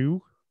part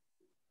 2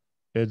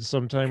 at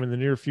sometime in the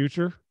near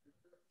future?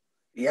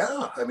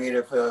 Yeah, I mean,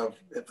 if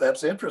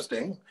that's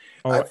interesting,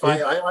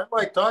 I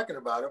like talking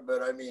about it,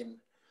 but I mean,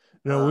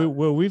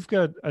 we've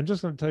got. I'm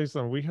just going to tell you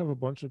something. We have a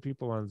bunch of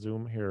people on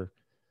Zoom here.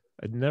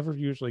 I'd never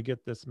usually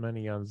get this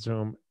many on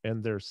Zoom,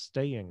 and they're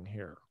staying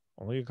here.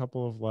 Only a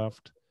couple have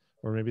left,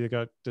 or maybe they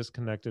got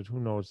disconnected. Who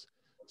knows?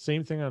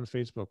 Same thing on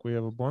Facebook. We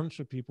have a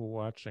bunch of people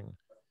watching,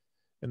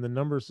 and the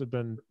numbers have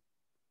been.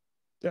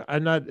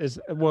 I'm not as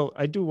well.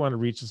 I do want to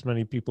reach as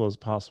many people as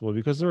possible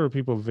because there are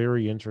people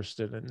very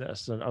interested in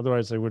this, and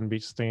otherwise I wouldn't be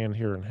staying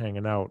here and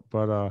hanging out.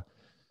 But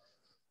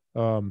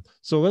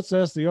so let's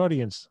ask the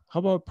audience. How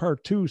about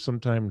part 2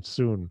 sometime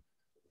soon?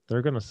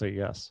 They're gonna say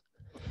yes.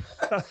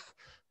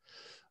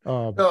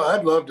 No,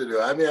 I'd love to do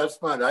it. I mean, that's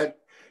fun.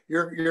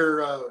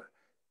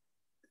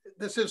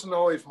 This isn't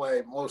always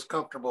my most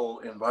comfortable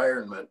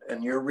environment,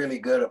 and you're really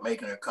good at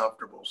making it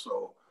comfortable.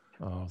 So,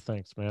 oh,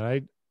 thanks,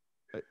 man.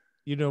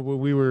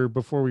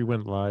 Before we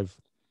went live,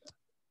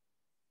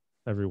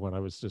 everyone, I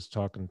was just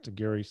talking to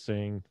Gary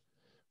saying,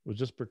 we'll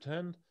just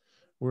pretend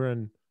we're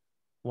in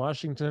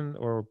Washington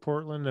or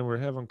Portland and we're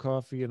having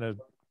coffee in a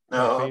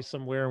cafe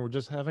somewhere and we're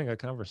just having a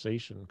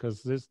conversation,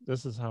 because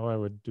this is how I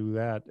would do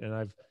that.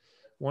 And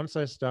once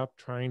I stopped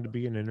trying to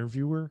be an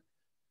interviewer,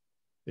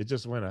 it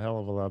just went a hell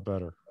of a lot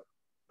better.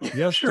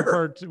 Yes, Sure. to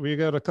part two. We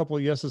got a couple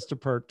of yeses to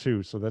part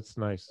two, so that's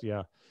nice.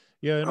 Yeah,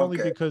 yeah, and only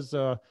because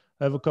I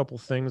have a couple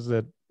things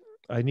that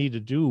I need to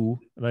do,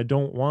 and I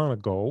don't want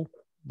to go,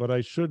 but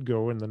I should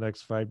go in the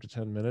next 5 to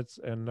 10 minutes,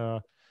 and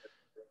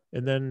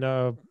then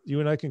you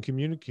and I can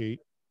communicate.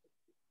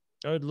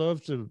 I'd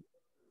love to,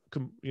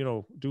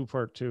 do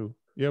part two.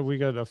 Yeah, we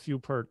got a few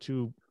part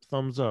two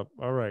thumbs up.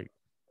 All right,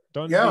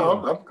 done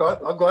deal.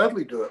 I'll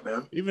gladly do it,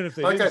 man. Even if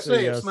they like didn't I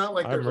say, yes, it's not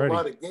like I'm there's ready. A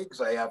lot of gigs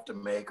I have to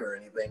make or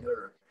anything.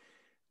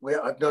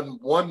 I've done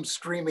one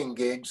streaming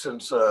gig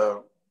since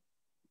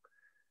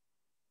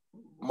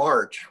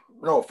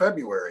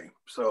February.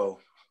 So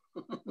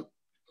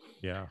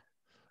yeah,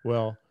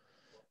 well,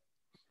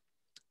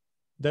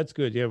 that's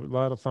good. Yeah, a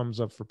lot of thumbs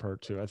up for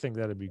part two. I think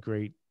that'd be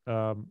great.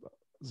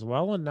 So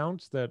I'll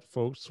announce that,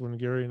 folks, when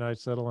Gary and I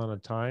settle on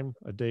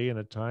a day and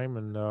a time,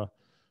 and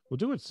we'll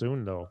do it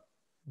soon, though.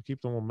 We'll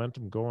keep the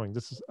momentum going.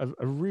 I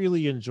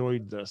really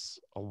enjoyed this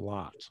a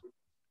lot.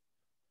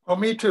 Oh,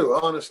 me too.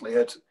 Honestly,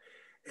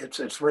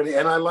 it's really,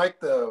 and I like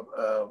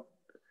the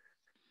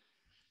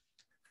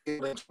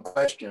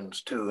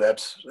questions too.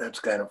 That's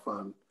kind of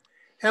fun,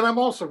 and I'm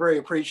also very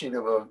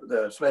appreciative of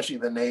especially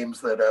the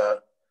names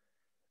that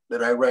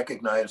I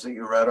recognize that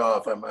you read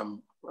off.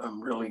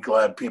 I'm really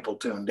glad people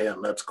tuned in.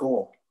 That's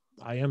cool.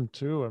 I am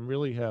too. I'm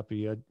really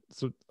happy.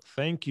 So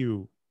thank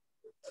you,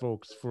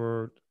 folks,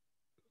 for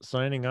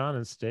signing on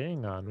and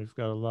staying on. We've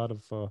got a lot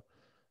of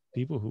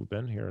people who've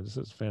been here. This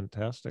is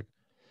fantastic.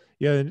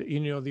 Yeah, and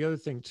the other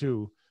thing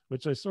too,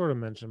 which I sort of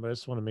mentioned, but I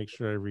just want to make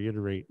sure I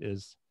reiterate,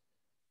 is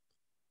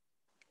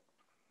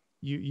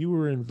you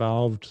were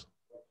involved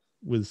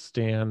with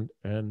Stan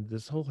and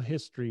this whole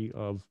history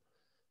of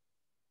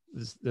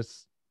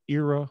this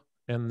era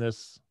and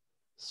this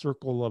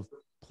circle of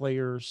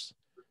players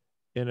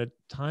in a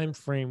time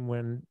frame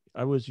when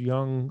I was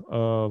young,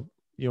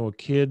 a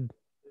kid,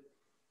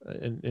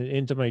 and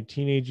into my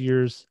teenage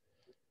years,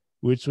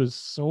 which was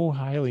so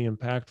highly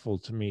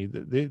impactful to me.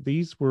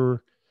 These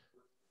were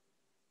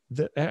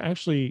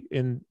actually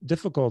in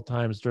difficult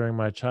times during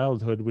my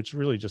childhood, which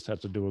really just had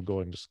to do with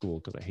going to school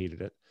because I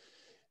hated it.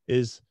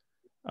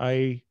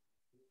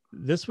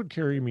 This would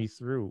carry me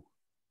through.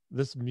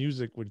 This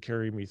music would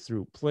carry me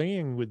through.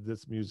 Playing with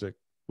this music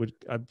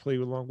I'd play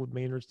along with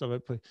Maynard stuff.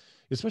 I'd play,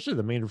 especially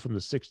the Maynard from the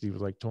 '60s,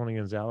 like Tony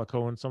and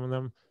Zalico and some of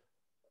them.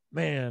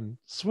 Man,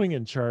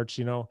 swinging charts,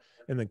 and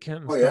the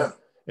Kenton stuff,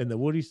 and the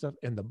Woody stuff,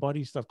 and the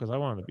Buddy stuff, because I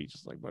wanted to be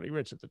just like Buddy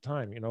Rich at the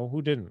time.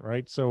 Who didn't,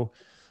 right? So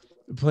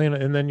playing,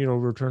 and then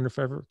Return to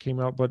Forever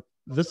came out, but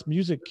this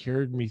music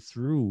carried me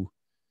through,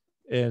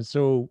 and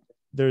so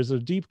there's a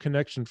deep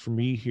connection for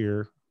me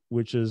here,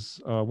 which is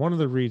one of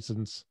the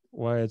reasons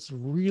why it's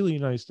really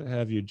nice to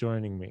have you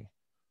joining me.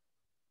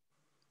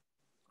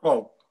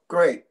 Oh,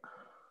 great.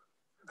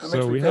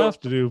 So we have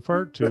to do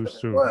part two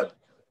soon.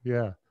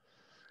 Yeah,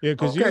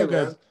 because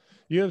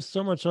you have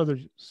so much other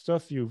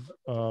stuff you've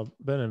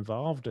been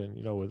involved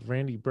in, with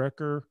Randy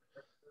Brecker,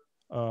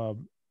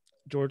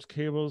 George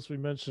Cables, we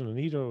mentioned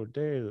Anita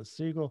O'Day, the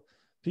Siegel,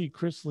 Pete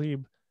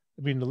Christlieb.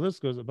 I mean, the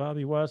list goes,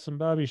 Bobby Watson,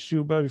 Bobby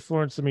Shew, Bobby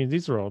Florence. I mean,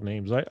 these are all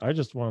names. I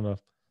just want to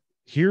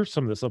hear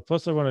some of this.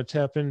 Plus, I want to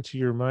tap into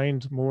your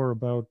mind more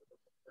about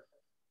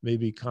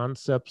maybe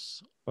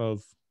concepts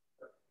of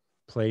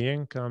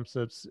playing,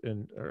 concepts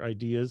or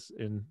ideas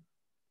in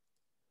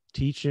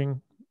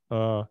teaching.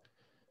 Because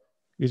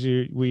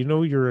we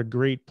know you're a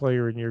great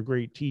player and you're a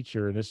great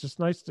teacher, and it's just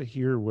nice to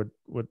hear what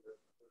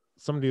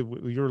somebody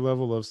with your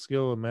level of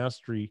skill and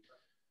mastery.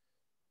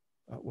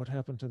 What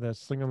happened to that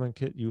Slingerland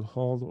kit you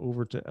hauled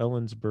over to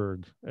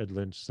Ellensburg? Ed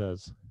Lynch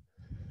says.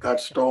 Got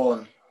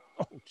stolen.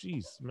 Oh,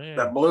 geez, man.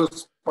 That blue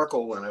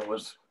sparkle one, it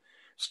was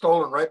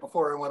stolen right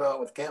before I went out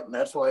with Kenton.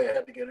 That's why I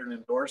had to get an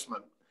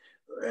endorsement.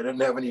 I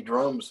didn't have any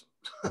drums.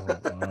 Oh,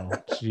 wow.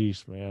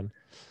 Jeez, man.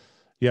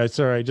 Yeah,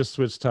 sorry, I just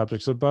switched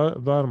topics. So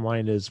bottom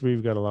line is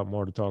we've got a lot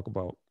more to talk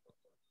about.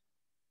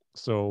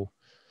 So,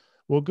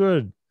 well,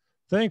 good.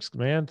 Thanks,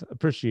 man.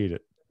 Appreciate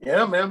it.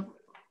 Yeah, man.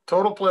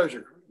 Total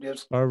pleasure.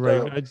 Just all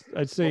right.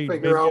 I'd say we'll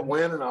figure out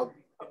when, and I'll.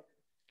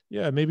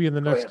 Yeah, maybe in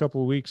the next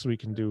couple of weeks we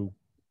can do.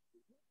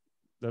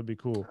 That'd be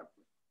cool.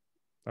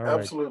 All right.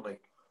 Absolutely.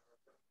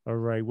 All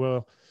right.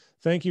 Well,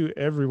 thank you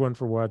everyone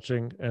for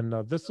watching, and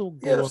this will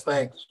go. Yes,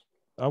 thanks.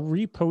 I'll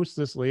repost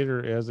this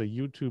later as a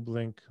YouTube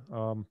link.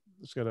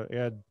 Just got to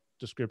add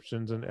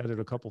descriptions and edit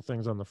a couple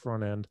things on the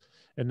front end,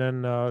 and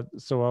then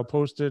so I'll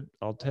post it.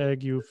 I'll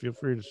tag you. Feel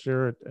free to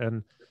share it,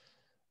 and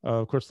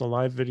of course the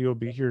live video will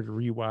be here to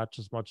rewatch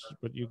as much,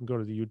 but you can go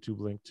to the YouTube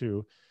link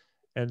too.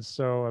 And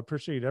so I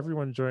appreciate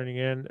everyone joining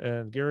in.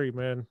 And Gary,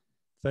 man,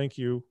 thank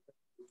you.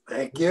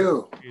 Thank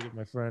you. Appreciate it,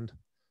 my friend.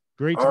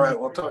 Great. All right,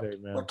 we'll talk. Today,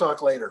 man. We'll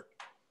talk later.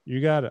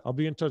 You got it. I'll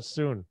be in touch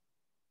soon.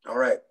 All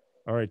right.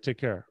 All right. Take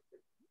care.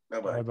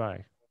 Bye-bye.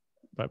 Bye-bye.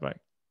 Bye-bye.